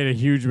fucking made a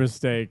huge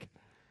mistake.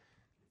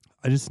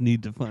 I just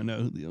need to find out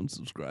who the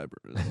unsubscriber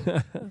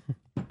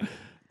is.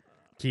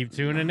 Keep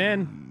tuning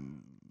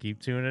in.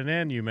 Keep tuning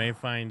in. You may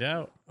find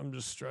out. I'm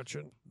just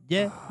stretching.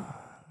 Yeah.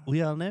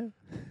 We all know.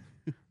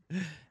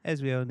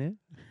 As we all know.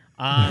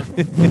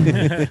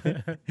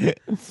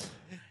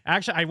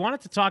 Actually, I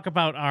wanted to talk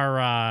about our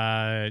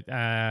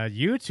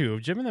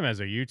YouTube. Jim and them has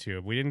a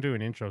YouTube. We didn't do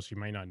an intro, so you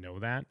might not know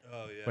that.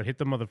 Oh, yeah. But hit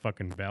the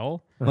motherfucking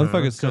bell.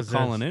 Motherfucker's still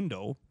calling in,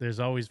 though. There's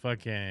always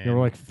fucking... You're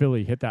like,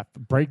 Philly,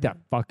 break that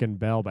fucking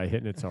bell by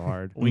hitting it so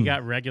hard. We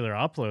got regular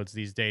uploads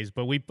these days,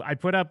 but I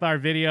put up our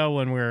video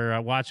when we were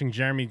watching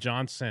Jeremy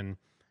Johnson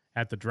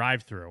at the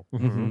drive-thru.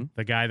 Mm-hmm.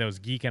 The guy that was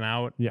geeking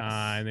out, Yes.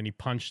 and then he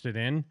punched it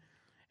in.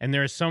 And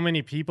there are so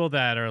many people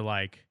that are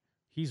like,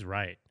 he's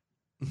right.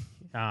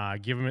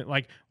 Give him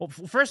it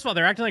first of all,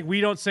 they're acting like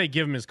we don't say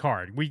give him his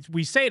card.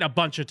 We say it a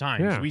bunch of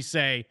times. Yeah. We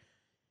say,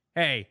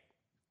 hey,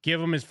 give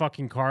him his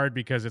fucking card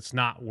because it's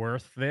not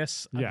worth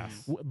this.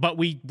 Yes. But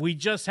we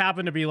just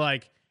happen to be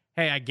like,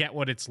 hey, I get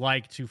what it's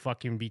like to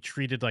fucking be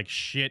treated like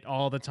shit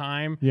all the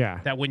time. Yeah.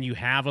 That when you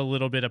have a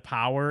little bit of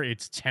power,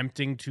 it's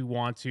tempting to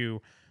want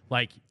to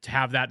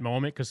have that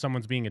moment because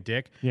someone's being a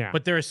dick. Yeah.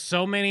 But there are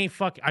so many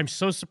I'm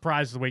so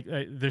surprised the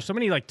way there's so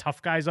many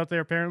tough guys out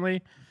there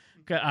apparently.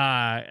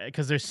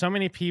 Because there's so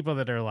many people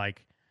that are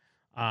like,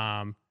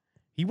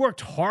 he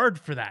worked hard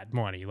for that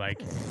money,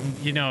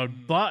 in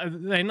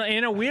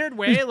a weird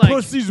way,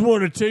 pussies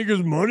want to take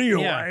his money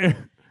away.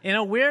 In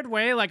a weird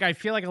way, I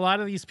feel like a lot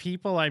of these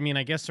people, I mean,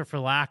 I guess they're, for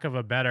lack of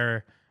a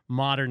better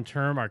modern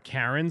term, are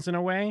Karens in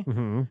a way,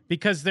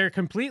 because they're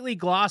completely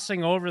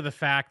glossing over the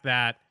fact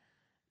that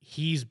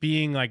he's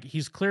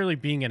clearly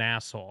being an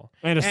asshole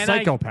and a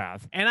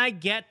psychopath. And I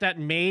get that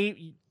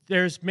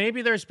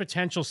there's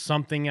potential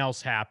something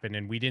else happened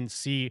and we didn't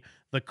see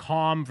the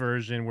calm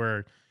version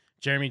where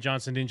Jeremy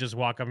Johnson didn't just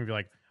walk up and be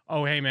like,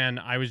 oh, hey, man,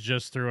 I was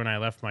just through and I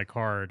left my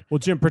card. Well,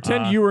 Jim,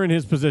 pretend you were in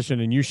his position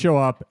and you show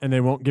up and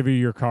they won't give you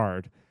your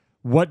card.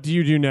 What do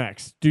you do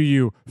next? Do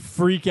you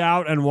freak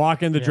out and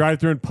walk in the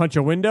drive-thru and punch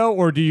a window,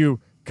 or do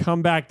you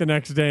come back the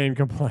next day and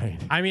complain?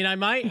 I mean,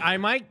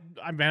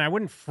 I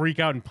wouldn't freak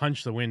out and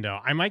punch the window.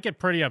 I might get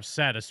pretty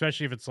upset,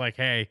 especially if it's like,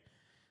 hey,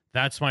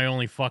 that's my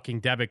only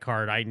fucking debit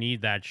card. I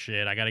need that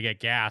shit. I got to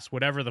get gas,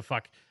 whatever the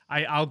fuck.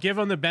 I'll give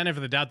them the benefit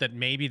of the doubt that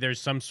maybe there's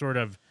some sort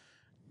of,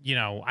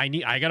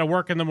 I got to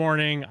work in the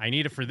morning. I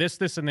need it for this,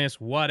 and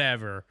this,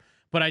 whatever.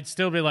 But I'd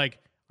still be like,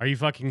 are you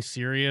fucking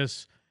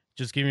serious?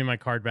 Just give me my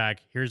card back.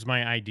 Here's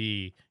my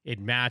ID. It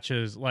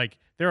matches.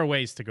 There are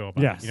ways to go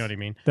about it. You know what I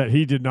mean? That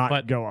he did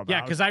not go about.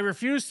 Yeah, because I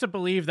refuse to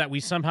believe that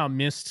we somehow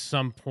missed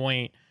some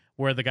point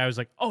where the guy was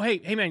like, oh, hey,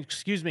 man,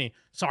 excuse me.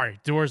 Sorry,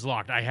 door's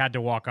locked. I had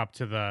to walk up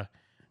to the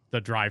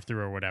drive-thru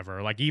or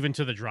whatever, even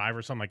to the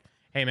driver. So I'm like,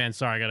 hey man,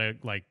 sorry, I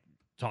gotta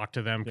talk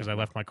to them because I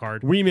left my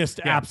card. We missed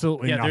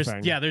absolutely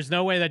nothing. There's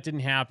no way that didn't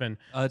happen.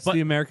 It's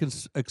the American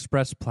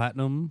Express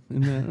Platinum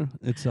in there.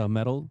 It's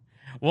metal.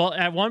 Well,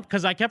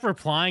 because I kept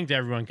replying to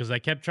everyone because I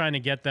kept trying to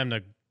get them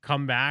to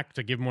come back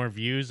to give more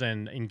views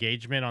and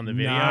engagement on the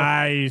video.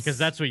 Nice. Because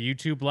that's what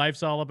YouTube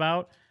Life's all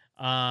about.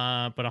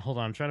 But hold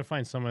on, I'm trying to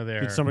find some of their...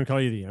 Did someone call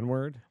you the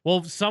N-word?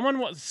 Well,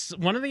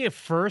 one of the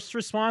first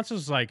responses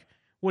was like,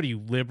 what are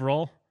you,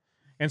 liberal?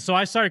 And so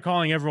I started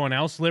calling everyone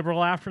else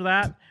liberal after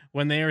that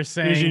when they were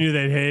saying... Because you knew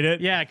they'd hate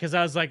it? Yeah, because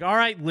I was like, all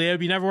right,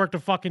 lib, you never worked a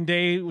fucking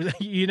day.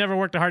 You never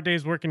worked a hard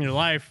day's work in your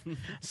life.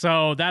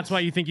 So that's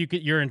why you think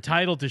you're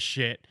entitled to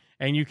shit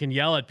and you can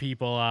yell at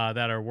people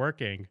that are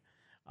working.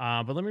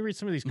 But let me read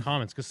some of these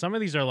comments because some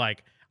of these are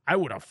like, I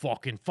would have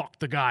fucking fucked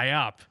the guy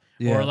up.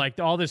 Yeah. Or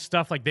all this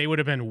stuff, they would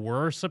have been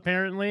worse,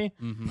 apparently.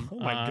 Mm-hmm. Oh,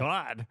 my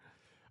God.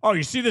 Oh,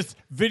 you see this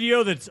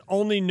video that's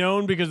only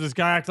known because this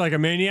guy acted like a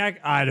maniac?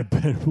 I'd have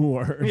been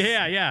worse.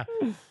 Yeah.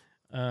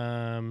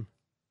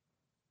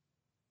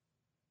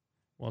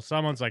 Well,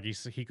 someone's like,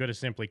 he could have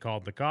simply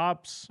called the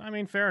cops. I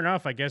mean, fair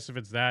enough. I guess if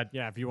it's that.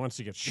 Yeah, if he wants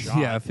to get shot.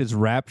 Yeah, if his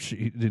rap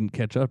sheet didn't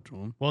catch up to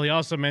him. Well, he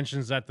also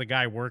mentions that the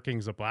guy working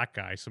is a black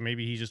guy, so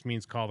maybe he just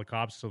means call the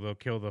cops so they'll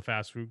kill the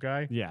fast food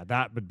guy. Yeah,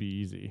 that would be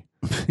easy.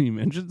 He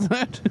mentions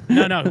that?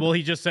 No. Well,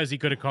 he just says he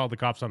could have called the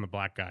cops on the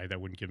black guy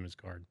that wouldn't give him his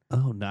card.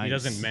 Oh, nice. He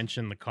doesn't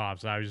mention the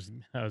cops. I was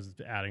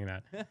adding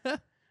that.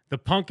 The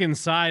punk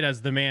inside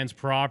as the man's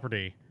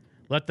property.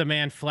 Let the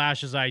man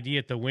flash his ID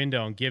at the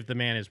window and give the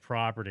man his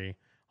property.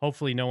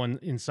 Hopefully no one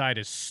inside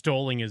has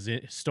stolen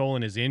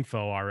his info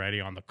already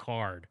on the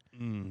card.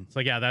 It's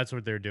like, yeah, that's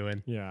what they're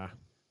doing. Yeah.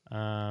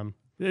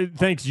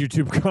 Thanks,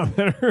 YouTube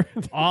commenter.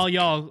 All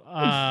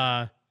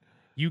y'all,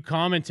 you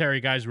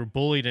commentary guys were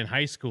bullied in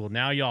high school.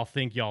 Now y'all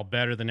think y'all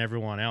better than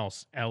everyone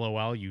else.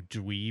 LOL, you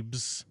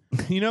dweebs.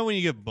 You know when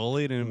you get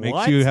bullied and it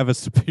makes you have a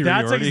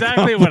superiority That's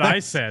exactly what I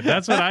said.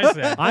 That's what I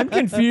said. I'm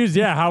confused,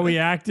 how we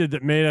acted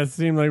that made us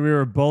seem like we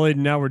were bullied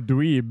and now we're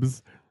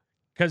dweebs.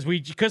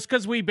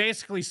 Because we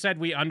basically said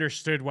we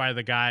understood why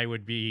the guy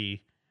would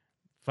be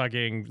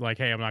fucking like,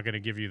 hey, I'm not going to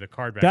give you the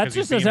card back. That's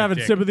just us having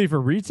sympathy for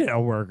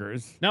retail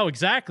workers. No,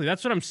 exactly.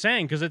 That's what I'm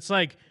saying. Because it's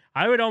like,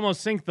 I would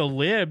almost think the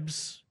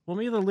libs, well,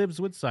 maybe the libs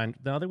would sign.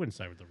 No, they wouldn't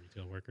side with the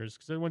retail workers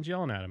because they're the ones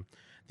yelling at them.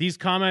 These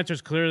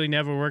commenters clearly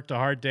never worked a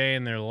hard day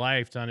in their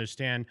life to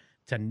understand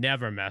to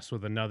never mess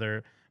with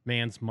another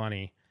man's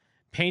money.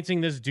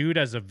 Painting this dude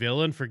as a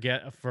villain for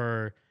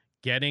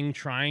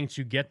trying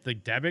to get the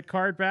debit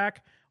card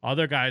back.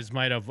 Other guys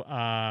might have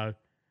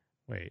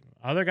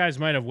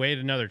waited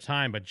another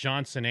time, but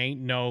Johnson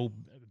ain't no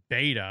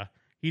beta.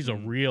 He's a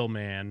real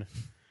man.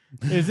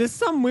 Is this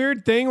some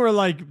weird thing where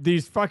like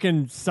these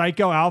fucking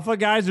psycho alpha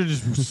guys are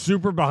just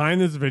super behind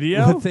this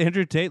video? With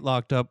Andrew Tate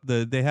locked up,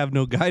 they have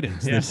no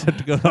guidance. Yeah. They're set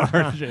to go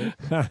to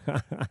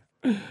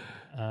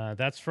RJ.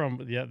 That's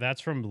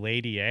from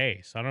Lady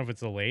A. So I don't know if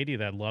it's a lady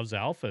that loves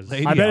alphas.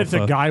 I bet it's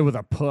a guy with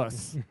a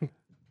puss.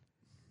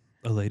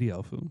 A lady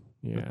alpha.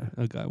 Yeah.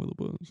 A guy with a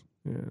puss.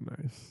 Yeah,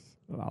 nice.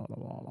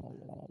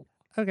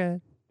 Okay.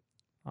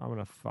 I'm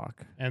gonna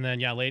fuck. And then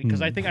lady,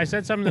 because I think I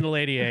said something to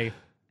Lady A,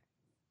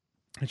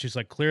 and she's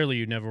like, clearly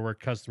you never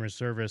worked customer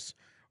service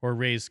or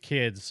raised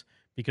kids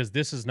because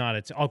this is not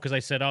because I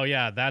said, oh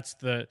yeah, that's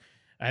a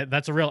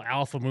real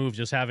alpha move,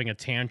 just having a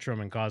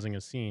tantrum and causing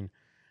a scene,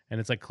 and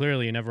it's like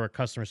clearly you never worked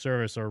customer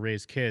service or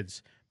raised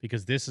kids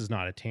because this is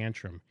not a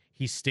tantrum.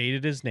 He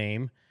stated his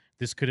name.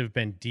 This could have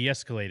been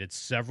de-escalated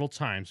several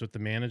times, but the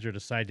manager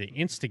decided to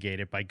instigate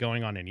it by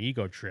going on an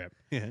ego trip.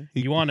 Yeah.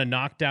 You want to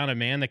knock down a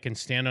man that can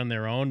stand on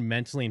their own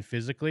mentally and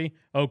physically?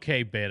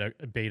 Okay, beta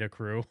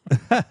crew.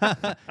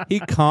 He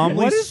calmly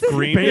what is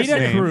screamed this his beta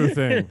name. crew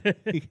thing?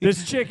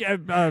 This chick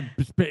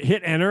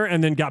hit enter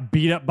and then got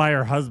beat up by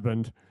her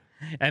husband.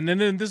 And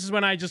then this is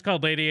when I just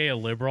called Lady A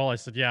liberal. I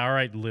said, yeah, all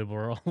right,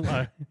 liberal.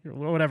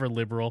 Whatever,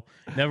 liberal.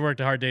 Never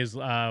worked a hard day's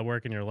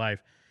work in your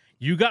life.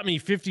 You got me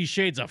 50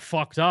 shades of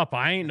fucked up.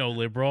 I ain't no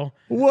liberal.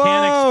 Whoa.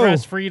 Can't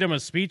express freedom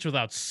of speech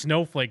without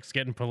snowflakes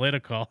getting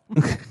political.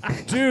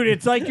 Dude,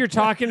 it's like you're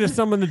talking to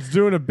someone that's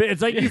doing a bit.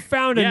 It's like you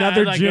found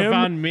another like gym. You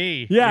found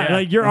me. Yeah,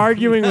 like you're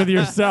arguing with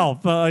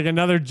yourself, like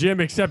another gym,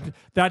 except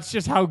that's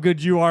just how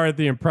good you are at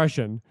the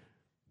impression.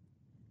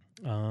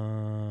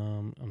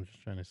 I'm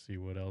just trying to see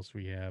what else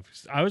we have.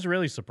 I was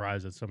really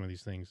surprised at some of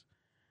these things.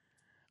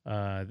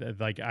 I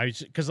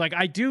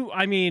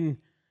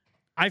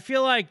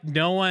feel like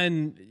no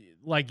one,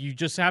 like, you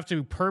just have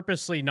to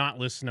purposely not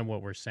listen to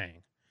what we're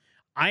saying.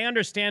 I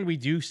understand we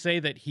do say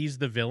that he's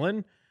the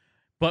villain,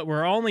 but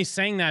we're only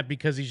saying that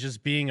because he's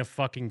just being a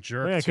fucking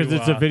jerk. Yeah, because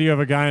it's a video of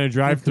a guy in a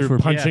drive-thru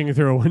punching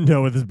through a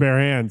window with his bare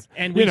hands.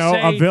 And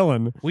a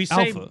villain. We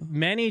say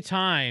many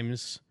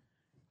times,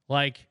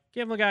 like,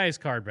 give the guy his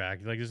card back.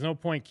 Like, there's no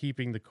point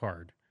keeping the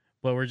card.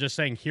 But we're just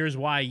saying, here's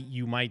why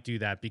you might do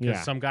that,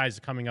 because some guy's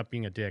coming up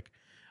being a dick.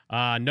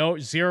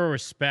 Zero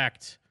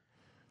respect.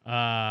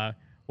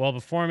 While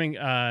performing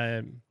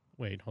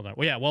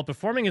while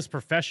performing his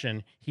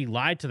profession, he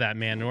lied to that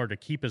man in order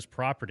to keep his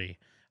property.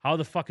 How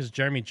the fuck is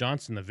Jeremy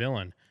Johnson the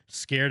villain?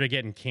 Scared of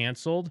getting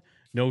canceled?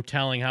 No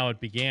telling how it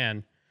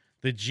began.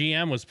 The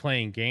GM was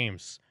playing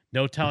games.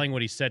 No telling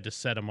what he said to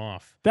set him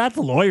off. That's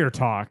lawyer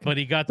talk. But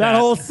he got that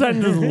whole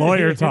sentence is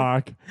lawyer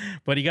talk.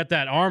 But he got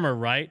that armor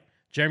right.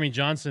 Jeremy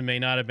Johnson may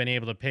not have been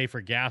able to pay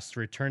for gas to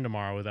return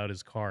tomorrow without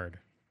his card.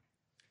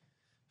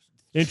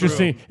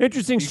 Interesting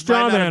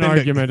straw man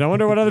argument. I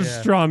wonder what other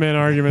straw man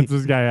arguments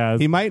this guy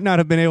has. He might not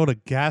have been able to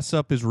gas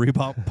up his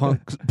Reebok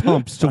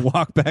pumps to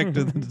walk back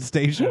to the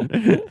station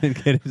and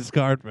get his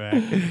card back.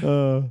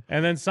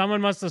 And then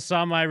someone must have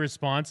saw my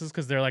responses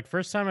because they're like,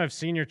 first time I've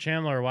seen your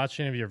channel or watched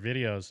any of your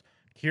videos.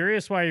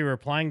 Curious why you're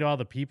replying to all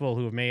the people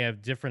who may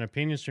have different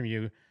opinions from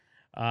you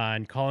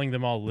and calling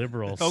them all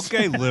liberals.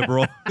 Okay,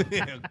 liberal.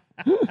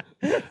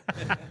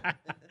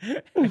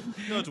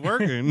 No, it's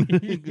working.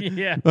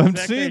 Yeah, I'm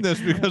seeing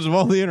this because of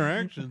all the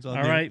interactions. All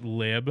right,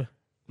 lib.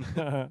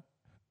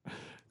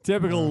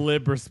 Typical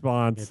lib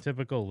response. Yeah,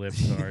 typical lib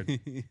card.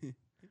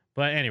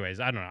 But anyways,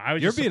 I don't know. I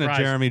was You're just being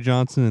surprised. a Jeremy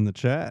Johnson in the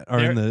chat or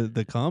in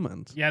the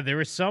comments. Yeah, there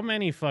were so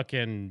many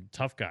fucking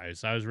tough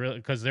guys. I was really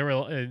because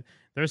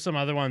there's some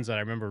other ones that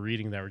I remember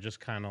reading that were just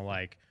kind of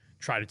like,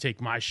 try to take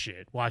my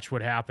shit. Watch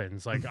what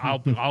happens. Like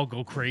I'll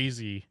go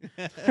crazy.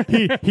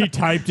 he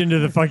typed into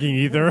the fucking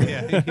ether.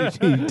 Yeah,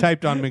 he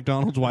typed on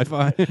McDonald's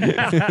Wi-Fi.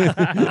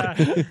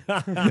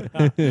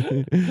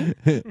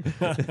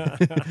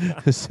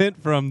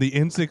 Sent from the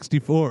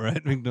N64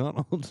 at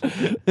McDonald's.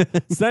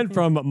 Sent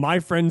from my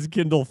friend's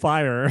Kindle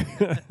Fire.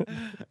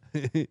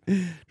 Try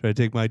to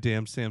take my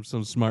damn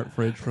Samsung smart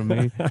fridge from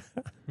me.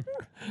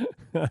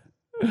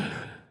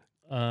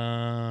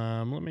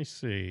 Let me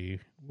see.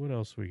 What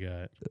else we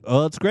got?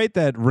 Well, it's great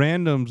that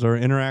randoms are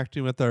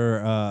interacting with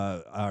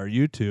our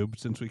YouTube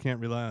since we can't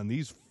rely on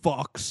these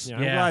fucks. Yeah,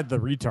 I'm glad the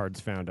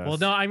retards found us. Well,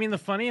 no, I mean the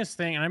funniest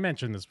thing, and I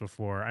mentioned this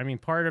before. I mean,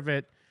 part of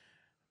it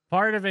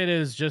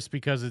is just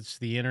because it's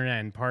the internet,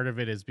 and part of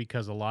it is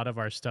because a lot of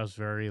our stuff's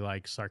very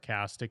like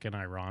sarcastic and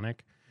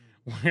ironic.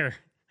 Where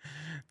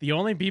the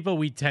only people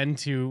we tend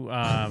to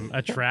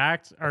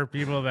attract are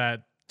people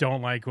that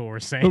don't like what we're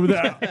saying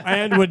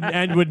and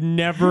would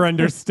never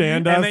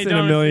understand us in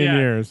a million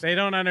years. They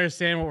don't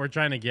understand what we're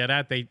trying to get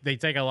at. They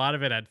take a lot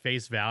of it at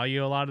face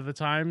value a lot of the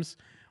times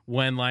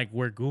when like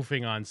we're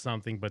goofing on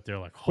something, but they're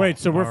like, wait,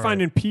 so we're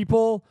finding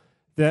people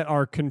that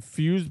are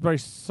confused by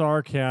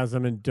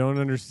sarcasm and don't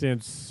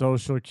understand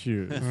social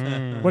cues.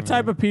 What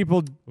type of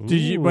people do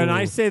you, when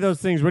I say those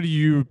things, what do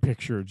you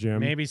picture, Jim?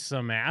 Maybe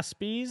some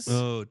Aspies?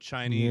 Oh,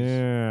 Chinese.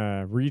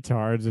 Yeah,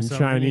 retards and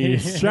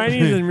Chinese.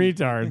 Chinese and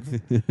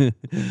retards.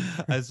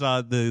 I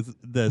saw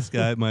this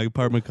guy at my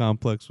apartment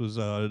complex was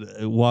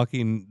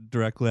walking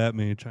directly at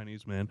me, a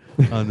Chinese man,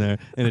 on there,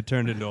 and it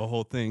turned into a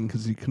whole thing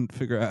because he couldn't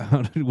figure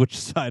out which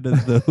side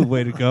of the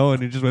way to go,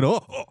 and he just went,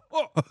 oh.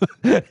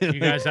 Do you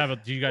guys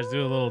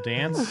do a little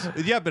dance?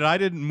 Yeah, but I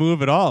didn't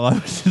move at all. I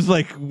was just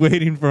like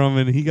waiting for him,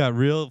 and he got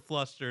real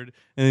flustered,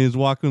 and he was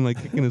walking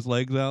like kicking his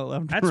legs out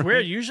left. That's right.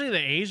 weird. Usually the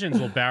Asians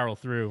will barrel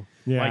through.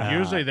 Yeah. Like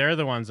usually they're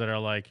the ones that are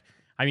like,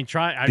 I mean,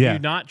 have you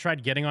not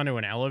tried getting onto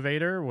an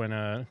elevator when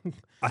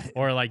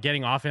or like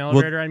getting off an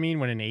elevator? I mean,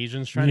 when an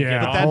Asian's trying to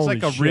get but off. that's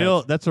like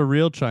that's a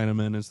real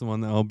Chinaman is the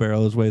one that will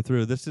barrel his way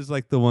through. This is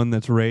like the one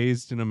that's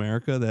raised in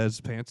America that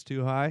has pants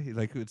too high. He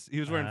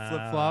was wearing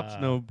flip flops,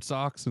 no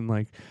socks, and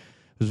like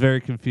was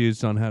very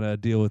confused on how to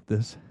deal with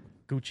this.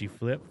 Gucci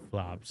flip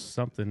flops,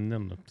 something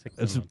them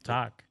to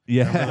talk.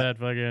 Yeah, remember that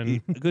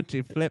fucking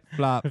Gucci flip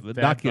flop,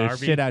 knock your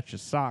shit out your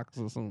socks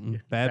or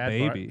something. Bad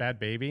baby, bad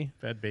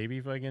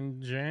baby,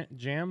 fucking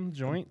jam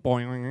joint.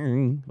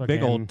 Boing,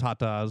 big old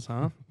tatas,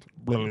 huh?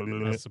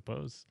 I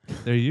suppose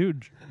they're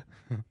huge.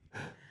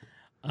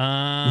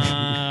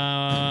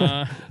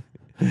 Platinum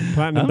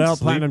belt,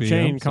 platinum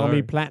chain. Call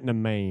me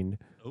Platinum Main.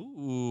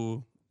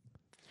 Ooh,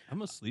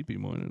 I'm a sleepy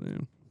morning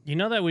now. You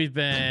know that we've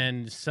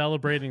been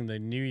celebrating the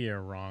New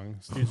Year wrong.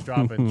 This dude's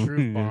dropping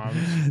truth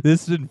bombs.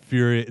 This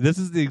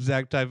is the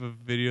exact type of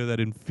video that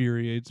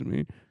infuriates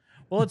me.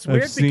 Well, it's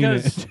weird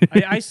because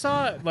I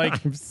saw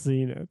like I've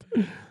seen it.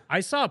 I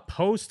saw a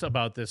post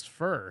about this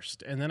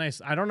first, and then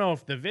I don't know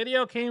if the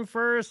video came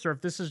first or if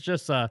this is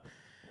just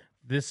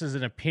this is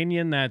an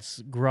opinion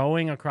that's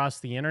growing across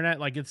the internet.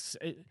 Like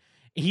he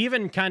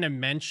even kind of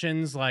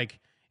mentions like.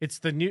 It's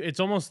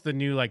almost the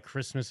new like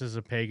Christmas is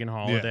a pagan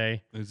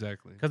holiday. Yeah,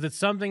 exactly. Because it's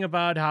something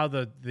about how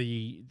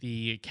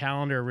the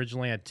calendar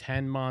originally had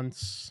 10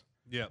 months.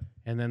 Yep.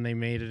 And then they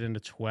made it into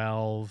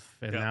 12,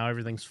 and now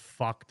everything's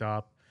fucked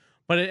up.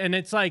 But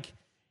it's like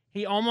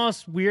he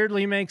almost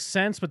weirdly makes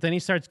sense, but then he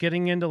starts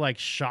getting into like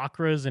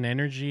chakras and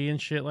energy and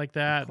shit like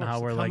that. And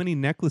how many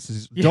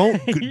necklaces? Don't,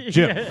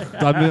 Jim.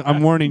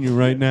 I'm warning you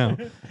right now.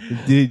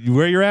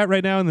 Where you're at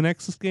right now in the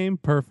Nexus game,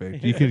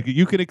 perfect.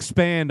 You could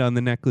expand on the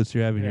necklace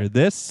you're having here.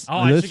 This,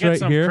 I this should get right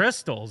some here.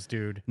 crystals,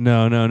 dude.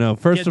 No.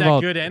 First of all,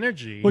 good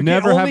energy. Well,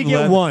 never only have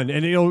get one,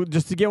 and it'll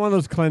just to get one of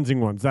those cleansing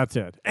ones. That's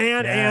it.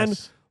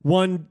 And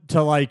one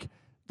to like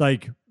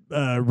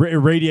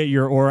irradiate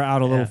your aura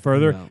out a little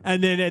further,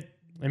 and then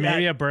And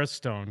maybe a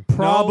birthstone.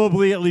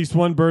 Probably at least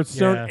one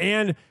birthstone,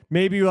 and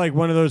maybe like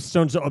one of those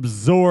stones to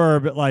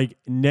absorb like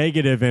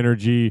negative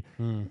energy,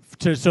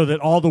 so that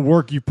all the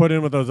work you put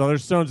in with those other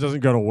stones doesn't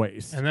go to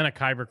waste. And then a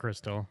kyber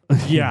crystal.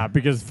 Yeah,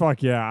 because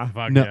fuck yeah,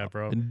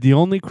 bro. The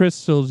only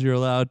crystals you're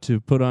allowed to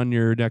put on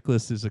your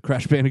necklace is a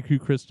Crash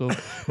Bandicoot crystal.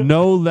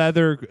 No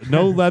leather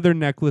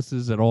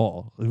necklaces at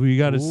all. We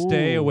got to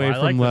stay away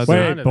from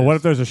leather. Wait, but what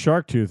if there's a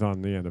shark tooth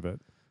on the end of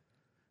it?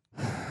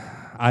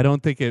 I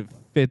don't think it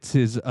fits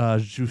his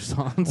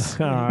jouissance.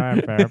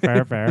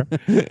 Fair.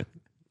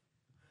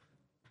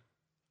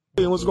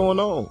 Hey, what's going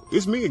on?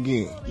 It's me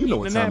again. You know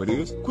what time it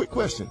is. Quick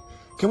question.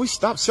 Can we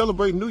stop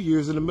celebrating New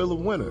Year's in the middle of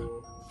winter?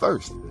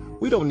 First,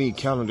 we don't need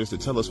calendars to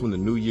tell us when the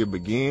new year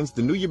begins.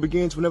 The new year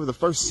begins whenever the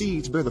first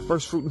seeds bear the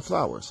first fruit and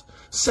flowers.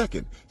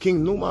 Second,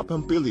 King Numa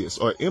Pompilius,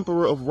 or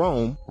Emperor of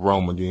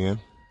Rome again,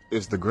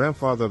 is the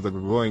grandfather of the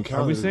Gregorian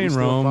calendar. Are we saying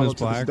Rome is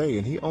black? Day,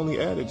 and he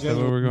only added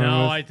January.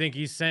 No, I think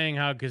he's saying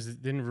how because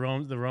didn't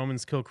the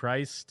Romans kill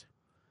Christ?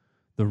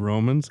 The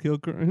Romans kill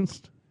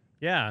Christ?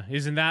 Yeah,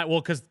 isn't that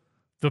because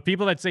the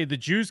people that say the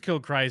Jews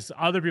killed Christ,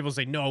 other people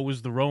say no, it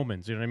was the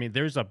Romans. You know what I mean?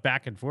 There's a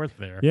back and forth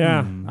there. Yeah,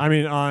 I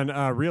mean, on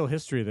Real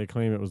History, they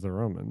claim it was the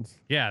Romans.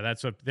 Yeah,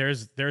 that's what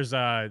there's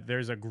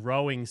a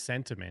growing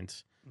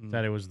sentiment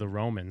that it was the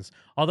Romans.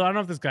 Although I don't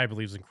know if this guy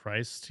believes in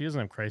Christ. He doesn't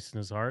have Christ in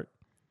his heart.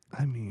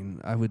 I mean,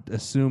 I would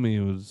assume he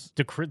was.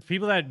 Do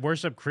people that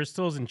worship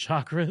crystals and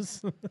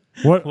chakras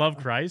What- love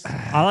Christ?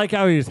 I like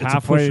how he was It's a push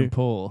halfway. and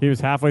pull. He was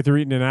halfway through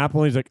eating an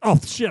apple. And he's like, "Oh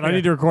shit, I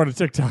need to record a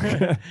TikTok."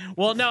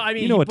 Well, no, I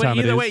mean, You know what but time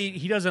it either is. way,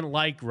 he doesn't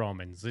like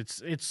Romans.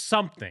 It's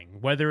something,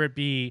 whether it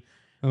be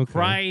Okay.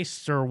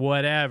 Christ or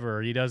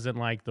whatever. He doesn't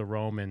like the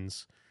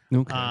Romans.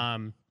 Okay.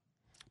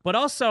 But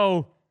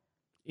also,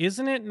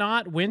 isn't it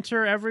not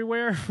winter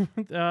everywhere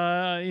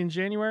in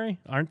January?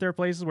 Aren't there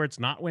places where it's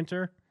not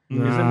winter?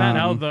 Isn't that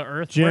how the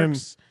Earth Jim,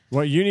 works?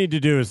 what you need to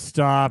do is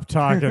stop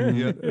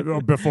talking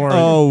before.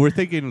 Oh, we're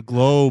thinking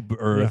globe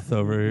Earth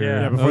over here.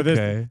 Yeah, before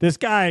okay. this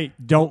guy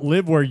don't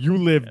live where you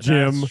live,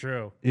 Jim. That's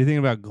true. You're thinking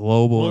about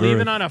global Well, Earth.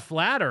 even on a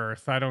flat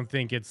Earth, I don't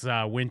think it's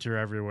winter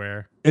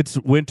everywhere. It's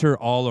winter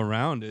all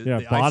around. Yeah,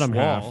 The ice bottom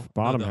wall. half.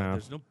 Bottom No, half.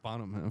 There's no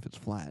bottom half. It's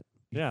flat.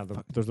 Yeah,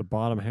 there's a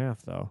bottom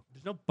half though.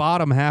 There's no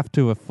bottom half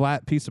to a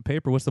flat piece of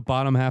paper. What's the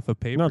bottom half of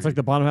paper? No, it's like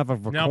the bottom half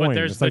of a No, coin. but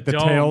there's it's the like the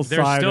dome. tail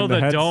There's side still and the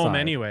the head dome, side.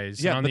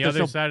 anyways. Yeah, On but the there's other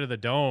no- side of the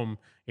dome,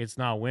 it's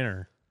not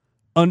winter.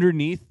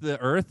 underneath the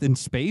Earth in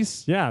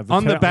space. Yeah,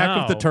 on the back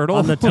of the turtle.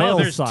 on the tail No,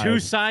 there's side. two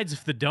sides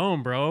of the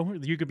dome, bro.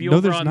 You could be No,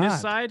 over there's on not.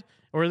 this side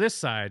or this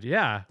side.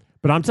 Yeah.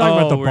 But I'm talking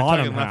about the we're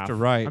bottom talking half. left to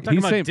right. I'm talking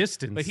He's about saying,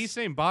 distance. But he's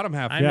saying bottom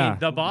half. I Yeah. mean,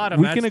 the bottom,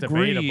 we that's can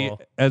agree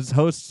debatable. as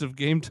hosts of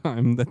Game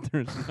Time that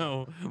there's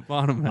no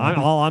bottom half.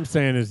 All I'm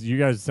saying is you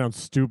guys sound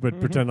stupid.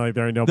 Pretend like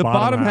there ain't no the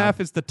bottom half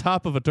is the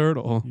top of a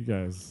turtle. You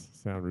guys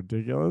sound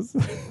ridiculous.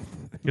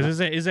 Because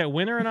is it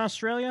winter in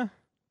Australia?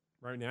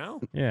 Right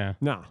now? Yeah.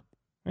 No.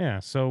 Yeah.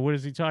 So what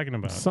is he talking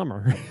about?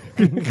 Summer.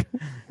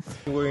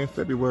 January and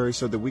February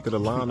so that we could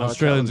align our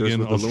Australians calendars again,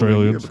 with the lunar year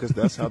Australians. because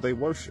that's how they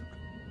worship.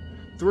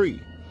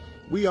 3.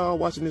 We all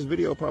watching this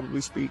video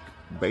probably speak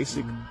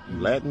basic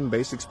Latin,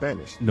 basic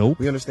Spanish. Nope.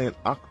 We understand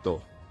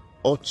octo,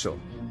 ocho,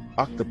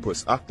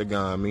 octopus,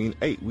 octagon mean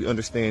 8. We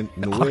understand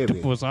nueve,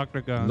 Octopus,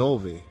 octagon.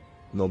 nove,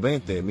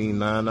 novente mean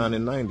 9, 9,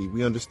 and 90.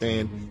 We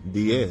understand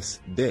diez,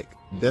 dec,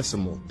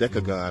 decimal,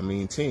 decagon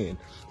mean 10.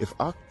 If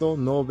octo,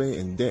 nove,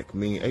 and dec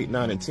mean 8,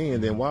 9, and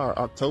 10, then why are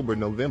October,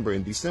 November,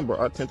 and December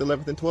our 10th,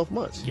 11th, and 12th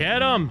months? Get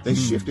them. They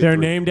shifted. They're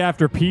through. named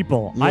after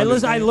people. You I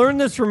understand? learned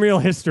this from Real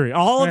History.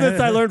 All of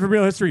this I learned from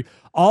Real History.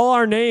 All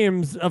our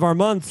names of our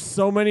months,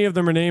 so many of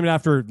them are named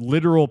after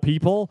literal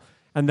people,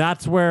 and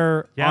that's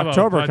where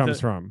October comes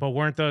from. But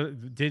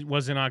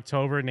wasn't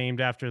October named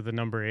after the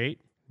number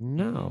 8?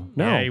 No.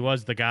 Yeah, he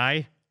was the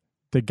guy.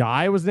 The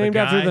guy was named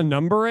after guy? the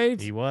number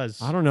 8? He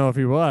was. I don't know if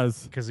he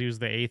was. Because he was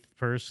the 8th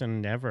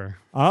person ever.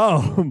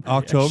 Oh,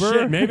 October?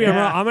 Shit, maybe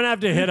Yeah. I'm gonna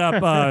have to hit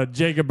up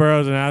Jacob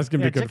Burrows and ask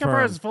him Yeah, to Jacob confirm.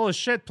 Burrows is full of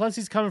shit. Plus,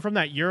 he's coming from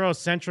that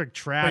Eurocentric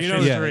trash you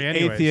know, history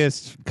anyways.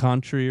 atheist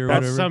country or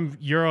That's whatever. some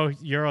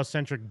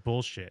Eurocentric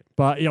bullshit.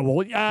 But yeah,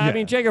 well, I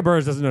mean, Jacob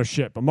Burrows doesn't know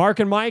shit, but Mark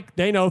and Mike,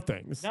 they know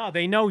things. No,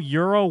 they know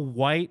Euro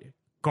white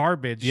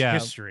garbage Yeah.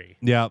 history.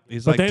 Yeah,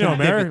 he's But like they know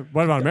technically- American.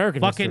 What about American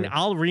Fucking, history?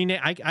 I'll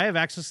rename. I have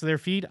access to their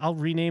feed. I'll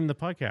rename the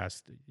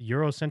podcast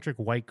Eurocentric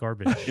White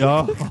Garbage.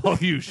 Oh,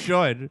 you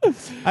should.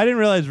 I didn't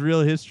realize Real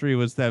History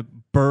was that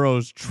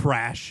Burroughs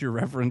trash you're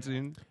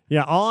referencing.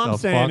 Yeah, all I'm The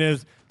saying fuck?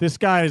 is this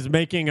guy is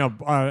making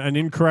an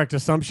incorrect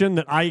assumption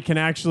that I can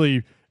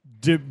actually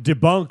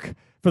debunk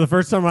for the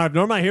first time.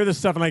 Normally I hear this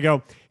stuff and I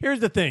go, here's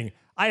the thing.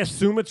 I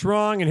assume it's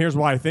wrong and here's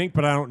why I think,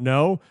 but I don't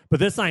know. But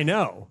this I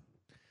know.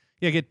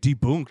 Yeah, get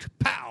debunked.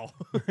 Pow.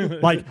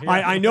 Like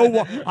I know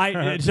what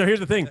so here's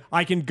the thing.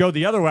 I can go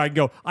the other way. I can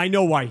go, I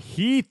know why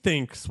he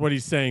thinks what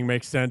he's saying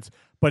makes sense,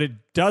 but it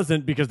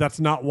doesn't because that's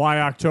not why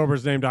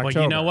October's named October.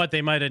 Well, you know what?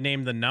 They might have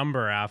named the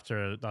number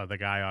after the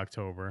guy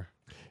October.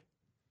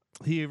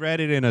 He read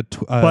it in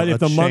But if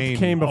the month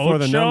came before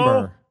the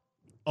number.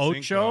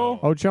 Ocho?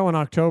 Ocho and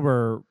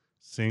October.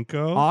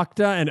 Cinco?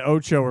 Octa and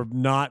Ocho are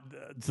not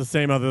it's the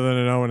same other than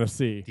an O and a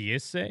C.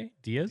 Diez?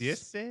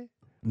 Ocho,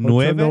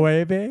 Nueve?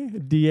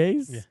 nueve,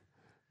 diez.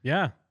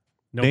 Yeah.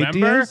 Nate November?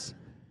 Diaz?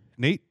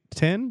 Nate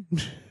 10?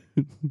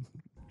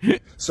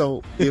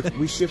 So if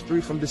we shift 3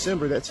 from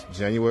December, that's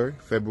January,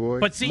 February,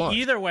 But see, March.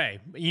 either way,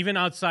 even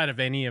outside of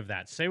any of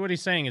that, say what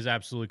he's saying is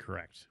absolutely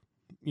correct.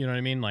 You know what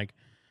I mean? Like,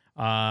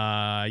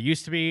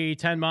 used to be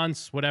 10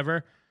 months,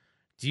 whatever.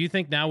 Do you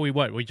think now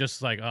we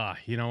just like,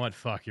 you know what?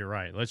 Fuck, you're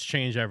right. Let's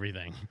change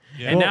everything.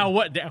 Yeah. And Well- now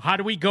what? How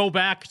do we go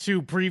back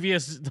to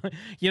previous,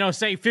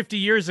 say 50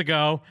 years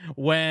ago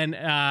when,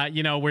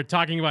 we're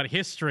talking about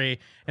history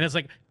and it's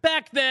like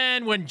back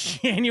then when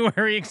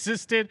January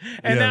existed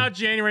and Yeah. now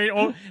January,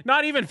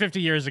 not even 50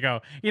 years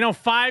ago,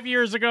 5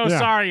 years ago, Yeah.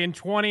 sorry, in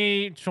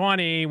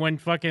 2020 when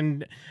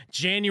fucking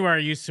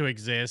January used to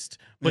exist.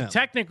 But Yeah.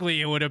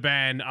 technically it would have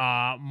been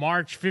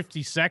March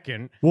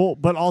 52nd. Well,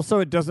 but also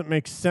it doesn't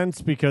make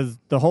sense because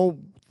the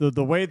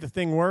way the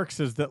thing works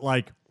is that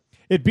like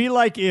it'd be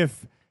like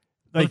if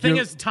The like thing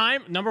you're- is,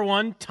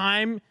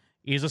 time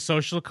is a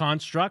social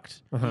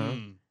construct. Uh-huh.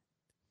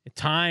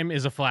 time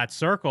is a flat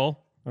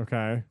circle.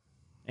 Okay.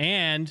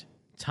 And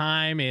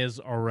time is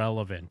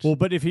irrelevant. Well,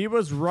 but if he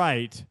was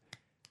right,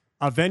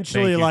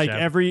 eventually, Thank you, like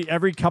Jeff.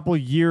 every couple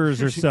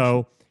years or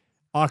so,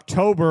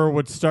 October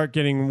would start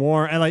getting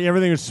warm, and like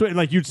everything would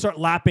like you'd start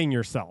lapping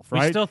yourself,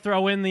 right? We still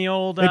throw in the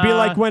old. It'd be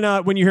like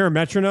when you hear a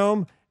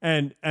metronome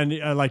and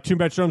like two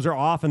metronomes are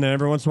off, and then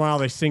every once in a while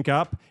they sync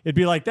up. It'd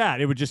be like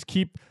that. It would just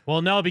keep.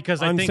 Well, no,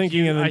 because I think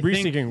unsyncing and then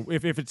resyncing.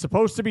 If it's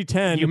supposed to be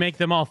 10, you make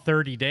them all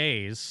 30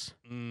 days.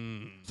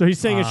 So he's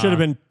saying it should have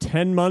been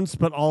 10 months,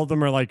 but all of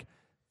them are like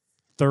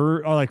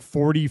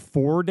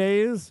 44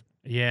 days.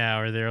 Yeah,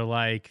 or they're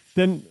like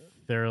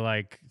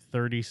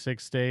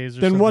 36 days.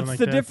 Or Then something what's like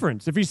the that.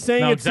 difference? If he's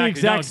saying No, it's the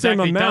exact same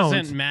exactly. amount, It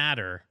doesn't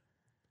matter.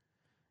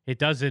 It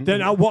doesn't.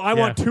 Then I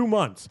want 2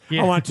 months.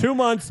 Yeah. I want 2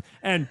 months,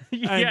 and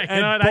Yeah, you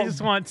know what? I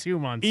just want 2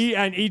 months.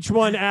 And each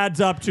one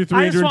adds up to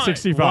I just want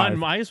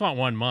 365. I just want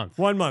 1 month.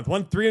 1 month,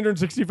 one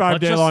 365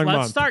 Let's day long let's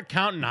month. start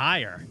counting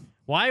higher.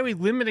 Why are we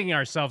limiting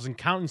ourselves and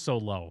counting so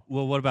low?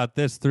 Well, what about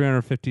this?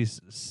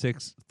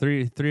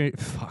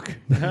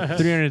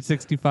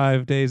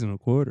 365 days in a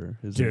quarter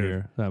is a Dude,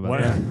 year. How about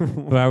what- that?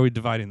 Why are we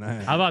dividing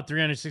that? How about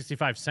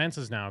 365 cents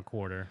is now a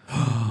quarter?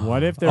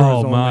 What if there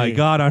was my only-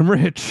 God, I'm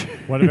rich.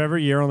 What if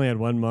every year only had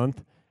 1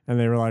 month, and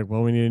they were like,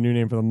 "Well, we need a new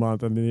name for the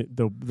month," and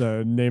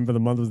the name for the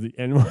month was the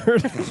N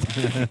word?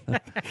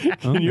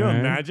 Can you Okay.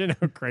 imagine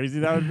how crazy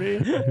that would be?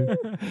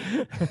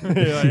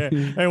 You're like,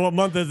 hey, what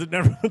month is it?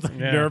 Everyone's like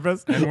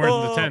nervous. N-word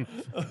in the 10th.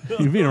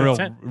 You're being a real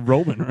 10th.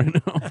 Roman right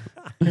now.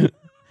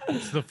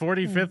 It's the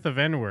 45th of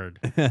N-word.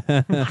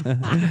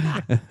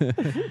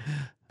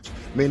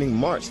 Meaning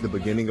March, the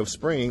beginning of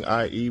spring,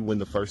 i.e. when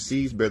the first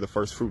seeds bear the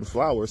first fruit and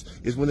flowers,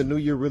 is when the new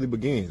year really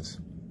begins.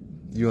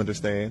 You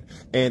understand?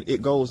 And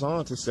it goes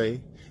on to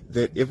say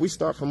that if we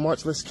start from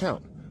March, let's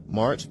count.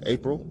 March,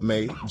 April,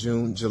 May,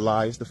 June,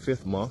 July is the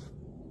 5th month.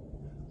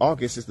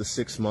 August is the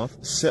 6th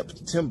month.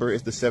 September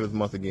is the 7th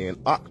month again.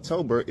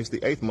 October is the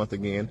 8th month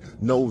again.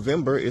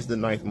 November is the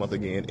 9th month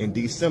again. And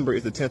December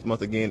is the 10th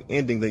month again,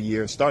 ending the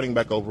year, starting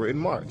back over in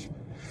March.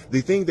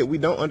 The thing that we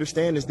don't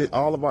understand is that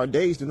all of our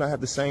days do not have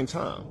the same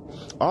time.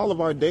 All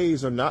of our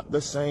days are not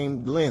the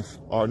same length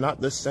or not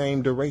the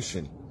same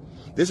duration.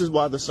 This is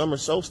why the summer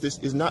solstice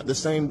is not the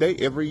same day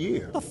every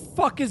year. What the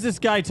fuck is this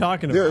guy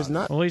talking about? There is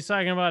not. Well, he's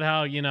talking about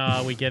how,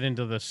 we get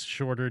into the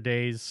shorter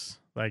days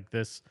like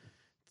this,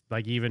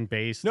 like even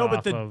based No, off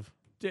but the of...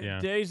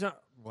 days are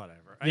whatever.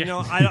 Yeah. You know,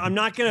 I'm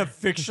not going to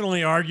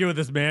fictionally argue with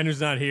this man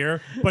who's not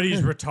here, but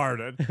he's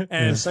retarded,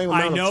 and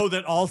I know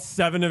that all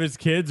 7 of his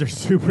kids are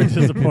super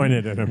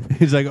disappointed in him.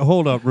 He's like,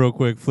 hold up real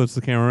quick, flips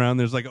the camera around.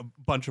 There's like a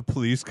bunch of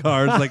police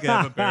cars, like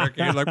have a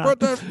barricade, like, put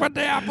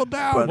the apple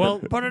down.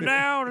 Put it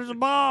down. There's a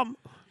bomb.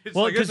 It's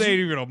Well, like, it's 'cause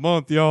ain't even a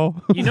month,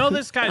 yo. You know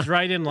this guy's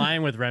right in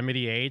line with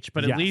Remedy H,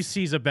 but at Yes. least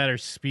he's a better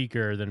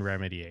speaker than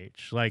Remedy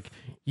H. Like,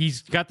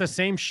 he's got the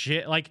same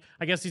shit. Like,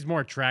 I guess he's more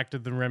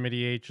attractive than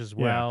Remedy H as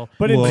well.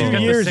 But in Whoa. 2 He's got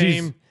the years,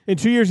 same- in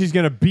 2 years, he's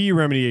going to be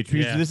Remedy H.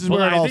 Yeah. This is Well,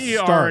 where it I all think he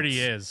starts. already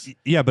is.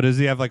 Yeah, but does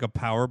he have like a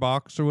power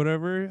box or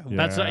whatever?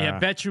 That's I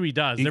bet you he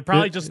does. They're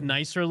probably just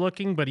nicer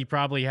looking, but he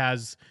probably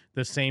has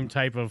the same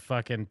type of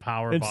fucking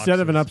power. Instead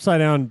of an upside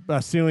down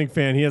ceiling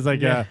fan, he has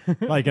like a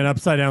like an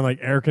upside down like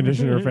air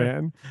conditioner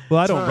fan.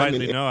 Well, I don't Time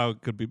rightly in- know how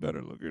it could be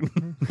better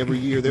looking. Every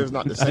year, there's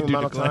not the I same do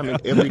amount of declare. time in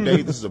every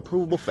day. This is a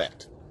provable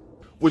fact.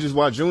 Which is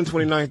why June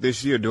 29th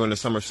this year during the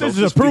summer This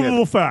solstice. is a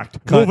provable fact.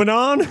 Moving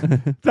on.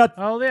 That's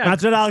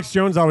what Alex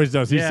Jones always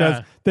does. He Yeah.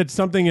 says that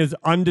something is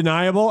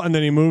undeniable, and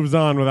then he moves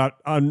on without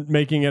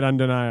making it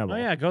undeniable. Oh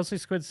yeah, Ghostly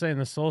Squid saying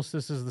the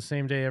solstice is the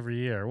same day every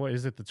year. What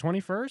is it? The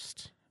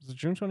 21st? Is it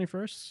June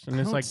 21st? And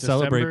it's don't like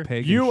celebrate December.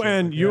 pagan You shit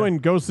and like you that.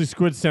 and Ghostly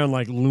Squid sound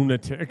like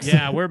lunatics.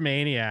 Yeah, we're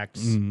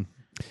maniacs.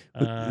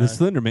 The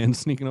Slender Man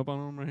sneaking up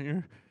on him right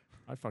here.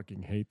 I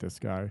fucking hate this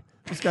guy.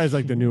 This guy's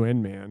like the new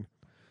End Man.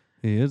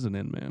 He is an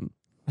end man.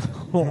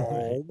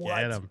 Oh,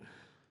 Get him.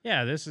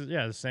 Yeah, this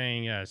is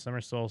saying summer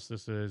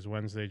solstice is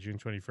Wednesday, June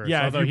 21st.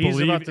 Yeah, Although if you he's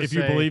about believe to if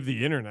you say- believe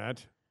the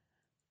internet.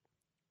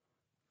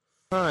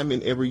 Time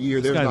in every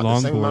year. This There's guy not the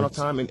same amount of longboards.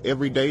 time in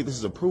every day. This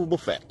is a provable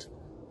fact.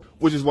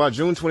 Which is why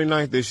June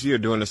 29th this year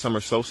during the summer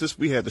solstice,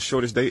 we had the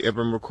shortest day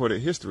ever in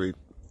recorded history.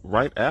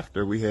 Right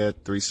after we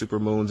had 3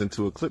 supermoons and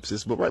 2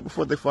 eclipses, but right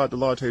before they fired the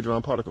Large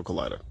Hadron Particle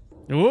Collider.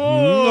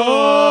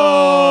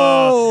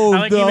 Whoa! I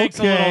like he makes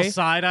a okay. little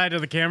side eye to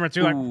the camera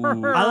too. Like,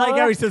 I like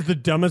how he says the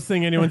dumbest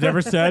thing anyone's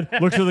ever said.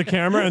 Looks at the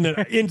camera and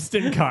then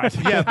instant cut.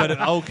 Yeah,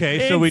 but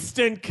okay, so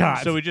instant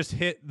cut. So we just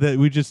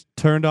we just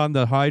turned on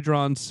the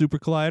Hadron Super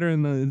Collider,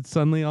 and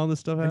suddenly all this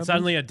stuff happened. and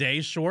suddenly a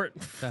day short.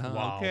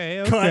 Wow.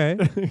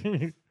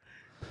 Okay.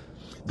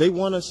 They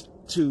want us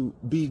to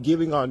be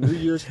giving our New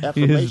Year's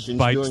affirmations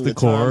bites during the the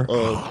core.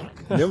 time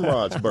of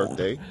Nimrod's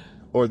birthday,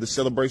 or the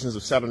celebrations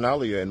of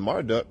Saturnalia and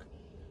Marduk,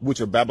 which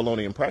are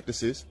Babylonian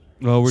practices.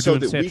 Well, we're so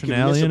doing that we can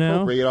Saturnalia now?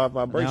 misappropriate our Now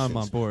vibrations. I'm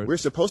on board. We're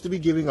supposed to be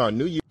giving our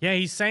New Year. Yeah,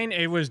 he's saying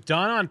it was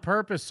done on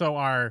purpose so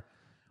our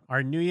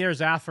our New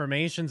Year's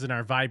affirmations and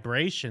our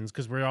vibrations,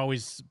 because we're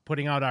always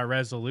putting out our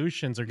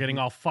resolutions, are getting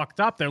all fucked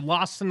up. They're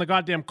lost in the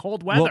goddamn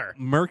cold weather. Well,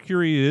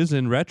 Mercury is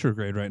in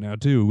retrograde right now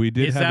too. We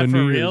did Is have that a for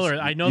New real? Year's.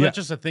 Or I know that's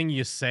just a thing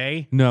you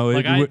say. No,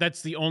 like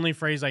that's the only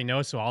phrase I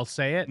know, so I'll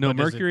say it. No, but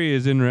Mercury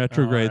is in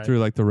retrograde right. through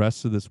like the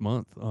rest of this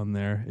month on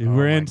there.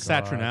 We're in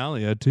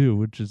Saturnalia too,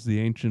 which is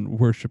the ancient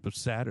worship of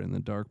Saturn, the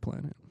dark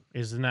planet.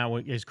 Isn't that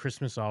what is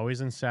Christmas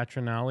always in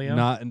Saturnalia?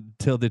 Not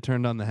until they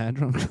turned on the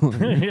Hadron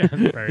Collider.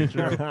 Yeah, very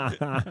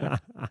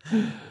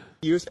true.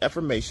 Year's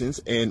affirmations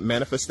and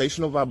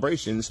manifestational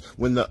vibrations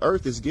when the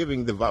earth is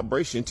giving the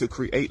vibration to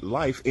create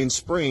life in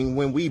spring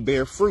when we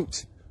bear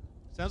fruit.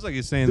 Sounds like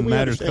you're saying Do we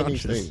matter's understand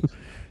these conscious.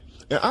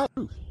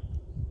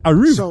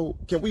 things? So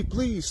can we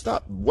please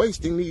stop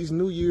wasting these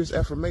New Year's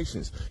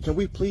affirmations? Can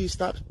we please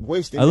stop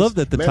wasting I love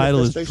this that the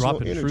title is manifestational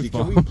dropping energy? truth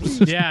Can we bombs.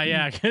 please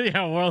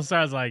yeah. World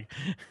Star's like,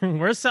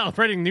 we're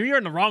celebrating New Year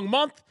in the wrong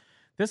month.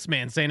 This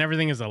man's saying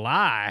everything is a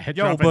lie. Yo,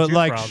 Dropping but truth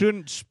like, bombs.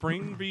 shouldn't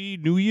spring be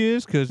New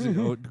Year's because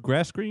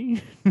grass green?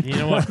 You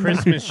know what?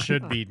 Christmas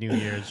should be New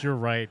Year's. You're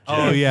right.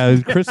 Oh Jeff. yeah,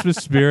 Christmas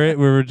spirit.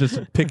 We were just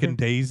picking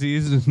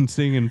daisies and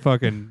singing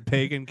fucking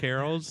pagan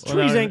carols.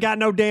 Trees ain't got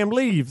no damn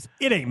leaves.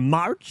 It ain't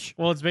March.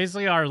 Well, it's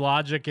basically our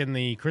logic in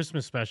the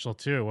Christmas special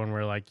too, when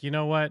we're like, you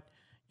know what?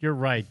 You're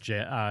right,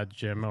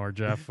 Jim or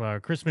Jeff.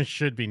 Christmas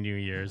should be New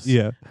Year's.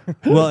 Yeah.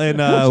 Well,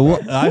 and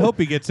I hope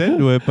he gets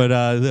into it, but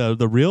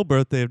the real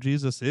birthday of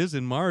Jesus is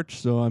in March.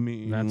 So, I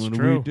mean, That's what are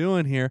true. we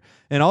doing here?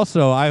 And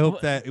also, I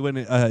hope that when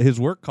his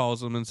work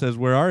calls him and says,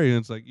 "Where are you?"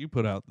 And it's like, you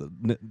put out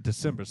the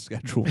December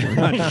schedule.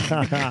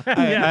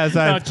 As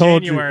I've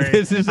told January. you,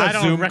 this is a I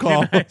don't Zoom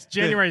call. recognize-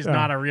 January's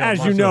not a real As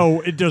month. you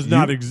know, it does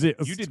not exist.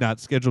 You did not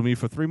schedule me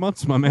for 3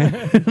 months, my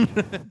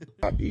man.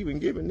 I've even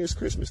given this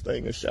Christmas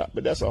thing a shot,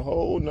 but that's a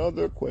whole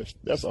nother question.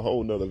 That's a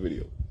whole nother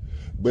video.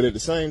 But at the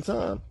same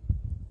time,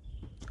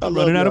 I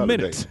love running out of y'all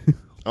today. minutes.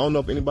 I don't know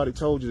if anybody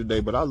told you today,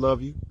 but I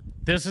love you.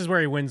 This is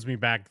where he wins me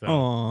back, though.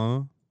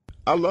 Aww.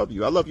 I love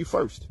you. I love you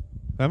first.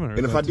 I haven't heard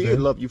And if that I did today.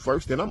 love you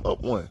first, then I'm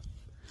up one.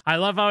 I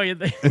love how he.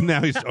 And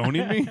now he's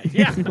owning me?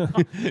 Yeah.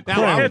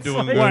 Now I'm It's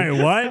doing like- good.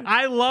 Wait, what?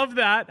 I love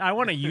that. I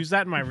want to use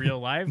that in my real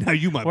life. Now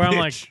you my where I'm bitch.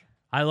 like,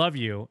 I love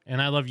you,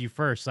 and I love you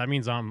first. That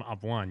means I'm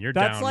up one. You're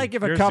That's down. like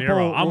if a You're couple-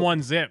 zero. I'm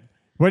one zip.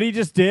 What he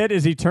just did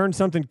is he turned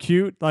something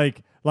cute,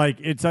 like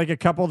it's like a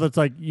couple that's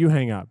like, you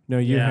hang up. No,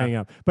 you Yeah. hang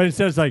up. But it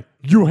says like,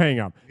 you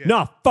hang up.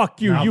 No,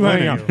 fuck you. No, you fuck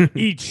hang you. up.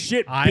 Eat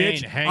shit, I bitch.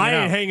 ain't hanging I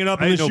ain't up. hanging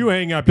up I ain't unless no you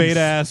hang up. beta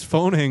ass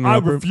phone hang I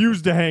up.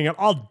 refuse to hang up.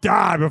 I'll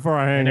die before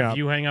I hang And up. if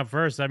you hang up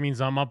first, that means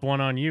I'm up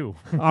one on you.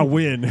 I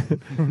win.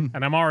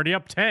 And I'm already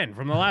up 10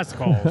 from the last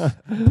calls.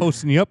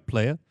 Posting you up,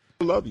 player.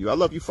 I love you. I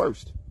love you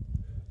first.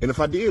 And if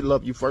I did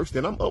love you first,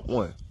 then I'm up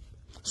one.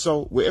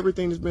 So with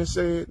everything that's been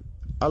said,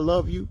 I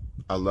love you,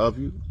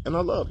 and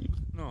I love you.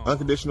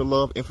 Unconditional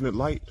love, infinite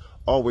light,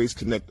 always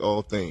connect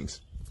all things.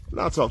 And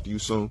I'll talk to you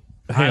soon.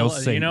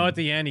 You know, at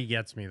the end, he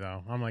gets me,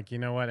 though. I'm like, you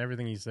know what?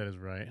 Everything he said is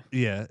right.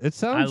 Yeah, it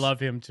sounds. I love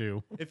him,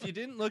 too. If you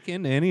didn't look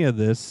into any of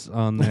this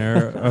on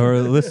there or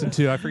listen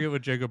to, I forget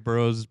what Jacob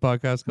Burrows'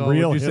 podcast called.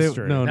 Real What'd you say?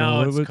 History. No,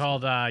 what it's was-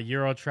 called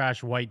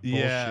Eurotrash white bullshit.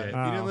 Yeah, if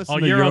you didn't listen Oh,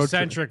 to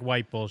Eurocentric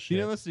white If bullshit. you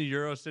didn't listen to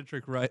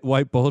Eurocentric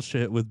white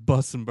bullshit with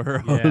Bus and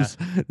Burrows,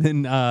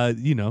 then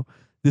you know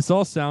this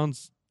all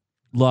sounds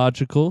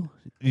logical.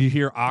 You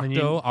hear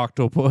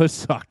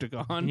octopus,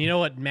 octagon. You know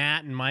what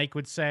Matt and Mike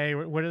would say?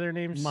 What are their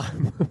names?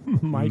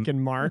 Mike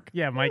and Mark.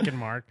 Yeah, Mike and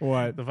Mark.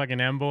 What? The fucking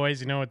M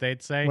boys. You know what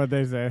they'd say? What'd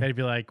they say? They'd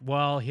be like,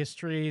 "Well,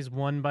 history is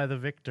won by the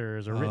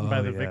victors, or written by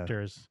Oh, the yeah.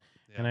 victors,"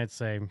 and I'd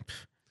say,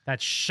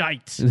 "That's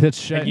shite." That's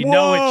shite. And you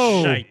know it's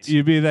Whoa! shite.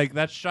 You'd be like,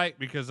 "That's shite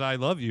because I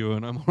love you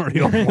and I'm already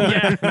on one."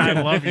 Yeah, I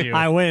love you.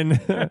 I win.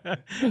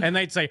 And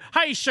they'd say,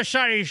 "Hi,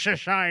 shashai,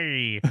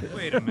 shashai."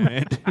 Wait a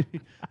minute,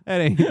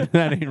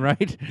 that ain't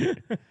right.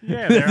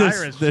 Yeah, they're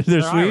Irish. They're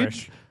They're Swedes.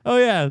 Irish. Oh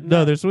yeah,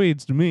 no, they're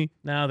Swedes to me.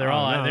 No, they're Oh,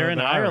 all. no, they're in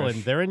they're Ireland.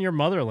 Irish. They're in your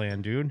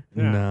motherland, dude.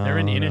 No, They're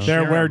in no. Inisharan.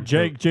 They're where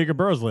Jacob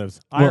Burrows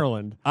lives. Well,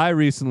 Ireland. I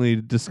recently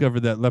discovered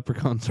that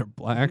leprechauns are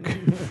black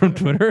from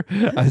Twitter.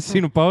 I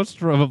seen a post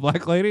from a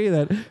black lady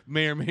that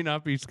may or may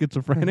not be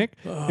schizophrenic,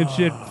 and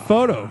she had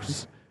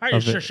photos. Hi,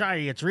 of it.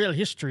 shashai. It's real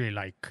history,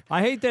 like.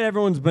 I hate that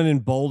everyone's been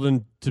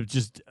emboldened to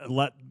just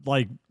let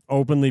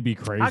openly be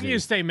crazy. How can you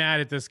stay mad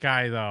at this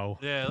guy though?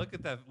 Yeah, look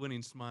at that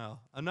winning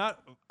smile. I'm not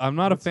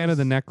a fan of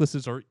the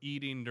necklaces or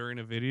eating during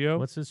a video.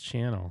 What's his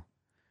channel?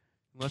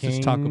 Let's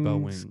just talk about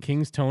wins.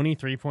 King's Tony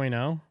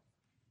 3.0.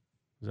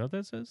 Is that what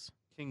that says?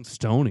 King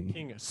Stoney.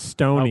 King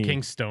Stoney. Oh,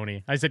 King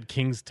Stoney. I said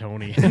King's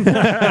Tony.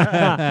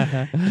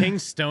 King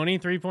Stoney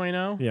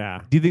 3.0?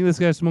 Yeah. Do you think this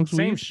guy smokes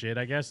Same weed? shit,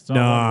 I guess. It's all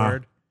Nah. one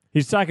word.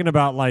 He's talking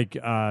about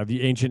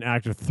the ancient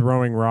act of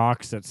throwing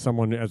rocks at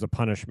someone as a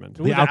punishment.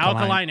 Ooh, the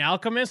alkaline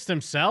alchemist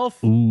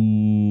himself?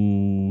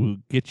 Ooh,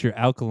 get your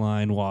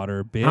alkaline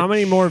water, bitch. How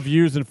many more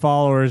views and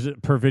followers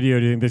per video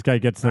do you think this guy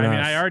gets than I mean,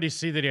 us? I already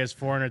see that he has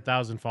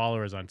 400,000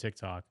 followers on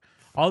TikTok.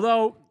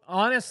 Although,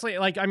 honestly,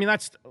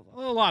 that's a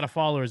lot of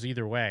followers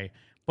either way.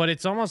 But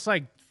it's almost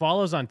like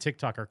follows on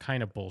TikTok are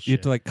kind of bullshit. You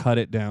have to cut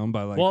it down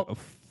by Well,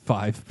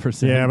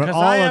 5%. Yeah, but Because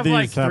all I of have these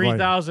like have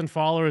 3,000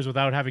 followers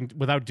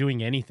without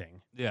doing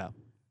anything. Yeah.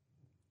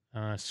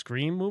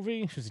 Scream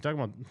movie? Is he talking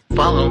about?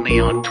 Follow me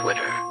on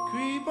Twitter.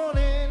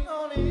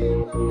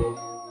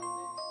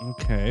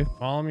 Okay.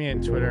 Follow me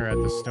on Twitter at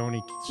the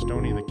Stony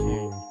the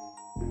King.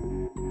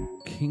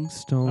 King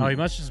Stone. Oh, he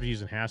must just be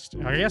using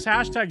hashtags. I guess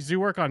hashtags do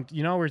work on.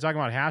 We were talking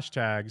about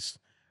hashtags.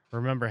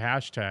 Remember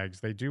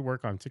hashtags? They do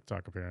work on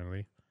TikTok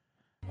apparently.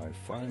 I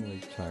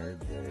finally tired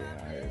the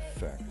AI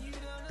effect.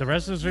 The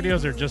rest of his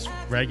videos are just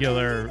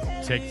regular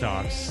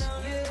TikToks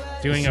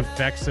doing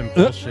effects and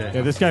bullshit.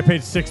 Yeah, this guy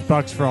paid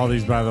 $6 for all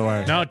these, by the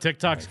way. No,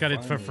 TikTok's got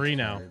it for free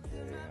now.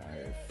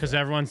 Because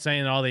everyone's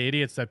saying all the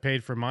idiots that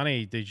paid for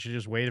money, they should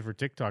just wait for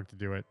TikTok to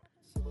do it.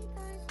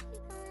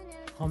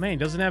 Oh man, he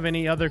doesn't have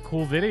any other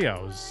cool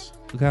videos.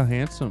 Look how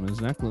handsome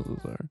his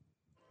necklaces are.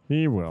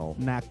 He will.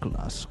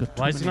 Necklace.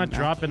 Why is he not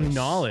dropping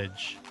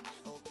knowledge?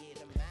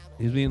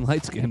 He's being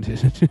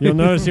light-skinned. You'll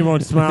notice he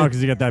won't smile because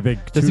he got that big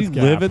Does he tooth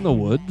gap. live in the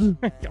woods?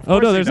 Oh,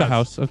 no, there's a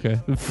house. Okay.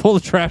 Full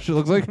of trash, it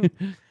looks like.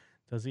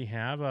 Does he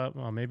have a...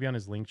 Well, maybe on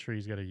his link tree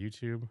he's got a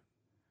YouTube.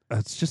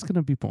 It's just going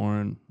to be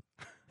boring.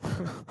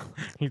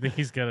 You think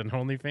he's got an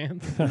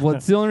OnlyFans? Well,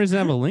 it's the only reason I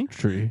have a link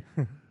tree.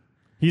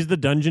 He's the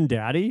dungeon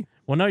daddy?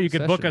 Well, no, you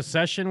could book a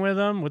session with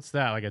him. What's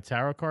that, like a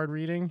tarot card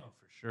reading?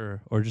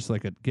 Sure. Or just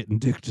like a getting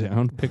dick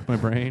down. Pick my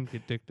brain,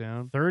 get dick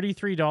down.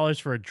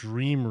 $33 for a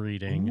dream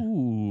reading.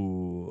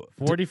 Ooh.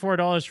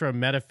 $44 for a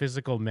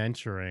metaphysical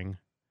mentoring.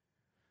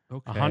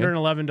 Okay.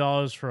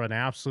 $111 for an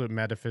absolute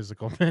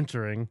metaphysical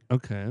mentoring.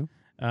 Okay.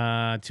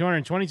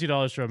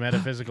 $222 for a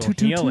metaphysical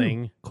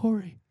healing.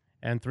 Corey.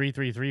 And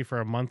 $333 for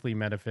a monthly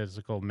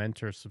metaphysical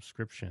mentor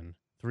subscription.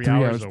 3 3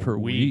 hours hours per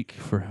week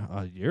for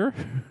a year?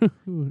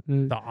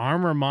 The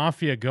Armor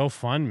Mafia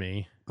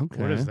GoFundMe. Okay.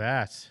 What is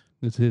that?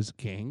 It's his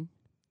king.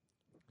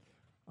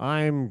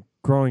 I'm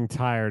growing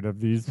tired of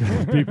these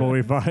people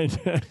we find.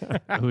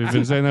 We've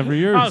been saying that for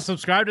years. Oh,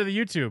 subscribe to the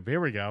YouTube. Here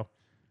we go.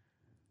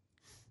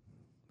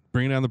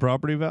 Bringing down the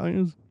property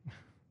values?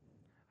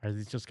 Has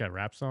he just got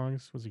rap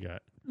songs? What's he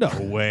got? No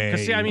way.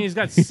 See, I mean, he's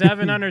got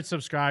 700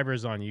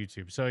 subscribers on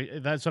YouTube. So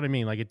that's what I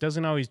mean. Like, it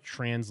doesn't always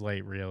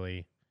translate,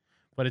 really.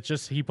 But it's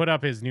just, he put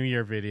up his New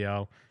Year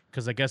video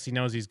because I guess he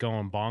knows he's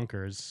going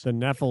bonkers. The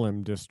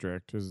Nephilim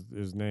District is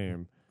his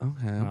name.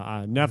 Okay.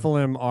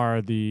 Nephilim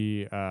are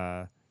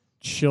the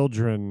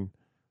children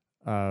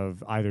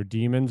of either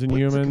demons and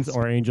humans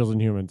or angels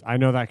and humans. I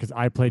know that because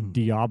I played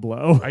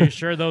Diablo. Are you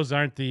sure those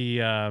aren't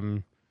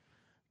the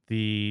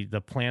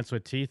plants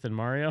with teeth in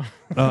Mario?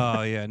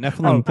 Oh, yeah.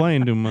 Nephilim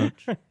playing too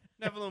much.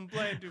 Nephilim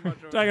playing too much.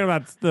 Talking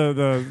about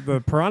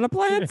the piranha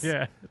plants?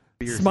 Yeah.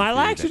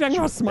 Smilax? You're talking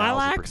about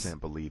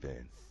Smilax? Believe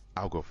in.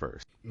 I'll go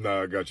first.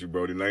 Nah, I got you,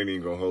 Brody. And I ain't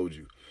even gonna hold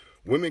you.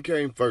 Women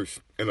came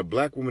first, and a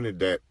black woman at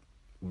that.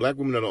 Black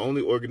women are the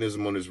only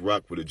organism on this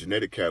rock with a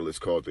genetic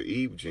catalyst called the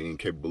Eve gene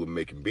capable of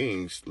making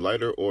beings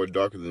lighter or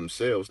darker than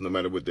themselves, no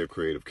matter what their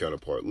creative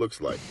counterpart looks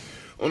like.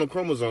 On a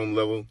chromosome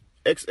level,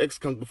 XX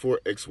comes before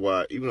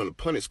XY, even on the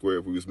Punnett square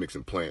if we was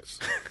mixing plants.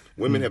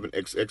 Women have an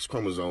XX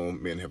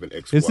chromosome, men have an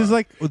XY. This is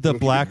like the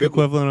black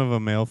equivalent of a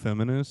male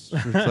feminist.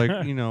 It's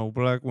like,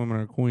 black women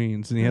are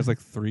queens, and he has like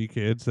 3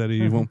 kids that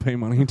he won't pay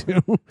money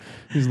to.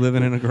 He's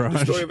living in a garage.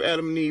 The story of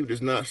Adam and Eve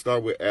does not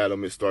start with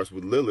Adam. It starts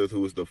with Lilith,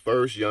 who was the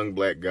first young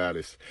black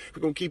goddess.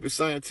 We're going to keep it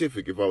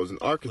scientific. If I was an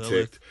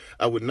architect,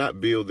 I would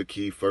not build the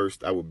key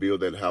first. I would build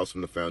that house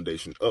from the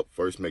foundation up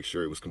first, make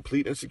sure it was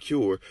complete and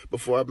secure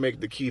before I make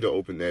the key to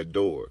open that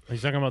door.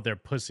 He's talking about their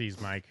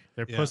pussies, Mike.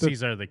 Their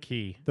pussies are the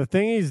key. The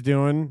thing he's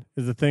doing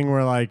is the thing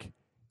where, like,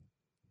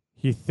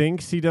 he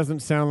thinks he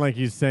doesn't sound like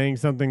he's saying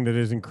something that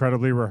is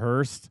incredibly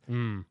rehearsed,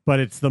 but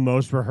it's the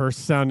most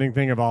rehearsed sounding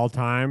thing of all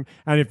time.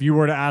 And if you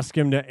were to ask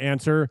him to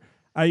answer,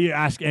 you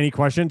ask any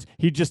questions,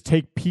 he'd just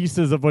take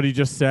pieces of what he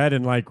just said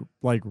and like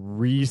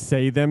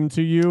re-say them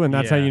to you. And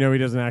that's how you know he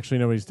doesn't actually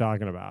know what he's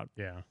talking about.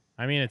 Yeah.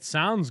 I mean, it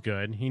sounds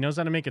good. He knows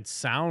how to make it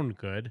sound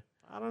good.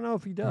 I don't know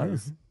if he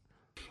does.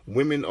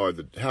 Women are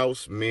the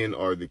house, men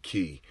are the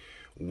key.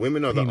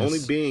 Women are the only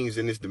beings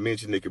in this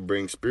dimension that can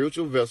bring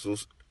spiritual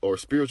vessels or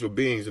spiritual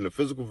beings in the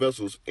physical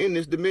vessels in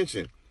this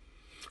dimension.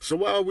 So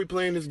why are we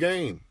playing this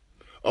game?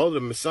 All of the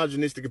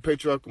misogynistic and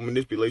patriarchal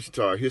manipulation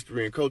to our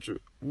history and culture.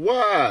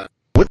 Why?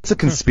 What's a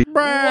conspiracy?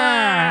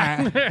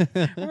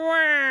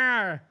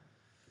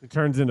 It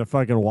turns into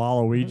fucking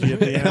Waluigi at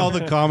the end. All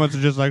the comments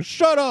are just like,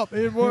 shut up,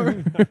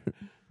 Edward.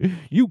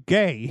 You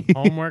gay.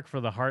 Homework for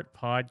the Heart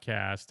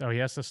podcast. Oh, he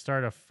has to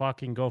start a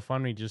fucking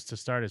GoFundMe just to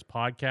start his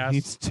podcast.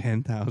 He's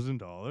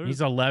 $10,000. He's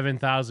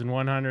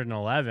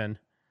 11,111.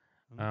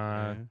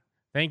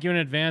 Thank you in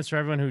advance for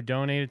everyone who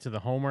donated to the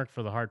Homework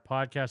for the Heart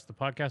podcast. The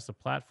podcast, a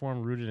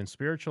platform rooted in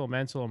spiritual,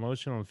 mental,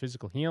 emotional, and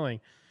physical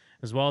healing,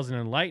 as well as an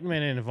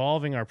enlightenment in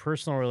involving our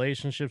personal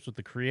relationships with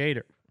the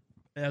Creator.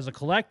 As a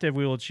collective,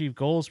 we will achieve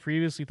goals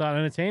previously thought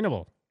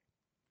unattainable.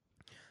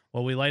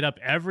 Well, we light up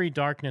every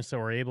darkness that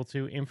we're able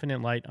to.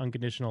 Infinite light,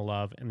 unconditional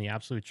love, and the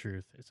absolute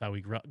truth is how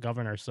we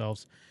govern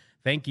ourselves.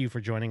 Thank you for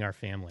joining our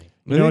family.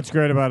 You know what's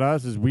great about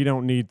us is we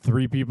don't need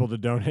 3 people to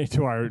donate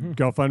to our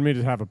GoFundMe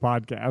to have a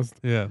podcast.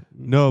 Yeah,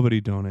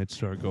 nobody donates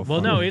to our GoFundMe.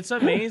 Well, no, it's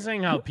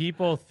amazing how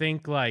people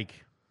think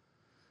like.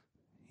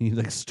 You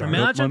like startup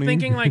Imagine money?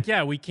 thinking like,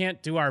 yeah, we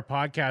can't do our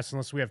podcast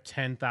unless we have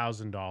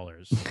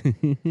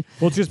 $10,000.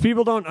 Well, it's just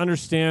people don't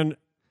understand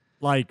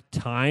like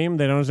time.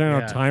 They don't understand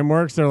Yeah. how time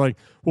works. They're like,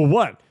 well,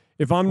 what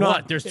if I'm not?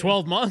 What? There's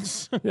 12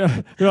 months.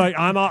 Yeah, they're like,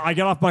 I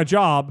get off my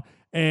job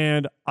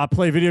and I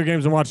play video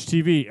games and watch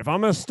TV. If I'm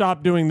going to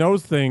stop doing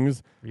those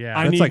things, Yeah.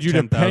 I That's need like you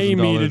to pay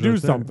me to $10,000 do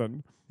right there.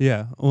 something.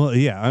 Yeah, well,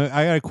 yeah,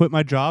 I gotta quit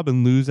my job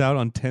and lose out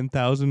on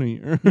 $10,000 a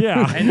year.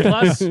 Yeah, And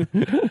plus,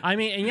 I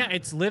mean, and yeah,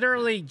 it's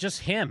literally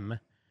just him.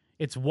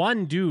 It's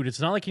one dude. It's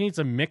not like he needs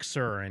a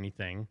mixer or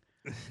anything.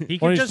 He Or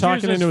could he's just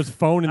talking use into his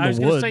phone in I the was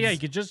gonna woods. say, yeah, he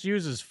could just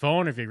use his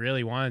phone if he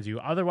really wanted to.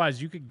 Otherwise,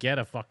 you could get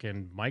a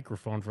fucking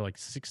microphone for like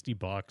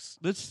 $60.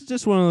 It's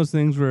just one of those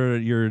things where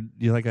you're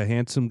like a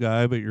handsome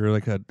guy, but you're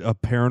like a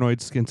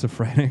paranoid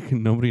schizophrenic,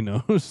 and nobody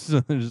knows. So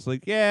they're just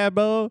like, yeah,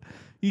 Bo,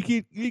 you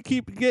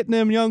keep getting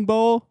them, young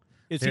Bo.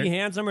 Is he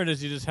handsome or does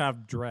he just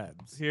have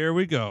dreads? Here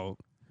we go.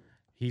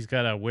 He's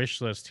got a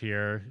wish list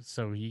here,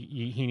 so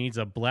he needs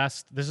a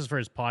blessed. This is for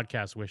his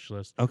podcast wish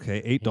list.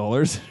 Okay,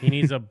 $8. He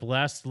needs a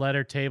blessed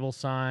letter table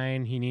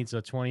sign. He needs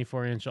a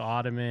 24-inch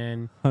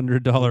ottoman.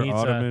 $100 He needs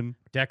ottoman.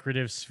 A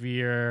decorative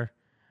sphere.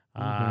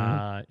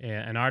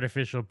 An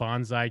artificial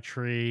bonsai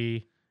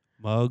tree.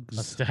 Mugs.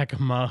 A stack of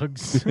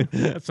mugs.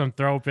 Some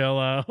throw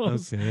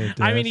pillows. Okay,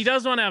 I mean, he desk.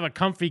 does want to have a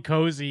comfy,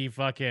 cozy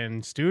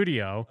fucking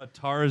studio. A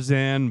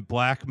Tarzan,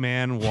 black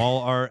man, wall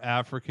art,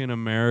 African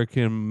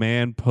American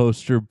man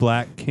poster,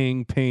 black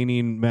king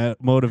painting,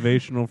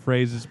 motivational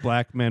phrases,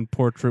 black man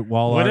portrait,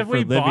 wall What art if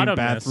we for living, bought him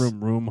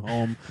bathroom, room,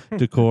 home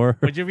decor.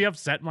 Would you be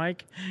upset,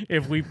 Mike,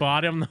 if we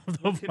bought him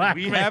the black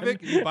we man? have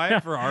it? Can you buy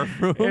it for our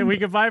room? Yeah, we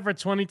could buy it for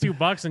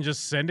 $22 and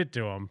just send it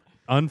to him.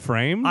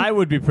 Unframed? I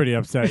would be pretty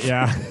upset,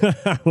 yeah.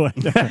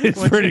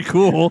 It's pretty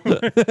cool.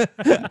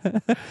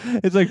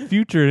 It's like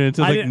Future, and it's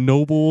like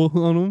Noble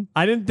on them.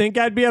 I didn't think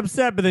I'd be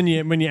upset, but then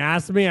when you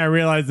asked me, I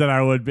realized that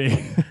I would be.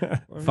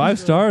 5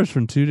 stars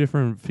from 2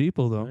 different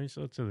people, though. Let me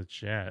show it to the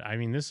chat. I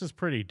mean, this is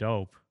pretty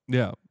dope.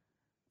 Yeah.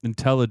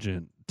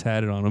 Intelligent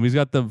tatted on him. He's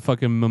got the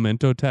fucking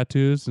memento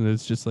tattoos, and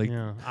it's just like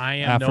I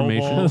am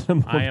affirmations.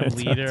 noble. I am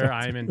leader.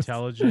 I am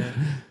intelligent.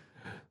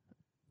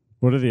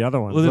 What are the other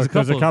ones? Well, there's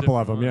Look, a couple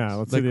of them. different Yeah,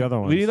 let's Like, see the other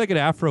ones. We need like an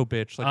Afro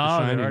bitch, like The Oh,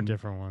 Shining. there are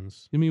different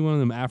ones. Give me one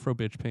of them Afro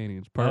bitch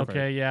paintings. Perfect.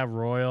 Okay, yeah,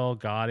 royal,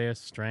 goddess,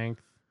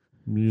 strength.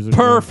 Music.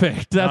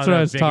 Perfect. That's what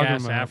I was big talking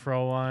ass about.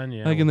 Afro one.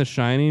 Yeah. Like in The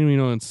Shining, you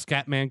know, and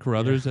Scatman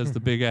Carruthers has the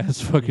big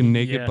ass fucking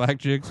naked Yeah. black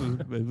chicks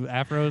with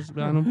afros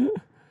on them.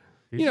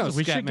 You know,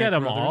 we should Scatman get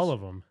them Carruthers. all of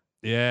them.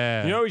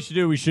 Yeah. You know what we should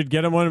do? We should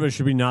get him one, but it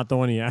should be not the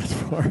one he asked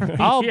for.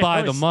 I'll Yeah,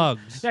 buy the we-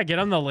 mugs. Yeah, get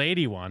him the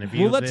lady one. If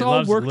he, Well, let's he all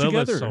loves work Lilith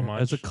together so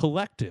much. as a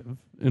collective,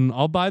 and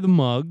I'll buy the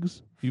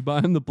mugs. You buy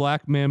him the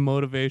black man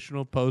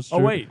motivational poster. Oh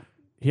wait,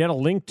 he had a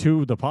link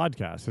to the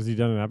podcast. Has he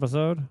done an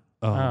episode?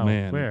 Oh,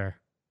 man. Where?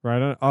 Right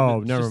on. Oh,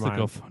 It's never just the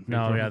mind. GoFundMe.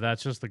 No, yeah,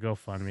 that's just the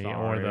GoFundMe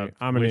or Sorry. the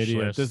I'm an wish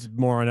idiot. list. This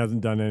moron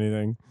hasn't done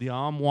anything. The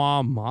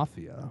Amwa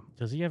Mafia.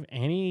 Does he have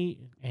any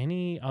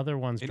other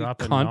ones Any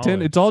dropping content?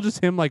 knowledge? It's all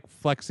just him like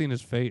flexing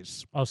his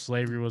face. Oh,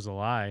 slavery was a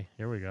lie.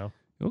 Here we go.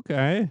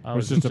 Okay. Oh,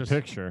 It's is it just a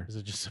picture. Is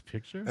it just a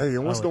picture? Hey,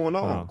 and what's Oh, going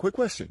on? oh. Quick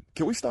question.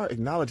 Can we start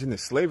acknowledging that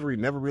slavery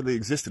never really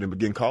existed and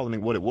begin calling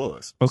it what it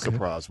was? Okay.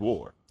 Surprise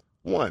war.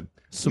 1,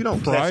 you don't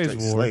Surprise castrate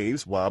war.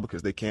 slaves. Why?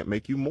 Because they can't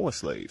make you more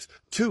slaves.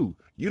 2,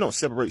 you don't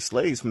separate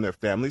slaves from their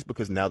families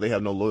because now they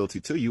have no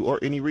loyalty to you or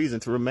any reason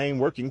to remain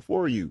working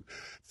for you.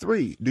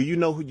 3, do you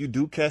know who you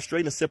do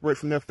castrate and separate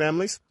from their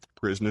families?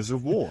 Prisoners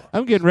of war.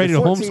 I'm getting ready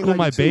In to homeschool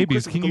my 1492,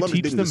 babies. Christopher Can you Columbus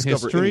teach didn't them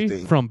discover history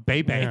anything. from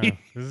baby? Yeah.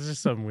 This is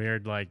just some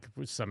weird like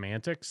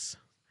semantics.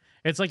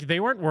 It's like they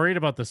weren't worried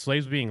about the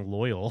slaves being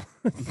loyal.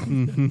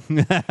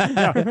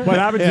 What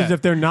happens is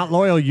if they're not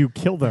loyal, you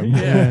kill them.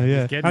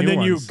 Yeah. Get And new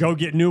then you ones. go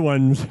get new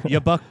ones. You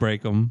buck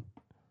break them.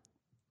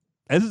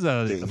 This is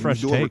Then a he fresh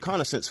was doing take.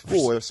 reconnaissance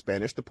for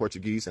Spanish, the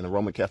Portuguese, and the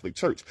Roman Catholic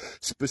Church,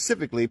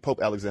 specifically Pope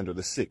Alexander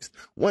VI.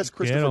 Once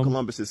Christopher 'em.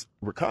 Columbus's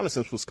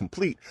reconnaissance was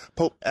complete,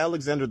 Pope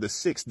Alexander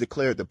VI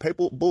declared the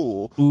papal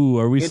bull Ooh,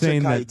 are we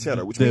saying that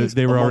Intercaetera, which they, means,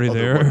 they were among already other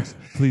there? words,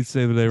 Please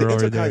say that they the were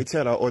already there.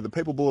 Intercaetera, or the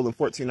papal bull in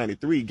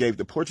 1493, gave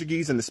the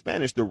Portuguese and the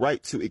Spanish the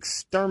right to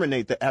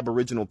exterminate the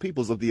aboriginal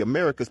peoples of the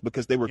Americas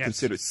because they were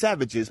considered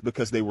savages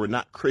because they were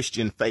not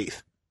Christian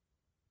faith.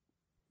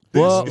 This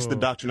Well, is the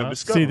doctrine of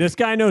discovery. See, this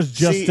guy knows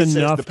just See, it says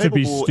enough the to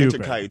be papal bull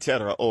stupid.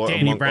 Intercaetera, or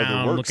Danny among Brown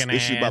other works looking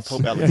issued by ass.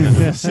 Pope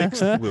Alexander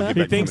VI. We'll get He back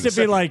to thinks him in a if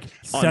he like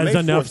second. On says May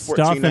enough 4th,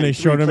 stuff in a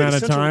short 1493, amount of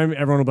Central- time,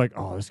 everyone will be like,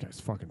 "Oh, this guy's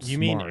fucking smart." You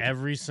mean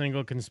every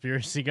single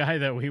conspiracy guy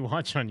that we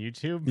watch on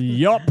YouTube?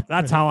 Yup,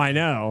 that's how I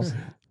know.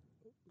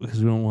 Because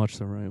we don't watch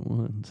the right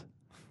ones.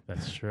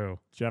 That's true.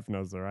 Jeff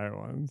knows the right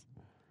ones.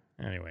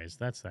 Anyways,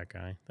 that's that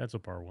guy. That's a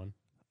part one.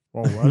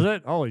 Well, was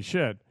it? Holy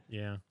shit.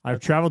 Yeah. I've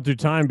traveled through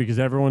time because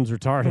everyone's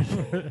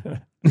retarded.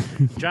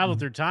 Traveled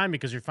through time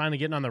because you're finally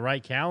getting on the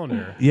right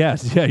calendar.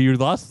 Yes, yeah, you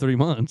lost 3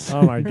 months.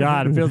 Oh my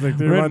God, it feels like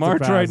 3 We're months in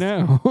March have right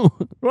passed. now.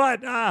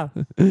 What?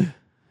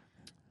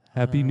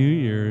 Happy New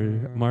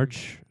Year,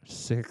 March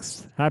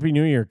 6th. Happy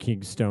New Year,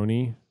 King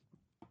Stoney.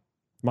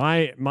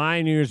 My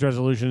New Year's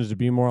resolution is to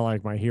be more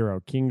like my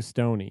hero, King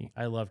Stoney.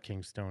 I love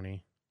King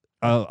Stoney.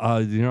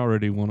 You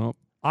already went up.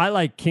 I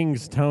like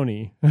King's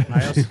Tony.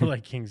 I also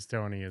like King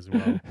Stoney as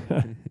well.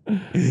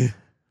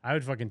 I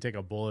would fucking take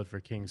a bullet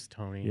for King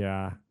Stoney.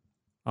 Yeah.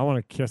 I want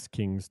to kiss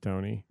King's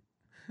Tony.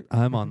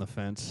 I'm on the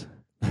fence.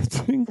 As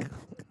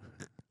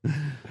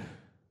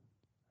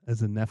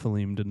a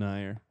Nephilim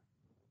denier.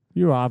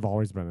 I've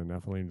always been a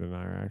Nephilim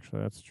denier,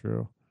 actually. That's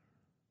true.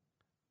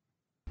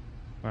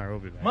 All right, we'll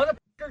be back.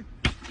 Motherfucker,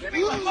 give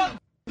me my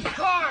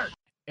card.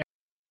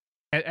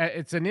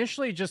 It's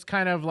initially just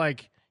kind of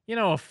like,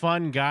 a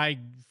fun guy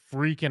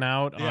freaking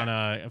out on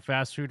a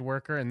fast food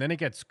worker, and then it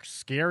gets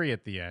scary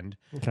at the end.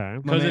 Okay.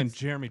 My man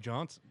Jeremy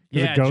Johnson.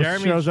 Yeah, the ghost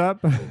Jeremy shows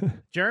up.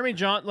 Jeremy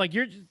Johnson, like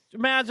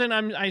imagine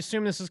I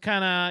assume this is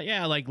kind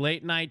of like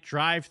late night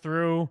drive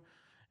through,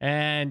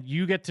 and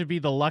you get to be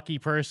the lucky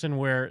person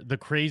where the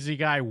crazy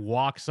guy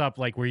walks up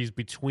like where he's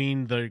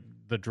between the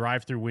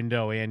drive through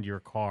window and your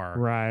car.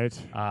 Right.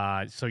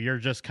 So you're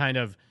just kind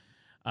of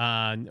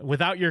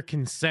without your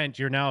consent,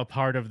 you're now a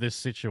part of this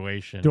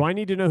situation. Do I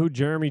need to know who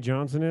Jeremy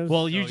Johnson is?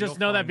 Well, you just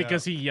know that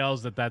because he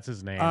yells that that's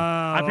his name.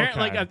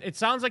 Apparently, okay. it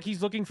sounds like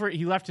he's looking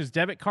he left his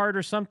debit card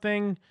or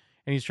something,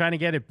 and he's trying to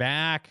get it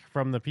back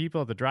from the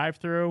people at the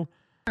drive-thru.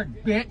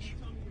 Bitch.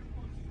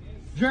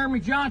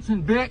 Jeremy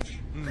Johnson, bitch.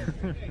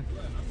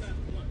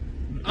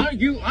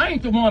 I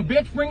ain't the one,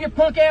 bitch. Bring your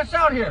punk ass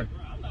out here.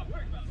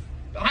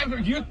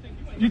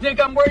 You think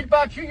I'm worried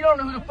about you? You don't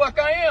know who the fuck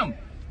I am.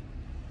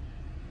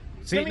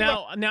 See,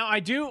 now I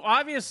do.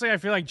 Obviously, I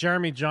feel like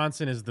Jeremy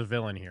Johnson is the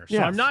villain here. So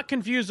Yes. I'm not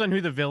confused on who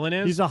the villain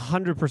is. He's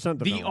 100%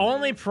 the villain. The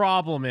only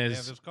problem is... They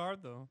have his card,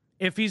 though.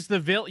 If he's the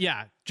villain,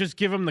 just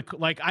give him the...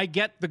 Like, I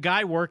get the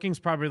guy working's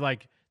probably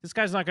like, this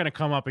guy's not going to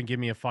come up and give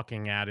me a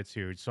fucking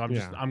attitude, so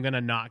I'm going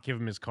to not give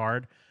him his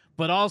card.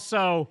 But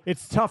also...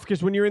 It's tough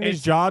because when you're in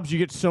these jobs, you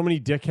get so many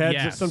dickheads that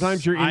Yes,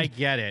 sometimes I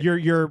get it.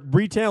 Your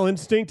retail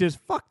instinct is,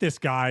 fuck this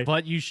guy.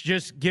 But you should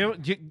just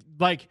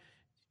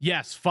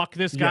yes, fuck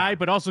this guy,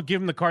 but also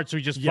give him the card so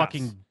he just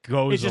fucking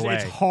goes away.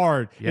 It's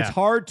hard. Yeah. It's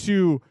hard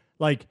to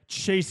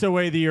chase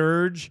away the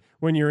urge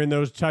when you're in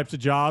those types of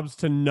jobs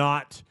to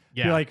not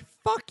be like,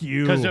 fuck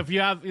you. Because if you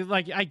have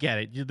I get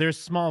it. There's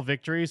small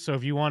victories. So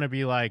if you want to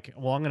be like,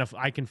 well,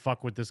 I can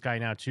fuck with this guy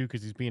now too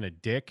because he's being a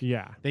dick.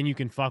 Yeah. Then you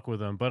can fuck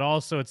with him. But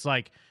also it's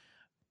like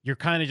you're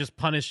kind of just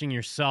punishing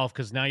yourself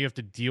because now you have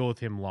to deal with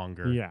him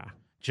longer. Yeah.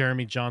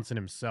 Jeremy Johnson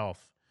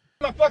himself.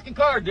 My fucking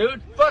card, dude.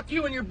 Fuck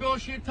you and your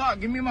bullshit talk.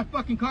 Give me my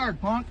fucking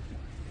card, punk.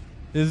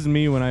 This is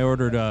me when I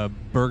ordered a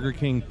Burger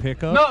King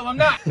pickup. No, I'm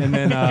not. And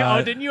then,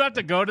 didn't you have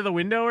to go to the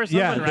window or something?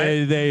 yeah,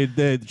 right?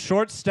 they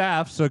short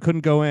staff, so I couldn't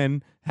go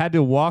in. Had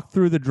to walk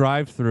through the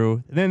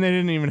drive-through. Then they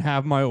didn't even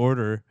have my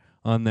order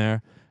on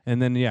there.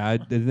 And then I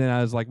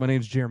was like, my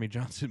name's Jeremy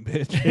Johnson,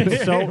 bitch.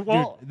 It's so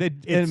well, they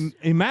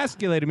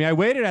emasculated me. I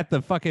waited at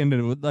the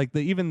fucking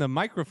even the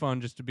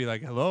microphone just to be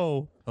like,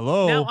 hello.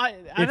 Now, I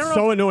It's don't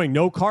so know. annoying.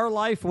 No car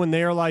life when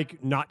they're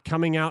not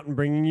coming out and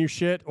bringing you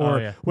shit,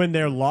 or when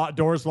their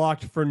doors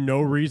locked for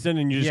no reason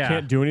and you just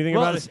can't do anything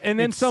about it. And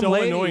then it's some so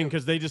lady, annoying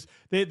because they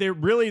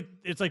really,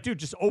 it's like, dude,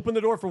 just open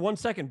the door for 1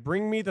 second.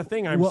 Bring me the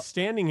thing. I'm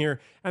standing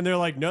here, and they're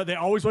like, no, they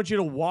always want you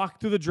to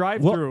walk through the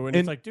drive-through, and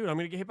it's like, dude, I'm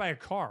gonna get hit by a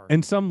car.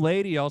 And some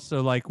lady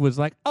also was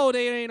like, oh,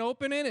 they ain't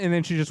opening, and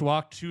then she just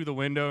walked to the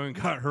window and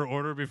got her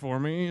order before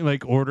me,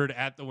 ordered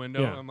at the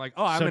window. Yeah. I'm like,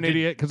 oh, I'm an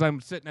idiot because I'm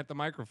sitting at the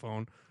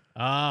microphone.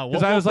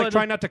 Because I was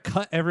trying not to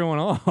cut everyone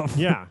off.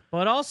 Yeah.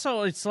 But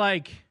also, it's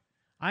like,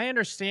 I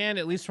understand,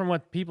 at least from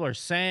what people are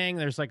saying,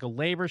 there's a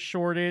labor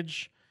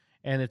shortage,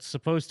 and it's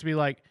supposed to be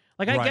I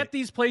get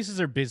these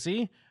places are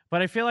busy,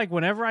 but I feel like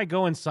whenever I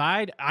go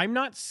inside, I'm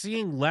not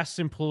seeing less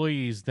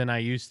employees than I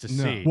used to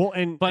see. Well,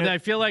 but I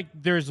feel like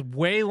there's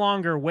way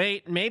longer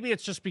wait. Maybe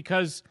it's just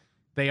because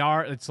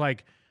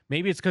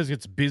maybe it's because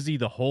it's busy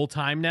the whole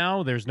time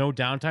now. There's no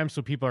downtime,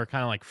 so people are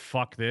kind of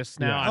fuck this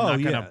now. I'm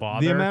not going to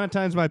bother. The amount of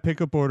times my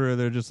pickup order,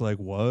 they're just like,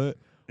 what?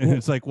 And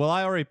it's like, well,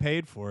 I already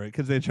paid for it,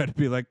 because they try to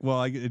be like,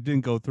 well, it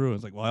didn't go through.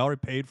 It's like, well, I already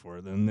paid for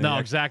it. Then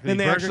exactly. Then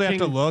they Burger actually King,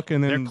 have to look,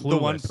 and then they're the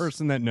one clueless.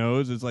 person that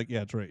knows is like,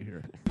 yeah, it's right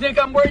here. You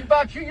think I'm worried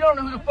about you? You don't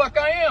know who the fuck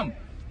I am.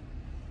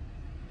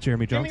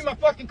 Jeremy Give Johnson. me my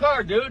fucking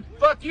card, dude.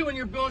 Fuck you and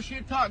your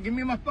bullshit talk. Give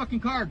me my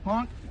fucking card,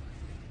 punk.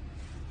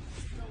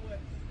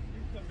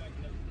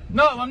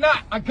 No, I'm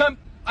not.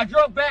 I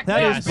drove back.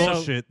 That is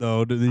bullshit,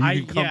 though. You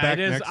can come back it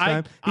is. next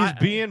time. He's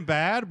being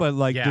bad, but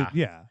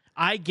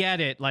I get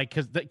it,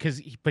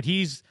 but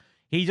he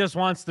just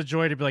wants the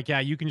joy to be like,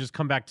 yeah, you can just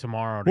come back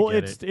tomorrow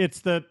to get it.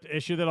 It's the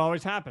issue that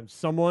always happens.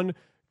 Someone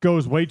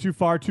goes way too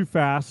far too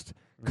fast,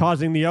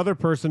 causing the other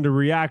person to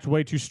react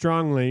way too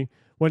strongly.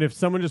 When if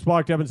someone just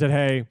walked up and said,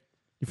 hey,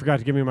 you forgot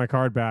to give me my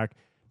card back,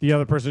 the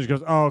other person just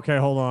goes, "Oh, okay,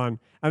 hold on,"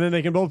 and then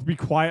they can both be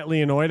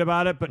quietly annoyed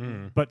about it,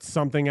 but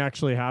something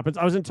actually happens.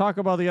 I was in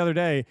Taco Bell the other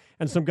day,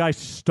 and some guy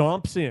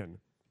stomps in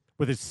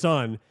with his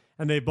son,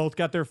 and they both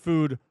got their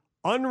food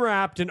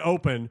unwrapped and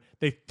open.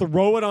 They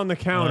throw it on the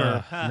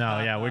counter.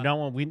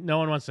 No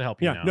one wants to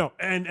help you. Yeah, now. no,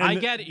 and I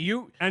get it.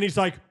 You. And he's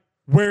like,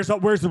 "Where's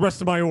the rest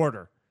of my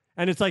order?"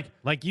 And it's like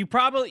he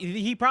probably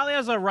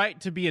has a right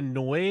to be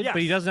annoyed,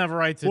 but he doesn't have a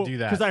right to do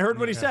that. Because I heard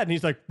what he said, and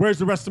he's like, "Where's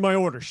the rest of my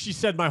order?" She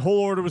said my whole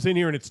order was in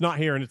here, and it's not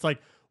here. And it's like,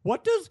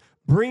 what does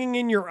bringing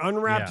in your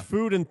unwrapped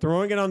food and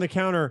throwing it on the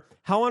counter,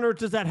 how on earth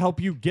does that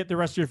help you get the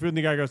rest of your food? And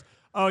the guy goes,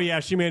 "Oh yeah,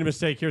 she made a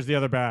mistake. Here's the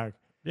other bag."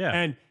 Yeah,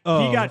 and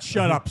he got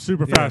shut up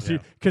super fast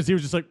because he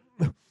was just like,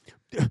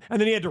 and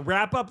then he had to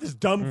wrap up this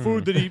dumb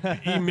food that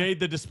he made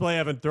the display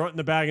of and throw it in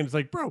the bag. And it's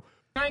like, bro,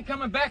 I ain't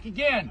coming back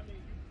again.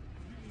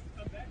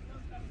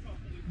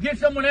 Get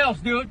someone else,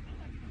 dude.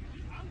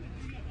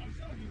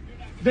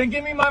 Then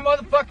give me my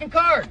motherfucking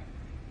card.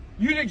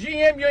 You the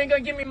GM, you ain't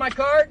gonna give me my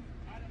card?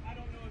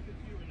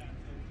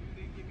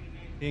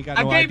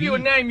 I gave you a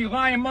name, you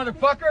lying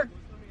motherfucker.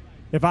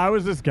 if I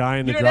was this guy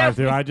in the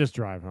drive-thru, I'd just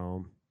drive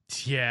home.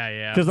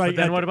 Yeah. 'Cause, But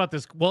then what about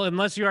this? Well,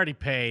 unless you already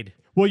paid.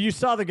 Well, you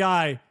saw the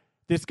guy.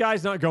 This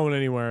guy's not going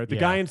anywhere. The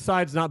guy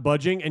inside's not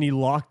budging, and he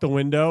locked the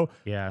window.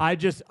 Yeah.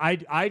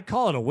 I'd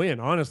call it a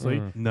win,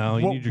 honestly. No,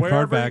 you need your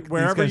card back.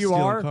 Wherever These guys you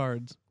stealing are,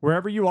 cards.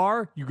 wherever you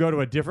are, you go to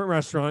a different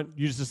restaurant.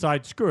 You just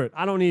decide, screw it.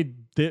 I don't need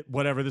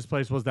whatever this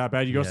place was that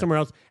bad. You go somewhere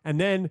else, and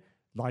then,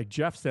 like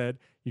Jeff said,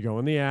 you go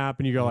in the app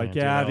and you go like, do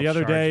a the little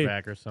other day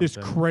chargeback or this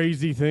something.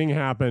 crazy thing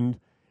happened.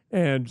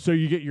 And so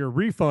you get your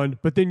refund,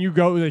 but then you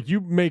go, like, you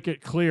make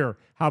it clear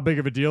how big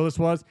of a deal this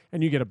was,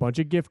 and you get a bunch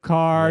of gift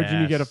cards, and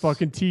you get a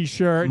fucking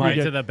T-shirt. and you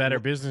get to the Better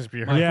Business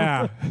Bureau.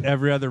 Yeah.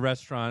 Every other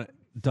restaurant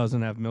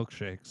doesn't have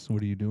milkshakes.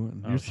 What are you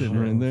doing? You're sitting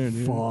right there,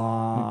 dude.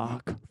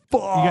 Fuck. You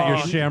got your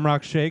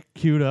Shamrock Shake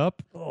queued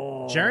up.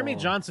 Jeremy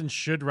Johnson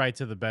should write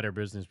to the Better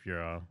Business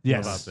Bureau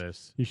Yes. about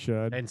this. He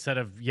should. Instead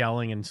of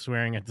yelling and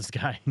swearing at this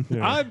guy.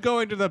 I'm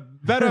going to the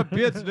Better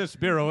Business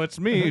Bureau. It's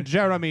me,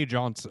 Jeremy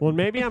Johnson. Well,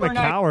 maybe I'm a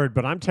coward,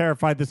 but I'm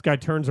terrified this guy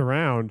turns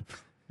around.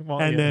 Well,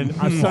 and yeah.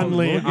 then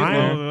suddenly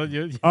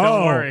Don't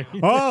oh, worry.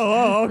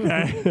 Oh,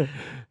 okay.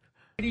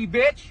 You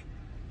bitch.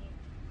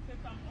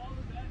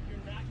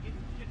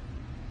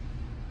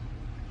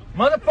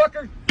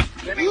 Motherfucker.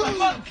 Give me my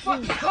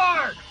motherfucking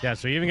card. Yeah,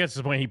 so he even gets to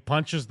the point he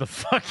punches the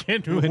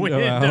fucking Window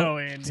window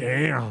out. in.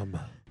 Damn.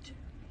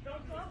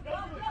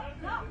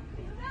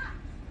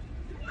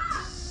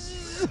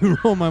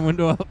 Roll my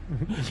window up.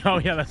 Oh,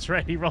 yeah, that's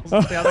right. He rolls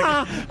the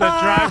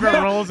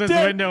driver rolls his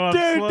window up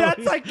Dude, slowly.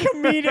 that's like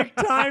comedic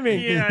timing.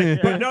 Yeah.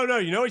 But no,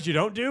 you know what you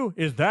don't do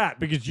is that,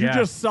 because you Yeah.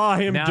 just saw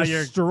him Now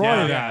you're- destroy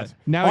yeah. that.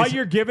 Now All he's-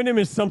 you're giving him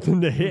is something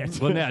to hit.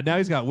 Well, now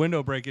he's got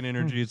window breaking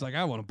energy. He's like,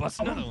 I want to bust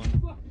another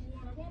one.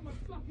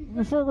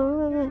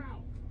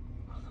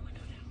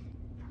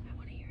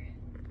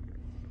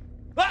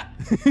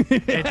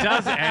 It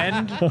does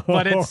end,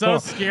 but it's so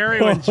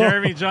scary when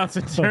Jeremy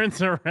Johnson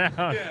turns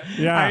around.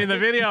 Yeah. I mean, the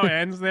video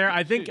ends there.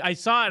 I think I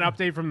saw an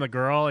update from the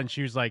girl, and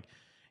she was like,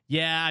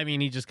 yeah, I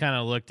mean, he just kind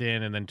of looked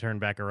in and then turned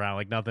back around.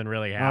 Like nothing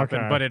really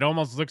happened, Okay. but it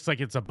almost looks like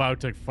it's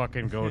about to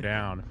fucking go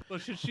down. Well,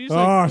 she's Oh,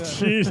 like,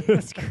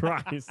 Jesus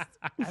Christ.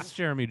 That's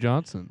Jeremy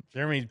Johnson.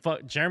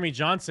 Jeremy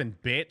Johnson,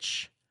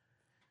 bitch.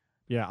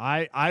 Yeah,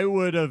 I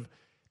would have,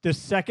 the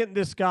second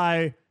this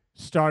guy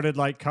started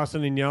like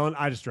cussing and yelling,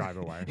 I just drive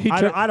away.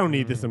 I don't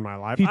need this in my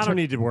life. I don't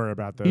need to worry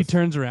about this. He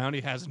turns around.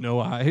 He has no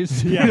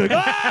eyes. Yeah. He's like,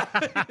 "Ah!"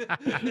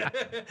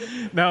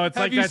 No, it's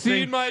Have like you that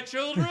seen thing. my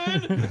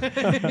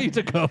children? He's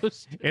a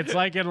ghost. It's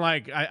like in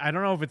like I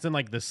don't know if it's in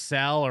like The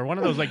Cell or one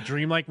of those like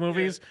dreamlike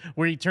movies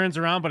where he turns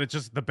around, but it's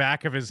just the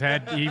back of his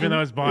head, even though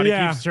his body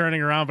Yeah. keeps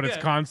turning around, but it's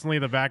Yeah. constantly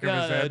the back of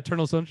his head.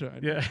 Eternal Sunshine.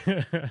 Yeah.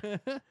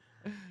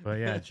 But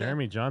yeah,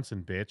 Jeremy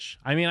Johnson, bitch.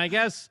 I mean, I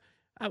guess.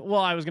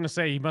 Well, I was gonna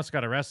say he must have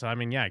got arrested. I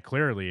mean, yeah,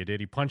 clearly he did.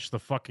 He punched the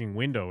fucking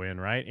window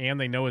in, right? And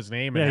they know his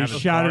name. And Yeah, have he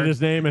his shouted card.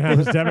 his name and have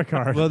his debit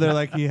card. Well, they're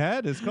like, he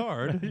had his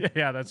card.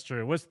 Yeah, that's true.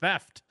 It was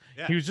theft.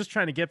 Yeah. He was just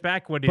trying to get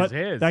back what But is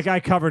his. that guy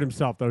covered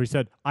himself, though. He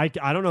said, I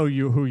don't know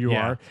who you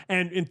Yeah. are.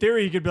 And in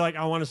theory, he could be like,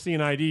 I want to see an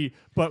ID.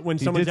 But when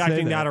He someone's did say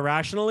acting that. that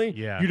irrationally,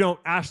 Yeah. you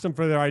don't ask them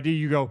for their ID.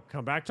 You go,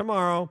 come back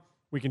tomorrow.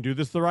 We can do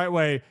this the right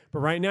way. But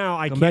right now,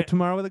 I Come can't. back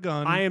tomorrow with a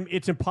gun.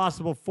 It's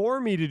impossible for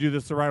me to do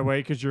this the right way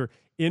because you're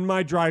in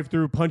my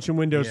drive-through, punching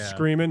windows, Yeah.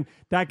 screaming.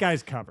 That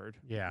guy's covered.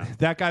 Yeah.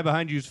 That guy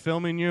behind you's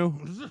filming you.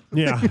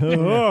 Yeah.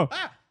 Oh.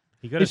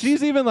 He could And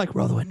she's even like,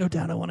 roll the window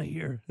down. I want to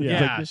hear.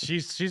 Yeah, Like,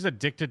 she's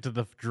addicted to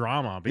the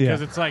drama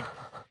because it's like,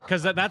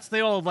 because that's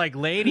the old like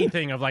lady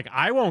thing of like,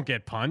 I won't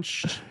get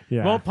punched.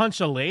 Yeah. Won't punch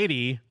a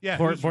lady. yeah,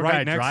 poor, who's poor right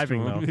guy next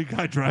driving to him. though. The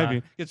guy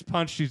driving gets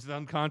punched. He's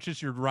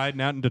unconscious. You're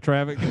riding out into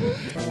traffic.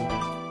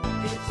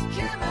 It's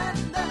Jim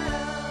and